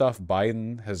of the stuff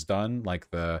Biden has done,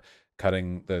 like the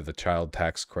cutting the child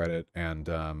tax credit and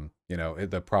you know,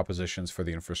 the propositions for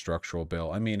the infrastructural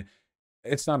bill. I mean,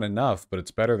 it's not enough, but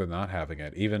it's better than not having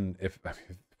it, even if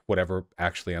whatever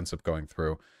actually ends up going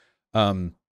through.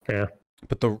 Um, yeah.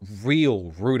 but the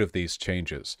real root of these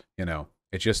changes, you know,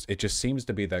 it just seems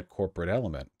to be that corporate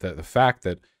element. The fact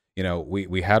that, you know,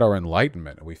 we had our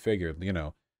enlightenment and we figured, you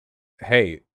know,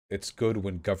 hey, it's good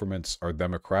when governments are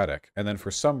democratic. And then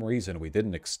for some reason we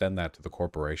didn't extend that to the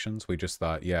corporations. We just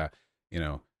thought, yeah, you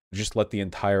know, just let the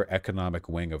entire economic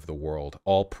wing of the world,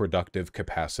 all productive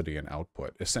capacity and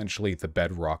output, essentially the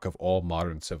bedrock of all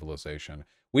modern civilization.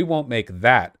 We won't make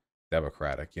that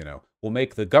democratic, you know. We'll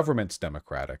make the governments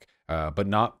democratic, but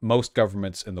not most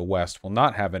governments in the West will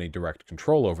not have any direct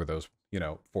control over those, you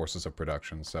know, forces of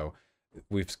production. So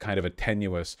we've kind of a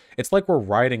tenuous, it's like we're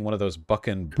riding one of those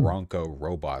bucking bronco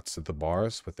robots at the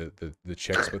bars with the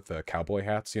chicks with the cowboy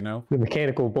hats, you know. The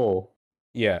mechanical bull.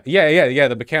 Yeah,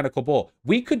 the mechanical bull.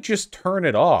 We could just turn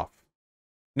it off.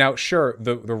 Now sure,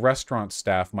 the restaurant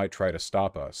staff might try to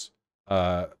stop us.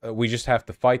 We just have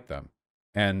to fight them,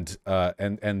 and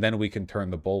then we can turn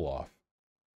the bull off.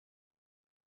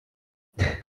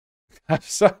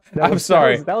 I'm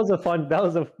sorry. That was a fun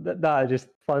just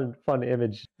fun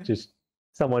image, just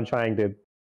someone trying to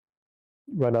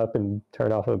run up and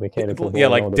turn off a mechanical bull, Yeah,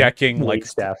 and all like the decking wait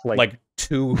staff like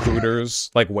two hooters,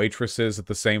 like waitresses at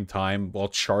the same time while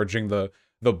charging the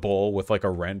bull with like a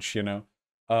wrench, you know.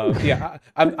 Yeah,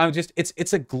 I'm just,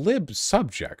 it's a glib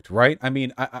subject, right? I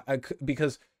mean,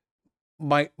 because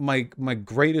my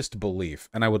greatest belief,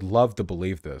 and I would love to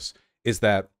believe this, is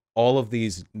that all of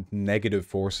these negative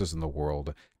forces in the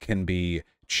world can be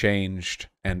changed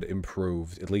and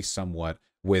improved, at least somewhat,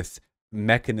 with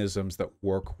mechanisms that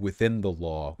work within the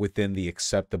law, within the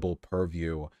acceptable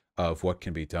purview of what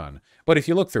can be done. But if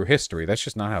you look through history, that's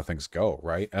just not how things go,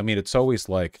 right? I mean, it's always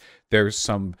like there's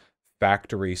some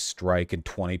factory strike and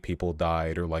 20 people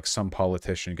died, or like some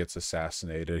politician gets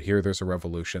assassinated. Here there's a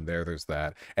revolution, there's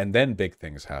that. And then big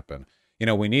things happen. You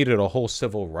know, we needed a whole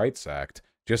Civil Rights Act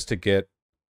just to get,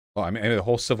 well, I mean, the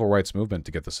whole Civil Rights Movement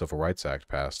to get the Civil Rights Act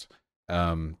passed.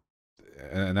 And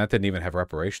that didn't even have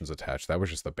reparations attached. That was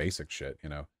just the basic shit, you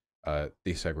know,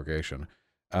 desegregation.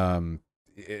 And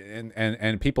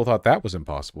people thought that was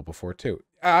impossible before too.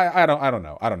 I don't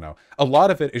know. A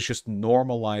lot of it is just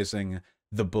normalizing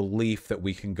the belief that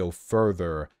we can go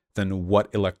further than what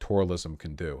electoralism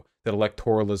can do. That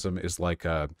electoralism is like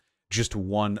just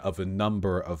one of a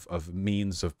number of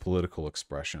means of political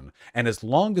expression. And as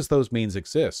long as those means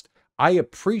exist, I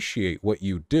appreciate what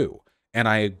you do. And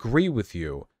I agree with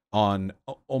you on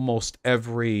almost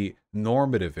every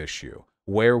normative issue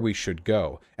where we should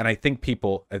go. And I think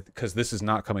people, because this is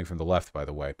not coming from the left, by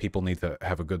the way, people need to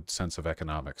have a good sense of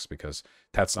economics, because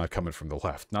that's not coming from the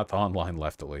left, not the online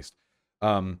left at least.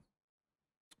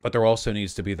 But there also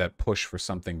needs to be that push for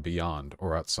something beyond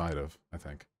or outside of, I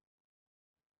think.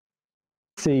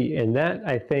 See, and that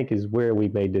I think is where we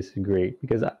may disagree,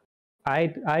 because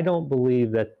I don't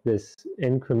believe that this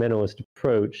incrementalist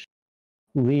approach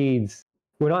leads,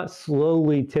 we're not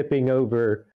slowly tipping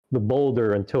over the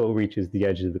boulder until it reaches the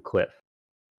edge of the cliff.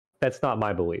 That's not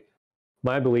my belief.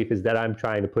 My belief is that I'm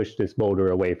trying to push this boulder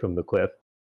away from the cliff,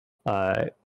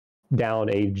 down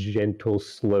a gentle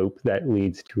slope that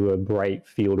leads to a bright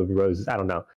field of roses. I don't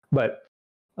know. But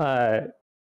I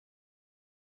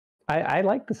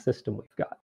like the system we've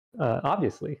got.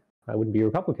 Obviously, I wouldn't be a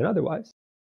Republican otherwise.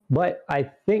 But I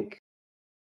think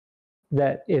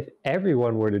that if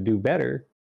everyone were to do better,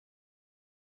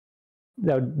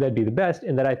 that'd be the best,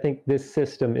 and that I think this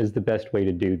system is the best way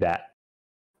to do that.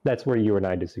 That's where you and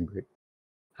I disagree.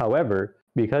 However,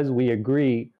 because we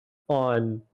agree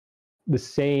on the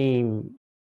same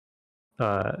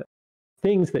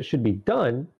things that should be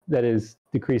done, that is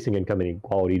decreasing income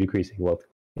inequality, decreasing wealth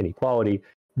inequality,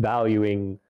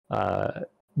 valuing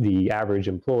the average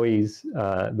employees,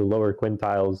 the lower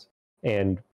quintiles,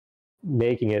 and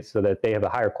making it so that they have a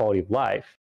higher quality of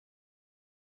life,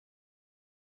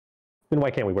 then why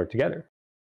can't we work together?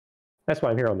 That's why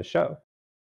I'm here on the show.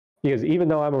 Because even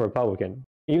though I'm a Republican,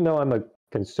 even though I'm a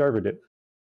conservative,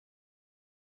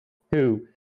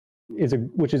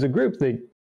 which is a group that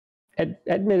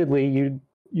admittedly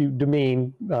you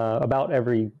demean about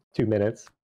every 2 minutes.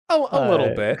 A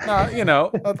little bit, you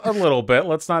know, a little bit.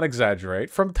 Let's not exaggerate.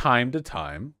 From time to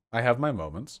time, I have my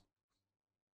moments.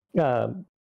 That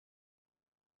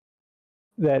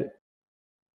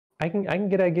I can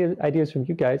get ideas from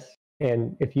you guys,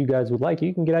 and if you guys would like,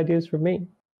 you can get ideas from me,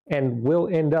 and we'll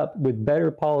end up with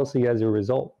better policy as a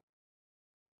result.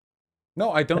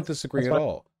 No, I don't disagree at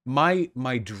all. My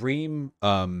dream,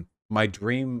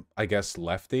 I guess,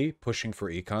 lefty pushing for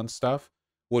econ stuff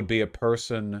would be a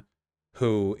person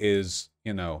who is,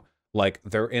 you know, like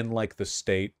they're in like the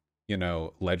state, you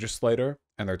know, legislator,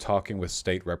 and they're talking with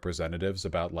state representatives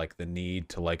about like the need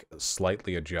to like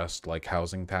slightly adjust like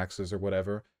housing taxes or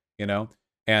whatever, you know,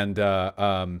 and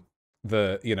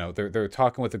you know, they're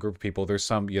talking with a group of people. There's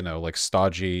some, you know, like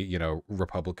stodgy, you know,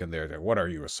 Republican there. What are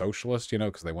you, a socialist? You know,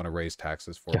 because they want to raise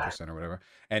taxes 4% or whatever.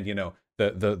 And you know,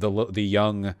 the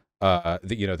young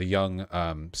the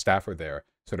young staffer there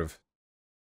sort of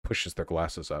pushes their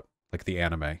glasses up like the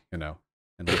anime, you know,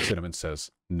 and looks at him and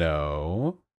says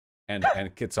no, and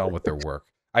gets on with their work.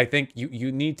 I think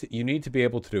you need to be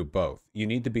able to do both. You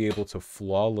need to be able to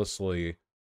flawlessly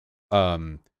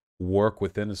work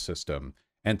within a system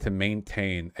and to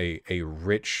maintain a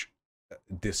rich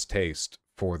distaste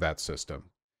for that system.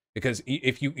 Because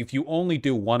if you only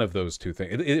do one of those two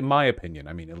things, in my opinion,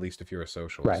 I mean, at least if you're a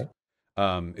socialist,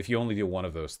 right, if you only do one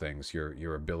of those things,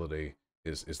 your ability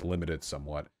is limited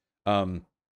somewhat.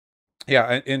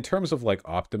 Yeah, in terms of like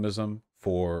optimism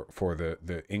for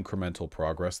the incremental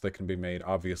progress that can be made,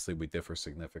 obviously we differ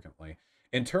significantly.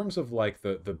 In terms of like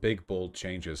the big bold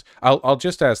changes, I'll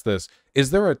just ask this: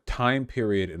 is there a time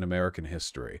period in American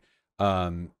history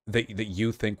that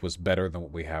you think was better than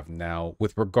what we have now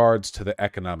with regards to the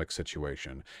economic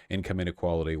situation, income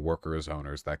inequality, workers,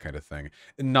 owners, that kind of thing,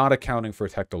 not accounting for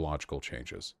technological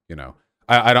changes? You know,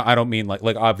 I don't mean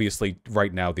like obviously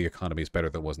right now the economy is better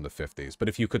than it was in the 50s, but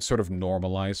if you could sort of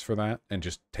normalize for that and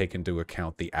just take into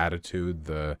account the attitude,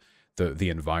 the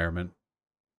environment.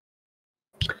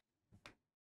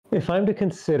 If I'm to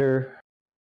consider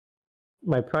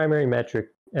my primary metric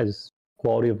as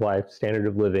quality of life, standard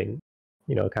of living,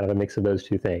 you know, kind of a mix of those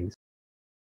two things,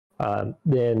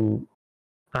 then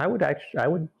I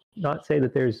would not say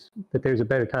that there's a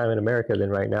better time in America than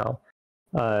right now.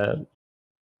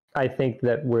 I think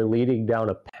that we're leading down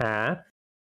a path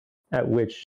at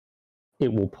which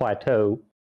it will plateau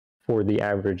for the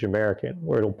average American,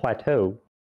 or it'll plateau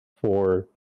for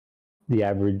the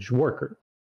average worker,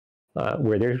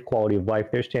 where their quality of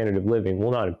life, their standard of living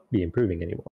will not be improving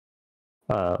anymore.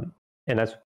 And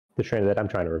that's the trend that I'm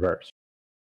trying to reverse.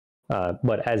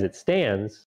 But as it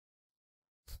stands,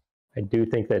 I do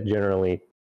think that generally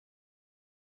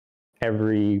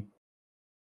every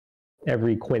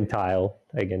quintile,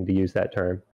 again, to use that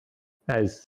term,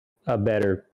 has a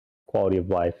better quality of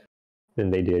life than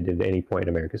they did at any point in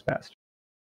America's past.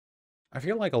 I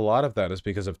feel like a lot of that is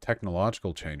because of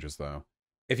technological changes, though.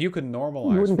 If you could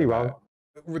normalize, you wouldn't be wrong.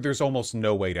 There's almost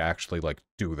no way to actually like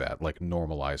do that, like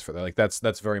normalize for that. Like that's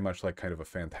very much like kind of a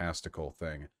fantastical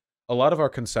thing. A lot of our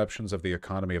conceptions of the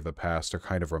economy of the past are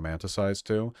kind of romanticized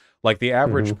too. Like the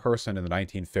average person in the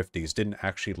 1950s didn't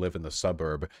actually live in the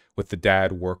suburb with the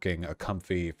dad working a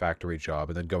comfy factory job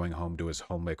and then going home to his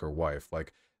homemaker wife.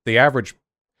 Like the average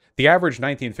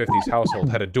 1950s household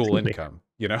had a dual income,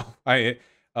 you know? Right?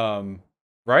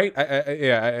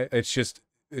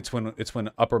 It's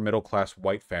when upper middle class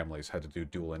white families had to do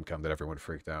dual income that everyone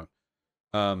freaked out.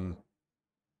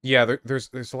 Yeah,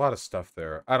 there's a lot of stuff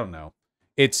there. I don't know.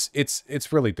 It's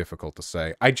really difficult to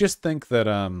say. I just think that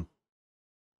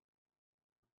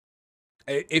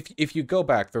if you go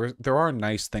back, there are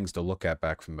nice things to look at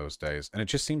back from those days, and it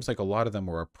just seems like a lot of them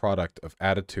were a product of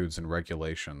attitudes and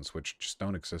regulations which just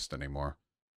don't exist anymore.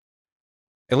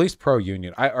 At least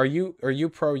pro-union. Are you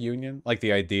pro-union? Like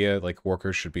the idea like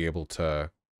workers should be able to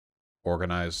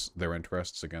organize their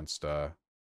interests against their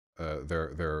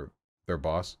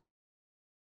boss?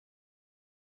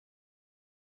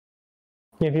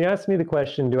 If you ask me the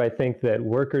question, do I think that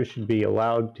workers should be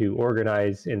allowed to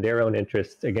organize in their own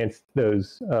interests against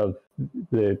those of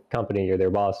the company or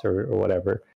their boss or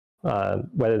whatever,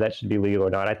 whether that should be legal or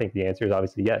not, I think the answer is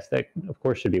obviously yes. That, of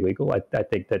course, should be legal. I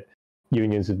think that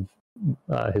unions have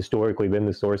historically been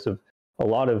the source of a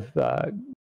lot of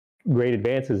great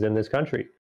advances in this country.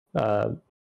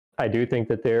 I do think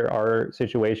that there are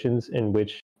situations in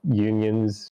which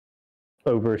unions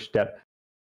overstep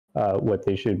what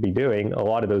they should be doing. A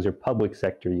lot of those are public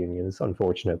sector unions,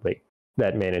 unfortunately,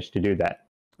 that manage to do that.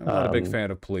 I'm not a big fan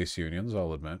of police unions,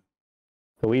 I'll admit.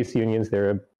 Police unions,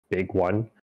 they're a big one.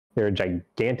 They're a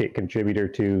gigantic contributor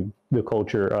to the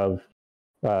culture of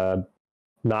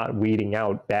not weeding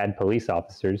out bad police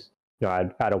officers. You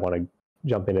know, I don't want to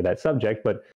jump into that subject,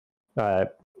 but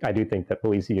I do think that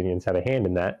police unions have a hand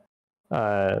in that.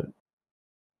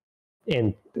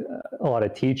 And a lot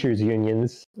of teachers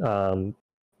unions,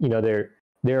 you know,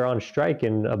 they're on strike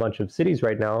in a bunch of cities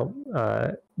right now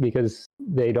because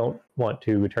they don't want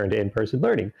to return to in-person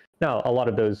learning. Now, a lot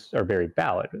of those are very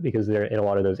valid because they're in a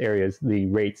lot of those areas, the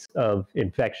rates of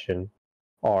infection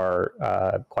are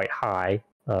quite high.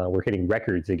 We're hitting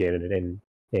records again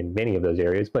in many of those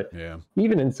areas, but yeah,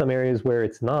 even in some areas where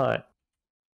it's not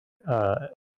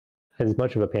as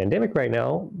much of a pandemic right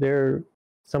now,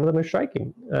 some of them are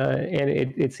striking, and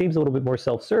it seems a little bit more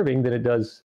self-serving than it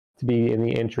does to be in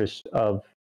the interest of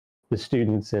the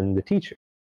students and the teacher.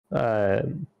 I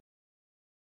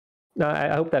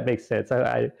hope that makes sense.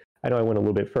 I know I went a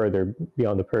little bit further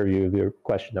beyond the purview of your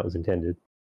question that was intended.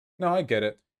 No, I get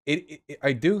it.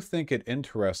 I do think it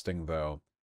interesting though,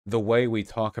 the way we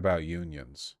talk about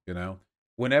unions. You know,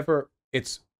 whenever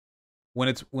it's when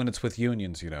it's with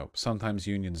unions, you know, sometimes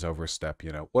unions overstep.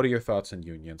 You know, what are your thoughts on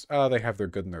unions? Oh, they have their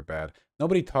good and their bad.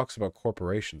 Nobody talks about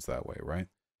corporations that way, right?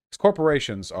 Because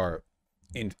corporations are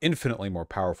infinitely more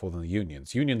powerful than the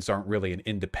unions. Unions aren't really an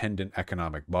independent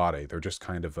economic body. They're just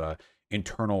kind of a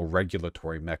internal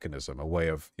regulatory mechanism, a way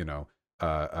of, you know,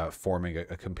 forming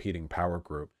a competing power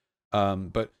group.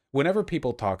 But whenever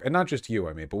people talk, and not just you,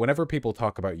 I mean, but whenever people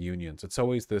talk about unions, it's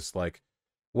always this like,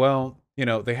 well, you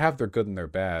know, they have their good and their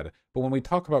bad. But when we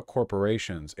talk about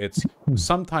corporations, it's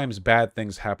sometimes bad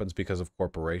things happens because of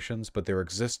corporations, but their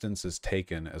existence is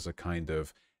taken as a kind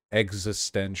of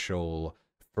existential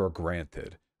for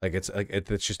granted. Like it's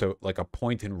just like a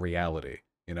point in reality.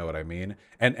 You know what I mean?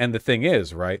 And the thing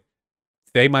is, right?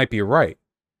 They might be right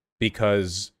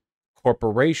because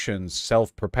corporations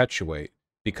self-perpetuate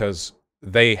because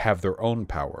they have their own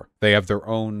power. They have their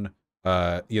own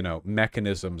you know,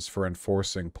 mechanisms for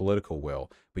enforcing political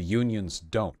will, but unions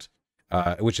don't.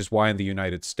 Which is why in the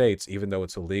United States, even though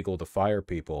it's illegal to fire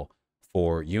people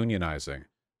for unionizing,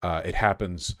 it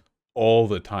happens all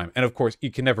the time. And of course, you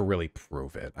can never really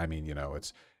prove it. I mean, you know,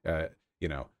 it's, you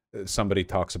know, somebody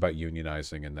talks about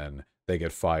unionizing and then they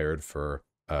get fired for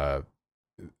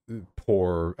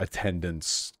poor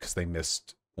attendance because they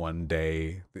missed one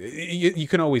day. You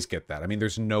can always get that. I mean,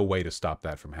 there's no way to stop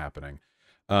that from happening.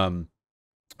 And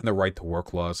the right to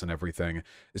work laws and everything.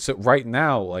 So right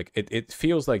now, like it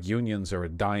feels like unions are a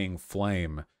dying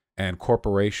flame and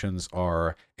corporations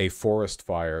are a forest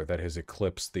fire that has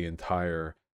eclipsed the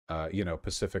entire,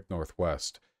 Pacific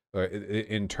Northwest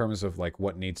in terms of like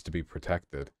what needs to be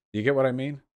protected. You get what I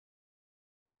mean?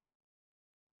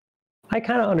 I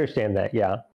kind of understand that.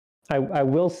 Yeah, I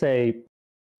will say,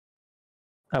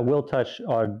 I will touch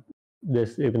on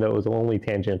this, even though it was only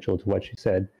tangential to what you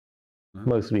said,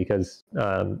 mostly because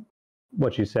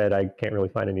what you said I can't really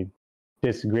find any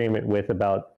disagreement with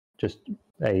about just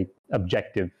a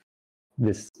objective.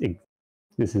 This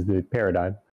is the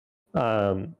paradigm.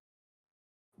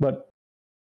 But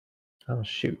oh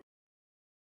shoot.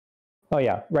 Oh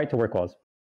yeah, right to work laws.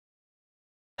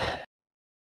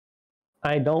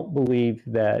 I don't believe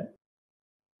that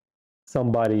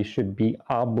somebody should be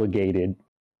obligated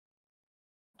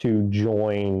to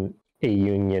join a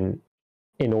union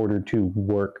in order to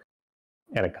work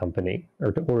at a company or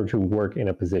in order to work in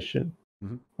a position.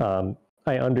 Mm-hmm.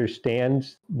 I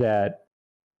understand that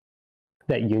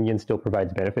union still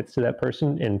provides benefits to that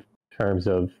person in terms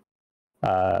of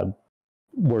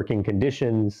working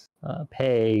conditions,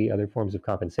 pay, other forms of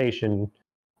compensation,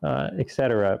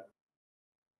 etc.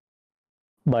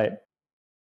 But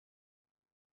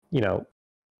we don't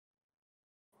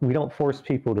force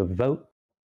people to vote,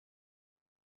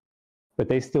 but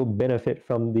they still benefit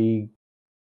from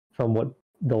what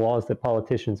the laws that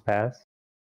politicians pass.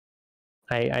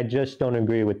 I just don't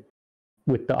agree with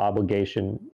the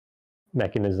obligation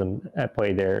mechanism at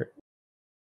play there.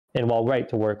 And while right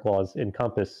to work laws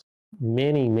encompass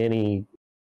many,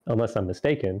 unless I'm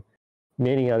mistaken,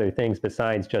 many other things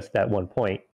besides just that one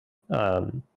point,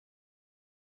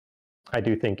 I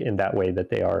do think in that way that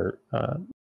they are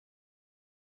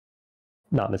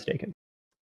not mistaken.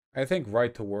 I think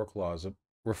right to work laws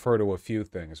refer to a few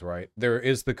things, right? There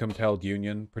is the compelled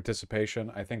union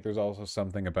participation. I think there's also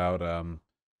something about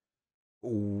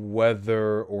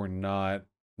whether or not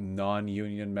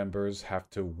non-union members have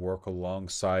to work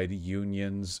alongside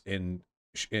unions in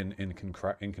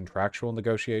contractual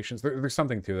negotiations. There's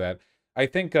something to that. I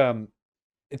think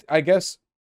I guess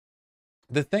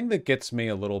the thing that gets me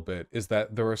a little bit is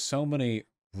that there are so many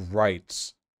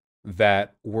rights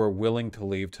that we're willing to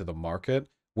leave to the market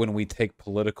when we take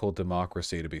political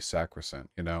democracy to be sacrosanct.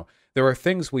 There are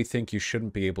things we think you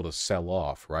shouldn't be able to sell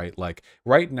off, right? Like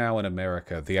right now in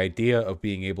America, the idea of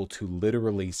being able to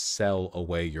literally sell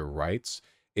away your rights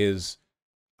is,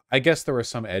 I guess there are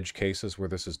some edge cases where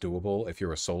this is doable. If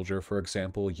you're a soldier, for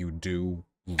example, you do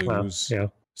lose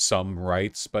some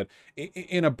rights, but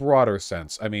in a broader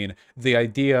sense, I mean, the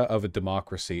idea of a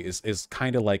democracy is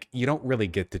kind of like you don't really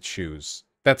get to choose.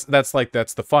 That's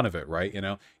the fun of it, right?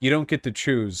 You don't get to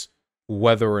choose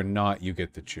whether or not you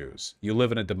get to choose. You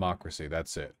live in a democracy.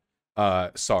 That's it.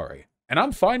 Sorry, and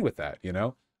I'm fine with that.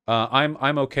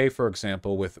 I'm okay, for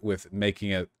example, with making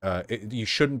it, you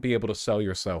shouldn't be able to sell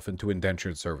yourself into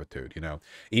indentured servitude.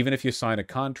 Even if you sign a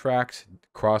contract,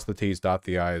 cross the T's, dot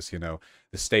the I's.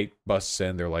 The state busts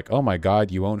in. They're like, oh my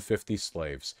God, you own 50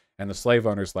 slaves, and the slave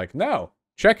owner's like, no,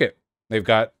 check it. They've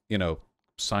got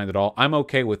signed it all. I'm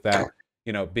okay with that.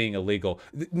 Being illegal,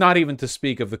 not even to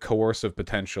speak of the coercive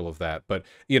potential of that, but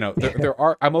there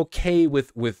are, I'm okay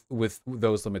with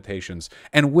those limitations.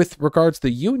 And with regards to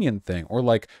the union thing or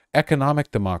like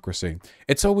economic democracy,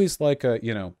 it's always like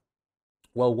well,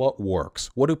 what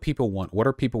works? What do people want? What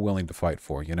are people willing to fight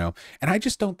for? And I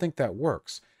just don't think that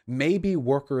works. Maybe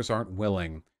workers aren't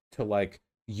willing to like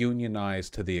unionize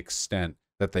to the extent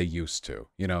that they used to.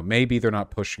 Maybe they're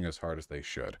not pushing as hard as they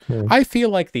should. I feel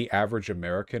like the average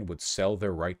American would sell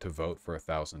their right to vote for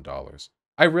 $1,000.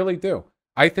 I really do.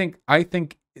 I think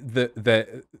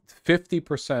the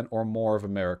 50% or more of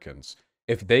Americans,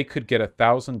 if they could get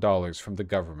 $1,000 from the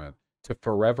government to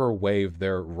forever waive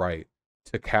their right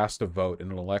to cast a vote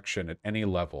in an election at any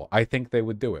level, I think they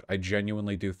would do it. I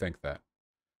genuinely do think that.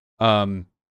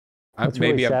 What's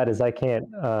really sad is I can't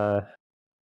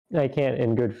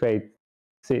in good faith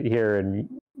sit here and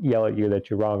yell at you that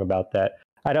you're wrong about that.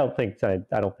 I don't think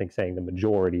saying the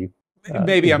majority.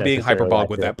 Maybe I'm being hyperbolic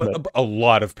with that, but a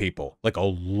lot of people, like a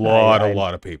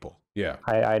lot of people. Yeah,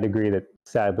 I'd agree that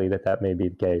sadly that may be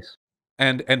the case.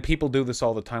 And people do this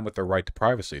all the time with their right to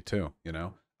privacy too.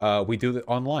 We do that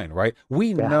online, right?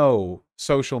 We know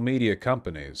social media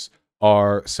companies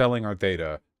are selling our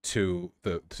data to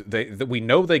we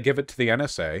know they give it to the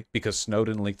NSA because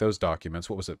Snowden leaked those documents.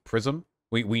 What was it, Prism?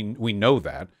 We know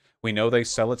that. We know they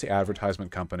sell it to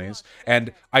advertisement companies.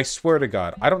 And I swear to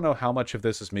God, I don't know how much of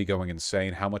this is me going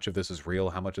insane, how much of this is real,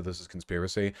 how much of this is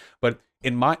conspiracy. But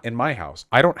in my house,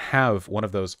 I don't have one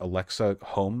of those Alexa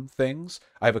home things.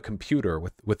 I have a computer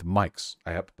with mics.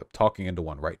 I'm talking into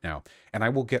one right now. And I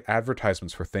will get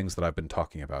advertisements for things that I've been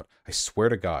talking about. I swear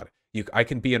to God. I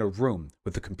can be in a room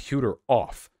with the computer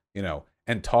off,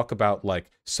 and talk about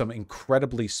like some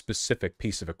incredibly specific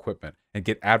piece of equipment and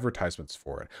get advertisements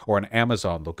for it. Or on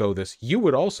Amazon, they'll go this, you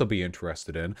would also be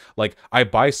interested in, like I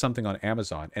buy something on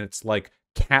Amazon and it's like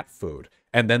cat food.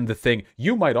 And then the thing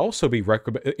you might also be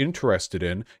interested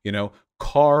in,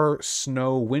 car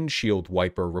snow windshield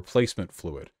wiper replacement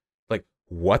fluid. Like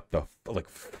what the, like,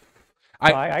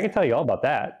 I can tell you all about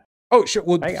that. Oh, sure.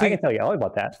 Well, I can tell you all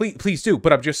about that. Please do.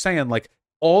 But I'm just saying, like,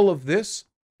 all of this,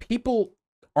 people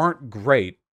aren't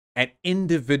great at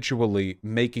individually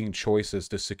making choices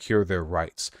to secure their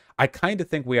rights. I kind of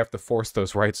think we have to force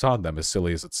those rights on them, as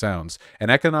silly as it sounds.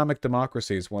 And economic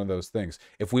democracy is one of those things.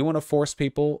 If we want to force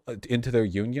people into their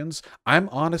unions, I'm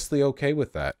honestly okay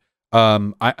with that.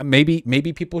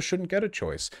 Maybe people shouldn't get a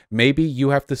choice. Maybe you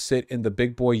have to sit in the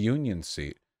big boy union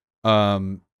seat.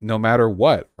 No matter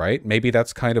what, right? Maybe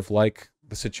that's kind of like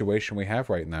the situation we have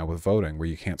right now with voting, where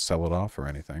you can't sell it off or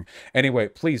anything. Anyway,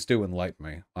 please do enlighten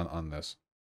me on this.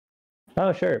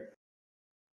 Oh, sure.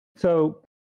 So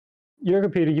your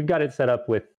computer, you've got it set up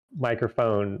with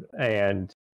microphone,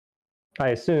 and I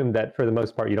assume that for the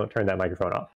most part, you don't turn that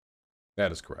microphone off.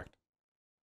 That is correct.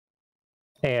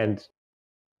 And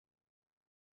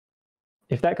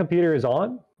if that computer is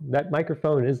on, that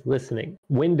microphone is listening.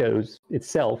 Windows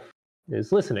itself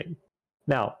is listening.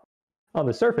 Now, on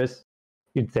the surface,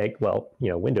 you'd think, well,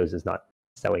 Windows is not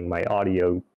selling my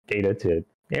audio data to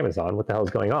Amazon. What the hell is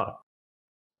going on?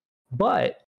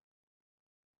 But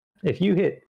if you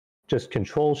hit just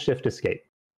Control-Shift-Escape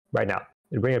right now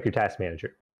and bring up your task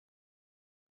manager,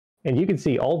 and you can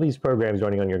see all these programs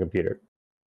running on your computer.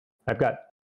 I've got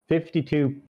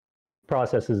 52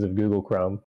 processes of Google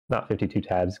Chrome, not 52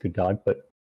 tabs, good God, but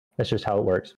that's just how it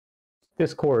works.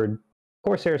 Discord,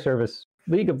 Corsair Service,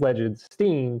 League of Legends,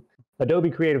 Steam, Adobe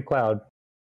Creative Cloud.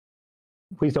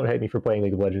 Please don't hate me for playing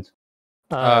League of Legends.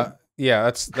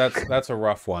 Yeah, that's a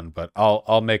rough one, but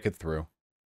I'll make it through.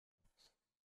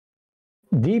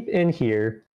 Deep in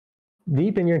here,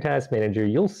 deep in your task manager,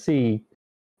 you'll see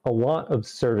a lot of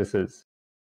services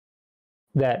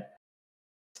that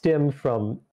stem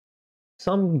from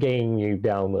some game you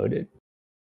downloaded,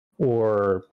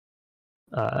 or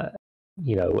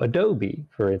Adobe,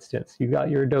 for instance. You've got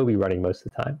your Adobe running most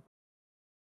of the time.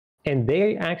 And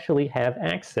they actually have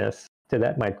access to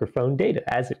that microphone data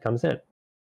as it comes in.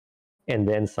 And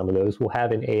then some of those will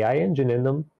have an AI engine in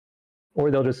them, or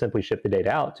they'll just simply ship the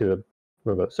data out to a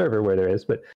remote server where there is,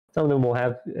 but some of them will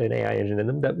have an AI engine in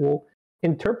them that will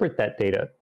interpret that data.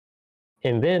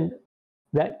 And then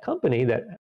that company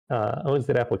that owns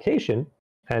that application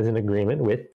has an agreement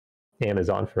with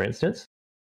Amazon, for instance,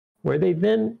 where they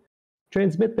then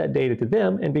transmit that data to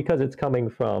them. And because it's coming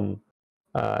from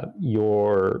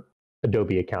your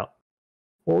Adobe account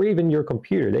or even your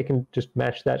computer, they can just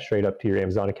match that straight up to your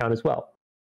Amazon account as well.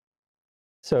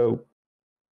 So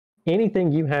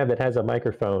anything you have that has a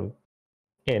microphone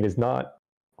and is not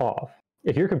off,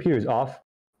 if your computer is off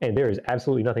and there is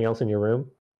absolutely nothing else in your room,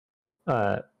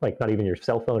 like not even your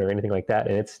cell phone or anything like that,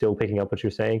 and it's still picking up what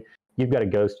you're saying, you've got a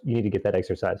ghost. You need to get that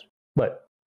exercised. But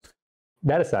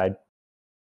that aside,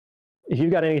 if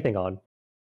you've got anything on,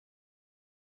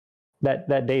 that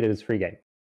data is free game.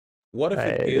 What if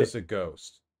it is a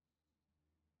ghost?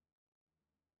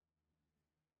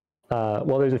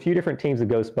 Well, there's a few different teams of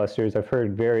Ghostbusters. I've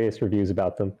heard various reviews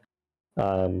about them.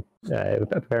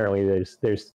 Apparently,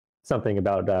 there's something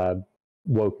about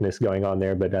wokeness going on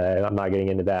there, but I'm not getting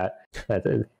into that.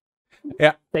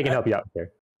 Yeah, they can help you out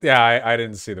there. Yeah, I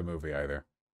didn't see the movie either.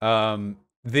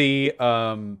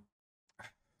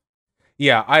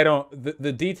 Yeah, I don't.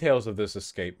 The details of this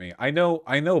escape me. I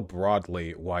know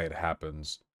broadly why it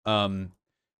happens. The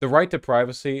right to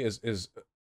privacy is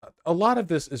a lot of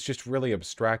this is just really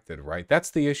abstracted, right?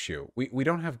 That's the issue. We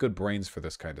don't have good brains for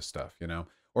this kind of stuff,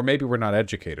 or maybe we're not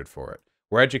educated for it.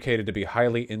 We're educated to be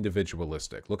highly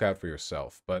individualistic. Look out for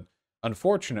yourself. But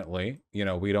unfortunately,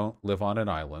 we don't live on an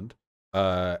island.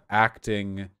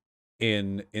 Acting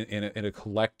in a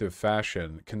collective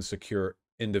fashion can secure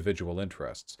individual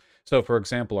interests. So, for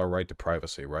example, our right to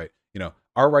privacy, right?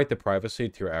 Our right to privacy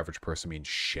to your average person means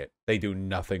shit. They do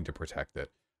nothing to protect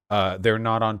it. They're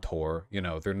not on Tor,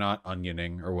 they're not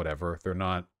onioning or whatever. They're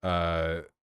not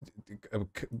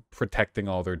protecting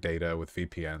all their data with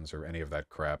VPNs or any of that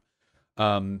crap.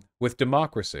 With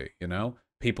democracy,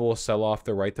 people will sell off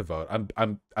their right to vote.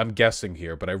 I'm guessing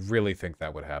here, but I really think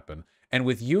that would happen. And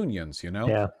with unions,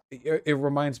 Yeah. it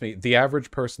reminds me, the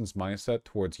average person's mindset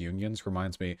towards unions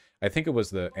reminds me, I think it was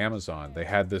the Amazon. They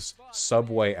had this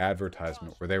Subway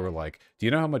advertisement where they were like, do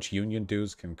you know how much union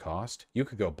dues can cost? You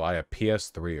could go buy a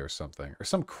PS3 or something, or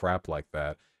some crap like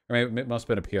that. I mean, it must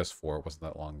have been a PS4. It wasn't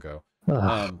that long ago.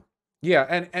 Ugh.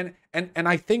 Yeah, and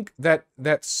I think that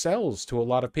sells to a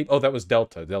lot of people. Oh, that was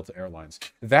Delta Airlines.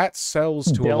 That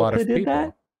sells to a lot Delta of did people.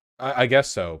 that? I guess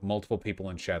so. Multiple people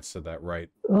in chat said that right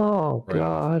Oh off.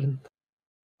 God.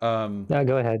 Now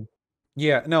go ahead.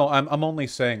 Yeah, no, I'm only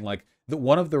saying like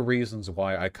one of the reasons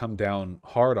why I come down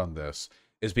hard on this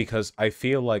is because I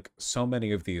feel like so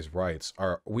many of these rights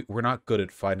we're not good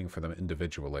at fighting for them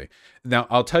individually. Now,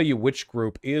 I'll tell you which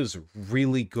group is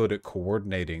really good at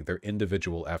coordinating their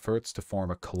individual efforts to form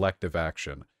a collective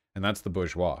action, and that's the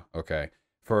bourgeois, okay?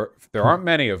 There aren't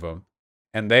many of them,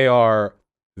 and they are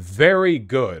very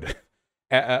good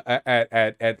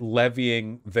at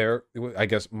levying their, I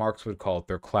guess Marx would call it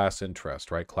their class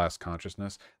interest, right? Class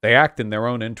consciousness. They act in their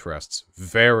own interests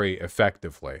very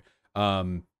effectively.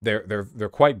 They're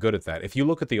quite good at that. If you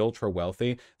look at the ultra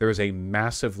wealthy, there is a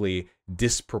massively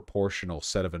disproportional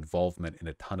set of involvement in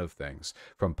a ton of things,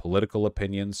 from political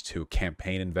opinions to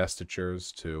campaign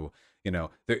investitures to,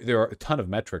 there are a ton of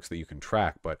metrics that you can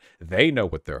track, but they know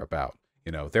what they're about.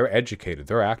 They're educated,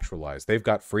 they're actualized, they've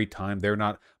got free time, they're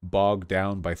not bogged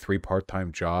down by 3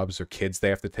 part-time jobs or kids they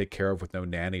have to take care of with no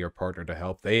nanny or partner to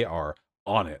help. They are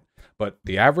on it. But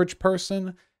the average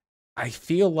person, I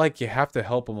feel like you have to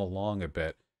help them along a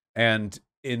bit. And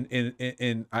you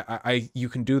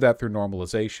can do that through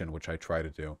normalization, which I try to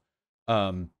do.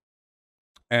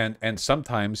 And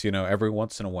sometimes, every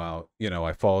once in a while,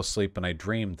 I fall asleep and I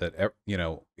dream that,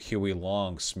 Huey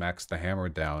Long smacks the hammer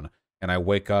down and I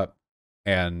wake up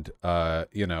and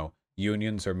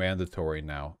unions are mandatory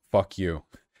now. Fuck you.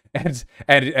 And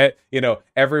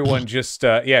everyone just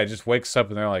just wakes up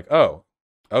and they're like, oh,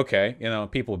 okay.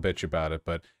 People bitch about it,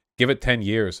 but give it 10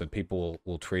 years and people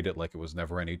will treat it like it was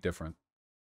never any different.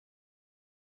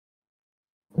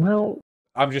 Well,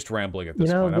 I'm just rambling at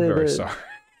this point. I'm very sorry.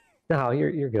 No,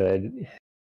 you're good.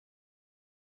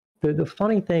 The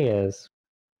funny thing is,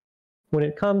 when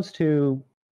it comes to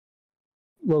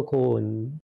local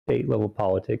and state level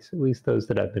politics, at least those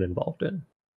that I've been involved in,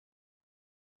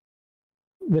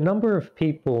 the number of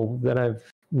people that I've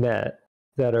met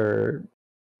that are,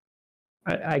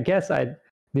 I guess the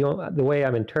way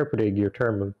I'm interpreting your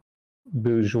term of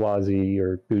bourgeoisie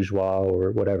or bourgeois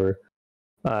or whatever,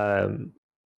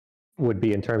 would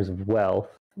be in terms of wealth.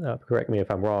 Correct me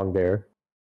if I'm wrong there.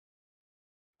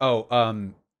 Oh,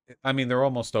 I mean, they're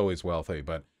almost always wealthy,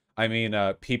 but I mean,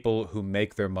 people who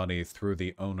make their money through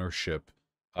the ownership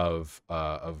of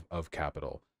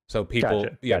capital. So people,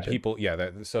 Gotcha. people,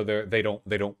 so they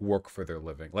don't work for their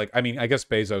living. Like, I mean, I guess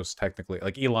Bezos technically,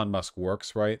 like Elon Musk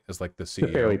works, right, as like the CEO. It's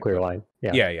a fairly clear line.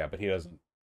 Yeah, but he doesn't.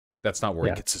 That's not where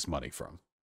he gets his money from.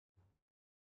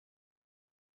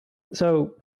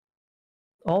 So,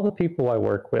 all the people I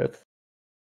work with,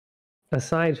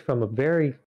 aside from a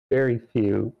very, very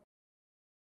few,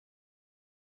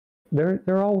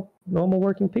 they're all normal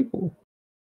working people,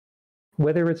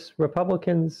 whether it's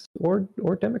Republicans or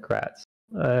Democrats.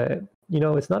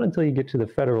 It's not until you get to the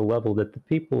federal level that the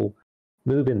people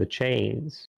moving the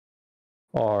chains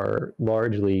are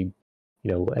largely,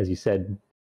 as you said,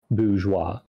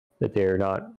 bourgeois. That they're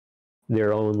not,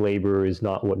 their own labor is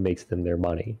not what makes them their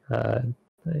money. I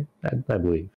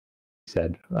believe you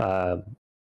said.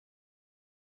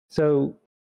 So,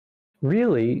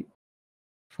 really,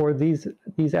 for these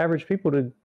average people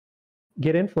to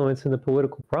get influence in the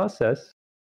political process,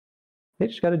 they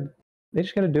just got to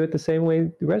do it the same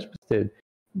way the rest of us did.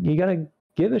 You got to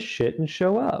give a shit and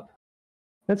show up.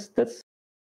 That's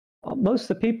most of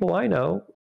the people I know.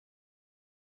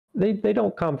 They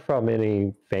don't come from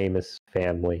any famous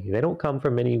family. They don't come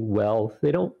from any wealth.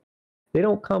 They don't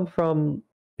come from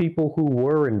people who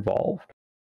were involved.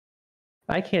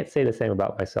 I can't say the same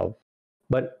about myself,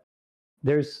 but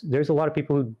there's a lot of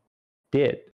people who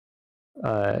did.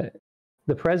 The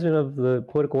president of the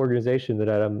political organization that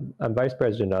I'm vice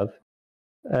president of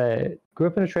grew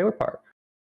up in a trailer park,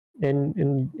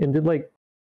 and did like,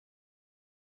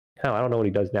 I don't know what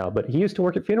he does now, but he used to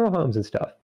work at funeral homes and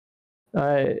stuff.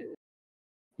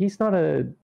 He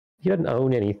doesn't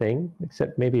own anything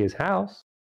except maybe his house,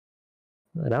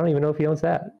 and I don't even know if he owns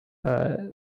that.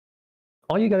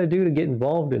 All you got to do to get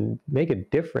involved and make a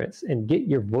difference and get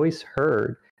your voice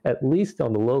heard, at least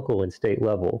on the local and state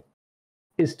level,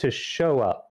 is to show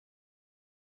up.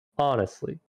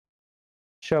 Honestly,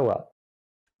 show up.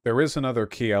 There is another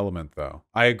key element, though.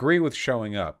 I agree with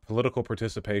showing up. Political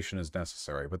participation is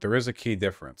necessary, but there is a key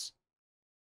difference.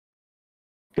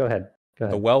 Go ahead. Go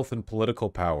The ahead. wealth and political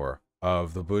power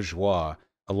of the bourgeois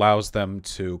allows them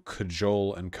to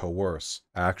cajole and coerce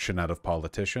action out of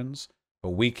politicians, but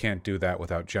we can't do that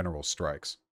without general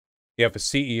strikes. If a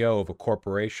CEO of a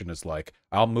corporation is like,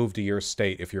 I'll move to your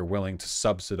state if you're willing to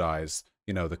subsidize,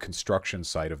 the construction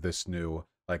site of this new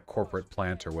like corporate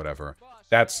plant or whatever,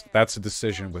 that's a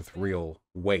decision with real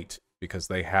weight because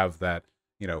they have that,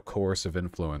 coercive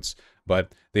influence.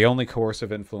 But the only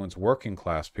coercive influence working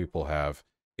class people have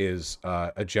is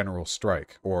a general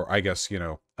strike, or I guess,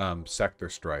 sector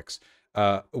strikes.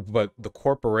 But the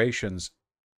corporations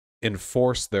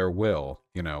enforce their will,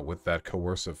 with that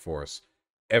coercive force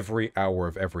every hour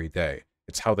of every day.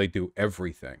 It's how they do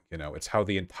everything, it's how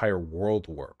the entire world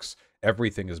works.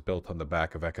 Everything is built on the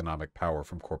back of economic power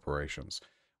from corporations,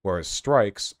 whereas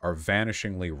strikes are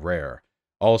vanishingly rare.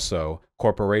 Also,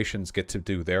 corporations get to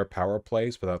do their power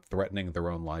plays without threatening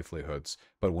their own livelihoods.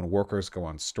 But when workers go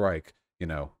on strike,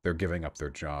 they're giving up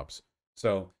their jobs.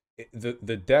 So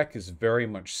the deck is very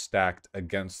much stacked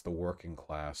against the working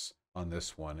class on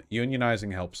this one.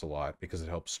 Unionizing helps a lot because it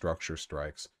helps structure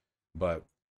strikes. But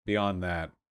beyond that,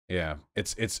 yeah,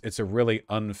 it's a really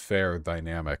unfair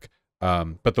dynamic.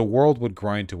 But the world would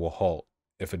grind to a halt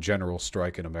if a general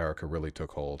strike in America really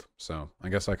took hold. So I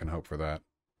guess I can hope for that.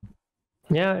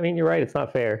 Yeah, I mean, you're right. It's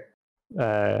not fair.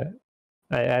 I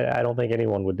don't think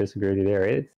anyone would disagree with you there.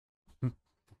 It's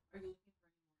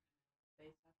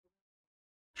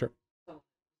Sure.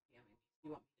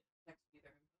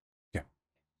 Yeah.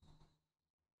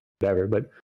 whatever, but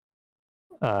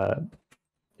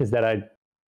is that I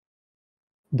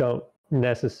don't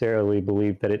necessarily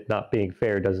believe that it not being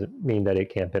fair doesn't mean that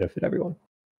it can't benefit everyone.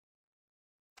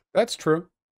 That's true.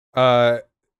 There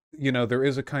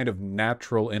is a kind of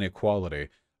natural inequality.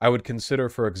 I would consider,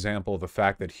 for example, the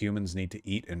fact that humans need to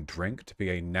eat and drink to be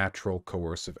a natural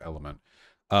coercive element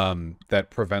that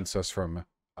prevents us from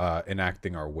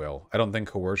enacting our will. I don't think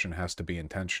coercion has to be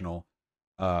intentional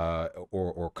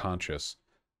or conscious.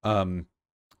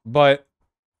 But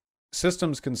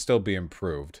systems can still be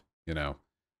improved,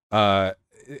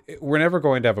 we're never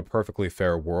going to have a perfectly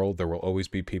fair world. There will always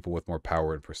be people with more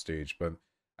power and prestige, but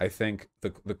I think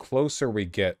the closer we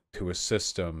get to a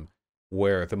system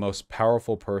where the most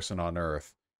powerful person on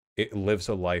earth it lives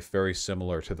a life very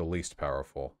similar to the least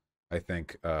powerful, I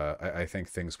think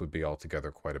things would be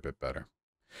altogether quite a bit better.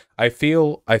 I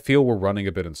feel we're running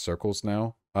a bit in circles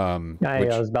now. I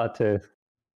was about to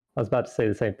say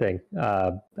the same thing.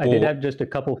 I did have just a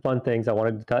couple fun things I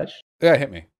wanted to touch. Yeah,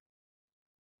 hit me.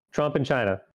 Trump and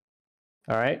China.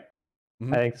 All right.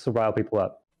 Mm-hmm. I think this will rile people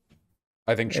up.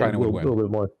 I think China would win. A little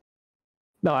bit more.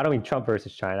 No, I don't mean Trump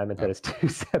versus China. I meant that it's two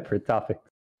separate topics.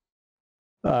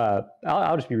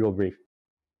 I'll just be real brief.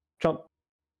 Trump,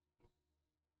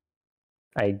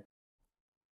 I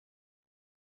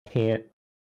can't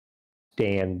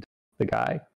stand the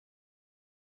guy.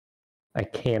 I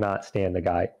cannot stand the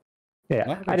guy.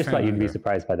 Yeah, I just thought you'd be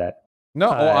surprised by that.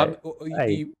 No,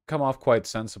 you come off quite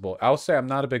sensible. I'll say I'm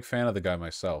not a big fan of the guy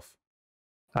myself.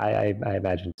 I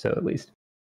imagine so, at least.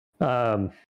 I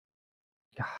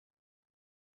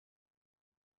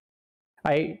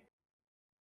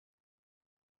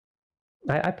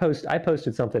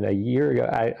posted something a year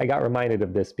ago. I got reminded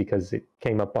of this because it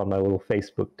came up on my little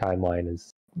Facebook timeline.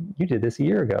 As you did this a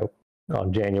year ago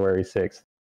on January 6th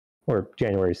or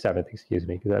January 7th, excuse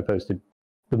me, because I posted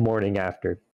the morning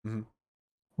after,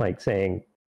 like saying,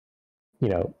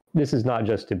 this is not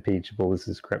just impeachable. This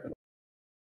is criminal.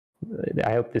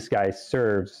 I hope this guy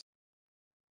serves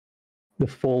the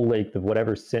full length of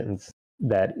whatever sentence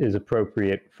that is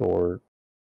appropriate for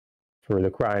the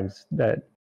crimes that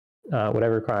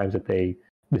whatever crimes that they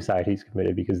decide he's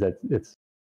committed, because it's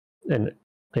an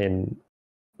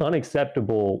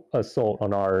unacceptable assault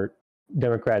on our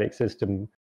democratic system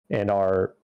and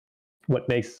our what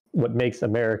makes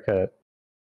America.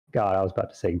 God, I was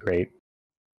about to say great.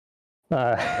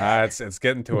 It's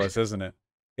getting to us, isn't it?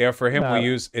 Yeah, for him, we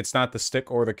use it's not the stick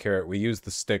or the carrot. We use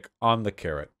the stick on the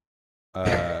carrot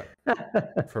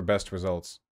for best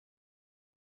results.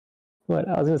 What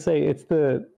I was going to say, it's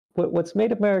what's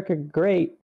made America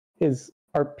great is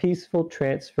our peaceful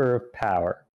transfer of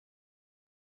power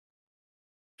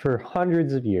for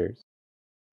hundreds of years.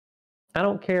 I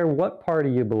don't care what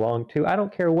party you belong to. I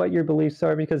don't care what your beliefs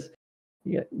are, because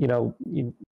you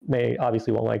may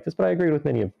obviously won't like this, but I agree with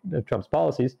many of Trump's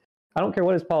policies. I don't care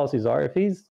what his policies are. If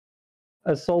he's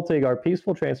assaulting our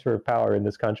peaceful transfer of power in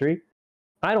this country,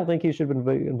 I don't think he should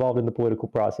be involved in the political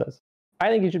process. I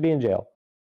think he should be in jail.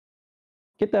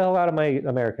 Get the hell out of my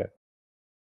America.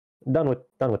 I'm done with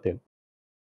it.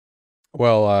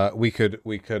 Well, we could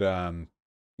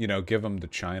you know, give them to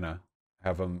China,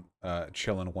 have them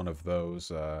chill in one of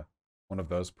those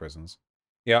prisons.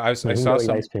 Yeah, I You can saw go eat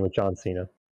some. ice cream with John Cena.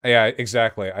 Yeah,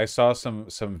 exactly. I saw some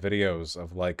videos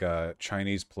of like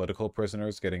Chinese political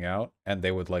prisoners getting out, and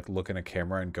they would like look in a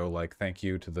camera and go like, "Thank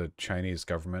you to the Chinese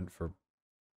government for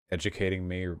educating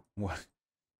me," or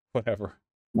whatever.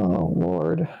 Oh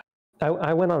Lord.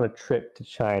 I went on a trip to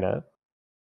China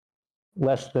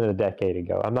less than a decade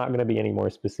ago. I'm not going to be any more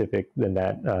specific than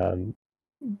that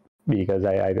because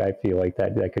I feel like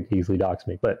that could easily dox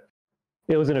me. But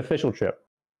it was an official trip.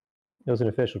 It was an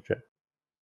official trip.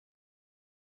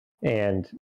 And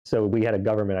so we had a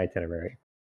government itinerary.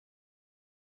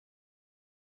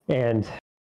 And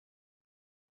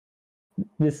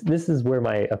this is where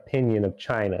my opinion of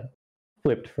China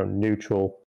flipped from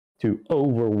neutral to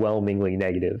overwhelmingly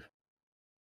negative.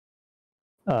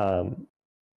 The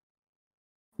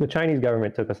Chinese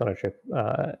government took us on a trip.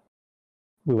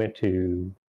 We went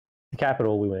to the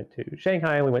capital, we went to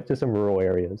Shanghai, and we went to some rural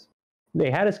areas. They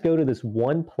had us go to this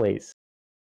one place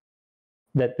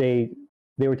that they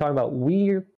were talking about.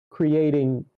 We're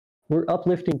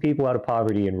uplifting people out of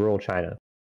poverty in rural China.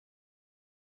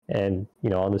 And, you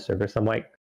know, on the surface, I'm like,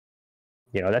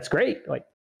 you know, that's great. Like,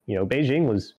 you know, Beijing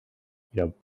was, you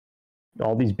know,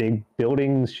 all these big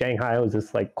buildings. Shanghai was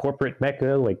this like corporate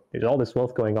mecca. Like, there's all this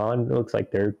wealth going on. It looks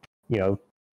like they're, you know,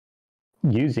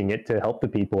 using it to help the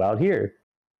people out here.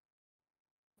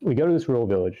 We go to this rural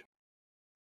village,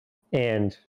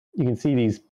 and you can see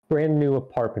these brand new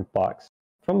apartment blocks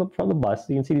from the bus.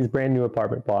 You can see these brand new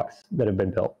apartment blocks that have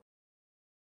been built,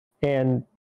 and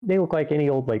they look like any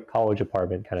old like college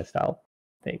apartment kind of style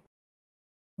thing.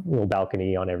 A little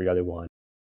balcony on every other one.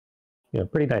 You know,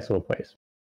 pretty nice little place.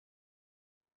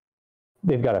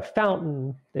 They've got a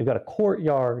fountain. They've got a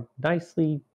courtyard,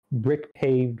 nicely brick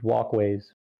paved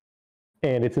walkways,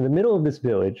 and it's in the middle of this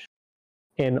village.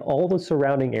 And all the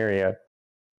surrounding area,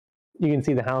 you can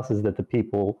see the houses that the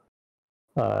people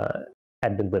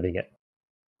had been living in.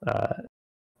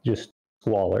 Just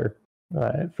squalor.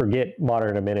 Forget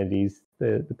modern amenities.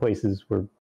 The places were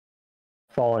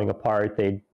falling apart.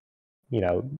 They'd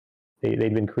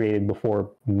been created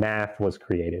before math was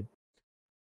created.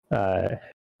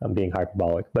 I'm being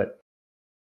hyperbolic, but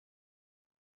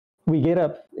we get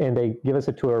up and they give us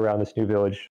a tour around this new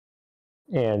village,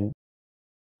 and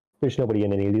there's nobody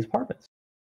in any of these apartments.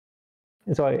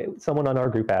 And so someone on our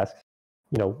group asked,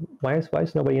 you know, why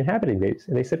is nobody inhabiting these?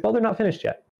 And they said, well, they're not finished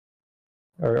yet.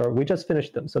 Or we just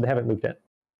finished them, so they haven't moved in. And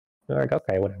we're like,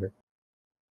 okay, whatever.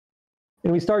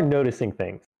 And we start noticing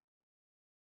things.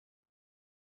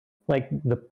 Like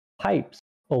the pipes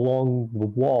along the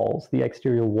walls, the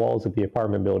exterior walls of the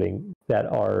apartment building that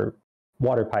are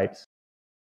water pipes,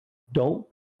 don't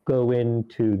go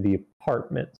into the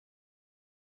apartments.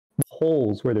 The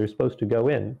holes where they're supposed to go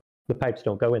in, the pipes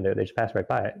don't go in there. They just pass right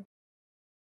by it.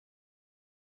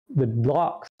 The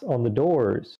locks on the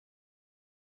doors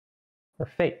are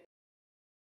fake.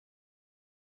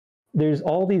 There's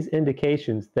all these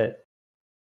indications that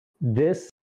this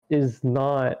is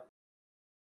not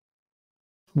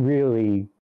really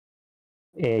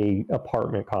a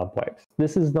apartment complex.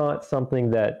 This is not something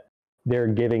that they're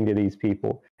giving to these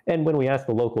people. And when we asked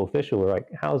the local official, we're like,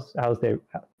 how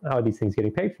are these things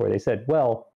getting paid for? They said,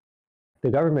 well, the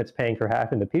government's paying for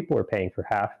half and the people are paying for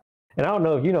half. And I don't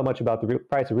know if you know much about the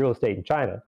price of real estate in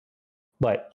China,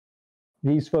 but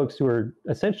these folks who are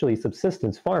essentially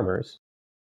subsistence farmers,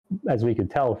 as we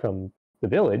could tell from the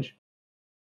village,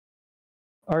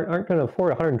 aren't going to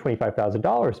afford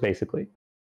 $125,000 basically.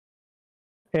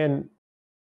 And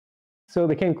so it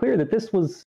became clear that this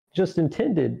was just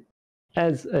intended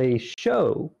as a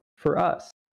show for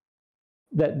us,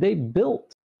 that they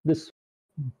built this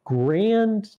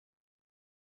grand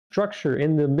structure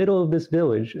in the middle of this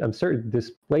village, I'm certain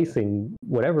displacing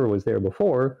whatever was there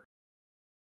before,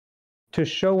 to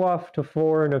show off to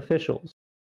foreign officials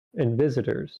and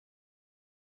visitors,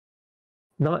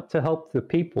 not to help the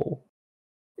people.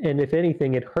 And if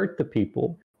anything, it hurt the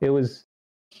people. It was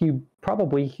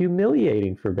probably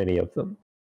humiliating for many of them.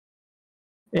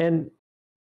 And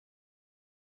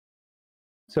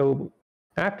so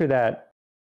after that,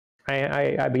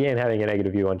 I began having a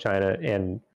negative view on China.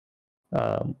 And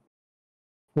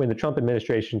when the Trump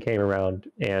administration came around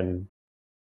and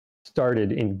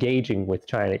started engaging with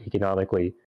China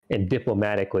economically and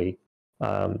diplomatically,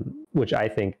 which I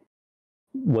think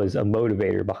was a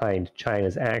motivator behind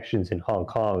China's actions in Hong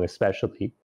Kong,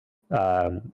 especially,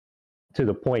 to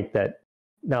the point that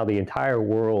now the entire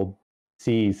world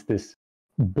sees this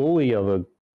bully of a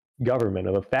government,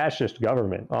 of a fascist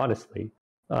government, honestly,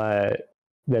 that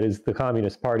is the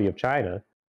Communist Party of China,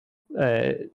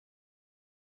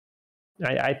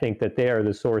 I think that they are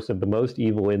the source of the most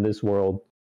evil in this world.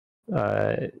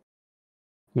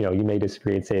 You know, you may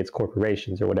disagree and say it's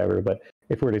corporations or whatever, but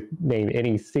if we're to name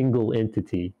any single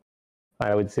entity,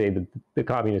 I would say that the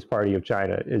Communist Party of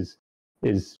China is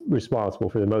responsible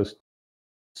for the most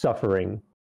suffering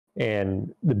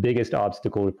and the biggest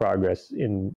obstacle to progress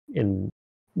in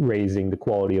raising the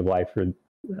quality of life for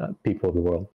people of the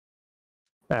world.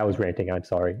 I was ranting. I'm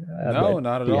sorry. No,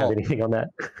 not at all. Do you have anything on that?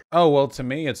 Oh, well, to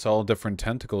me, it's all different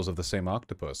tentacles of the same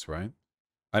octopus, right?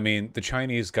 I mean, the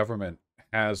Chinese government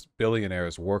has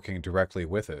billionaires working directly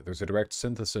with it. There's a direct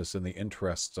synthesis in the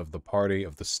interests of the party,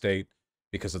 of the state,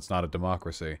 because it's not a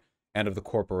democracy, and of the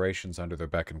corporations under their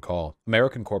beck and call.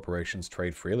 American corporations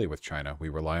trade freely with China. We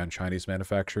rely on Chinese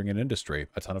manufacturing and industry.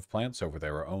 A ton of plants over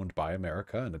there are owned by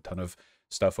America, and a ton of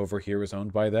stuff over here is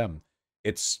owned by them.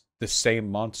 It's the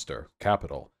same monster,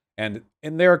 capital. And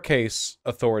in their case,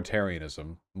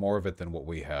 authoritarianism, more of it than what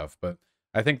we have. But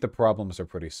I think the problems are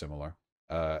pretty similar.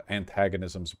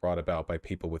 Antagonisms brought about by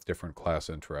people with different class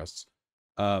interests.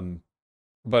 I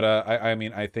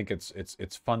mean, I think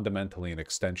it's fundamentally an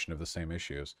extension of the same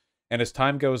issues. And as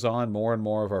time goes on, more and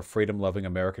more of our freedom-loving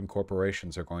American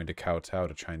corporations are going to kowtow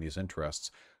to Chinese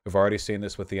interests. We've already seen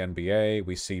this with the NBA.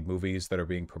 We see movies that are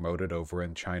being promoted over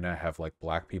in China have, like,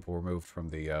 black people removed from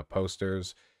the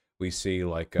posters. We see,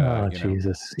 like,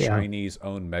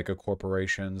 Chinese-owned mega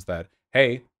corporations that,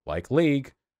 hey, like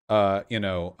League,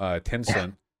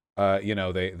 Tencent,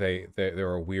 there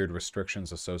are weird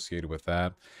restrictions associated with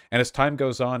that. And as time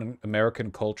goes on,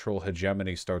 American cultural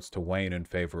hegemony starts to wane in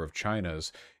favor of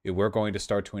China's. We're going to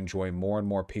start to enjoy more and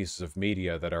more pieces of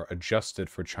media that are adjusted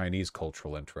for Chinese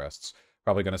cultural interests.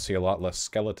 Probably going to see a lot less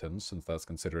skeletons, since that's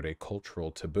considered a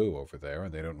cultural taboo over there,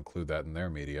 and they don't include that in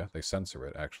their media. They censor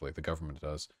it, actually. The government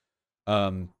does.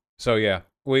 So yeah,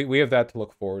 we have that to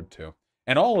look forward to.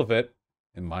 And all of it,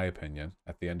 in my opinion,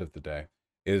 at the end of the day,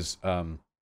 is a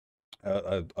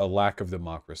lack of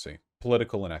democracy,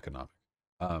 political and economic.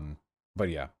 But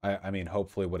yeah, I mean,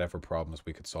 hopefully whatever problems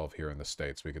we could solve here in the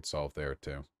States, we could solve there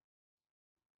too.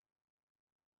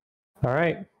 All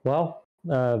right. Well,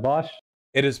 Vaush,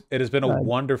 it has been a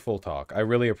wonderful talk. I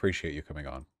really appreciate you coming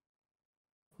on.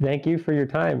 Thank you for your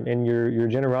time and your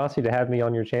generosity to have me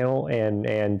on your channel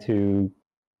and to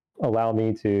allow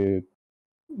me to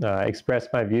express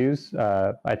my views.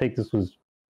 I think this was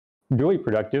really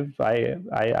productive. I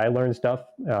learned stuff.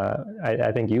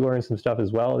 I think you learned some stuff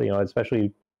as well. You know,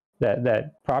 especially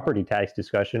that property tax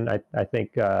discussion. I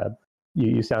think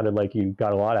you sounded like you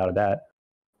got a lot out of that.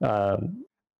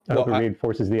 I hope it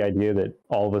reinforces the idea that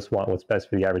all of us want what's best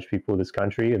for the average people of this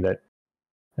country, and that,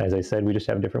 as I said, we just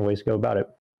have different ways to go about it.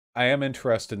 I am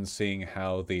interested in seeing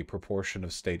how the proportion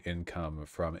of state income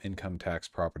from income tax,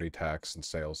 property tax, and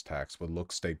sales tax would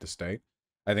look state to state.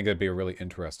 I think that'd be a really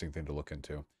interesting thing to look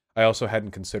into. I also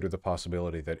hadn't considered the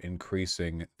possibility that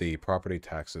increasing the property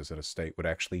taxes in a state would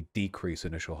actually decrease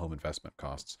initial home investment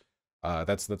costs.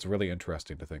 That's really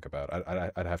interesting to think about.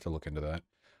 I'd have to look into that.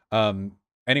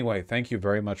 Anyway, thank you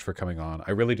very much for coming on.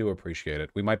 I really do appreciate it.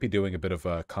 We might be doing a bit of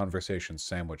a conversation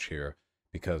sandwich here,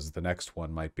 because the next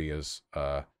one might be as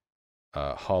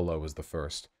hollow as the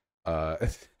first.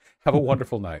 Have a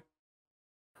wonderful night.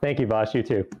 Thank you, Vaush. You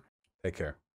too. Take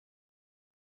care.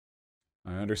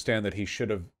 I understand that he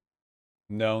should have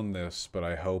known this, but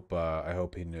I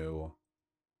hope he knew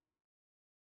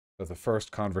that the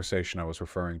first conversation I was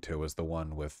referring to was the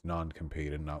one with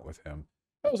non-compete and not with him.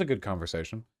 That was a good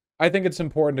conversation. I think it's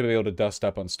important to be able to dust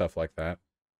up on stuff like that.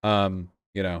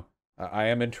 You know, I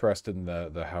am interested in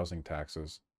the housing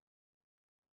taxes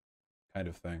kind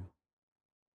of thing.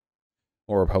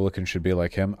 More Republicans should be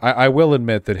like him. I will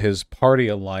admit that his party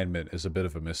alignment is a bit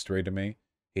of a mystery to me.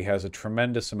 He has a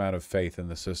tremendous amount of faith in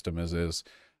the system as is.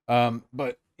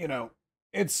 But, you know,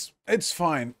 it's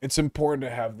fine. It's important to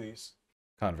have these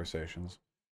conversations.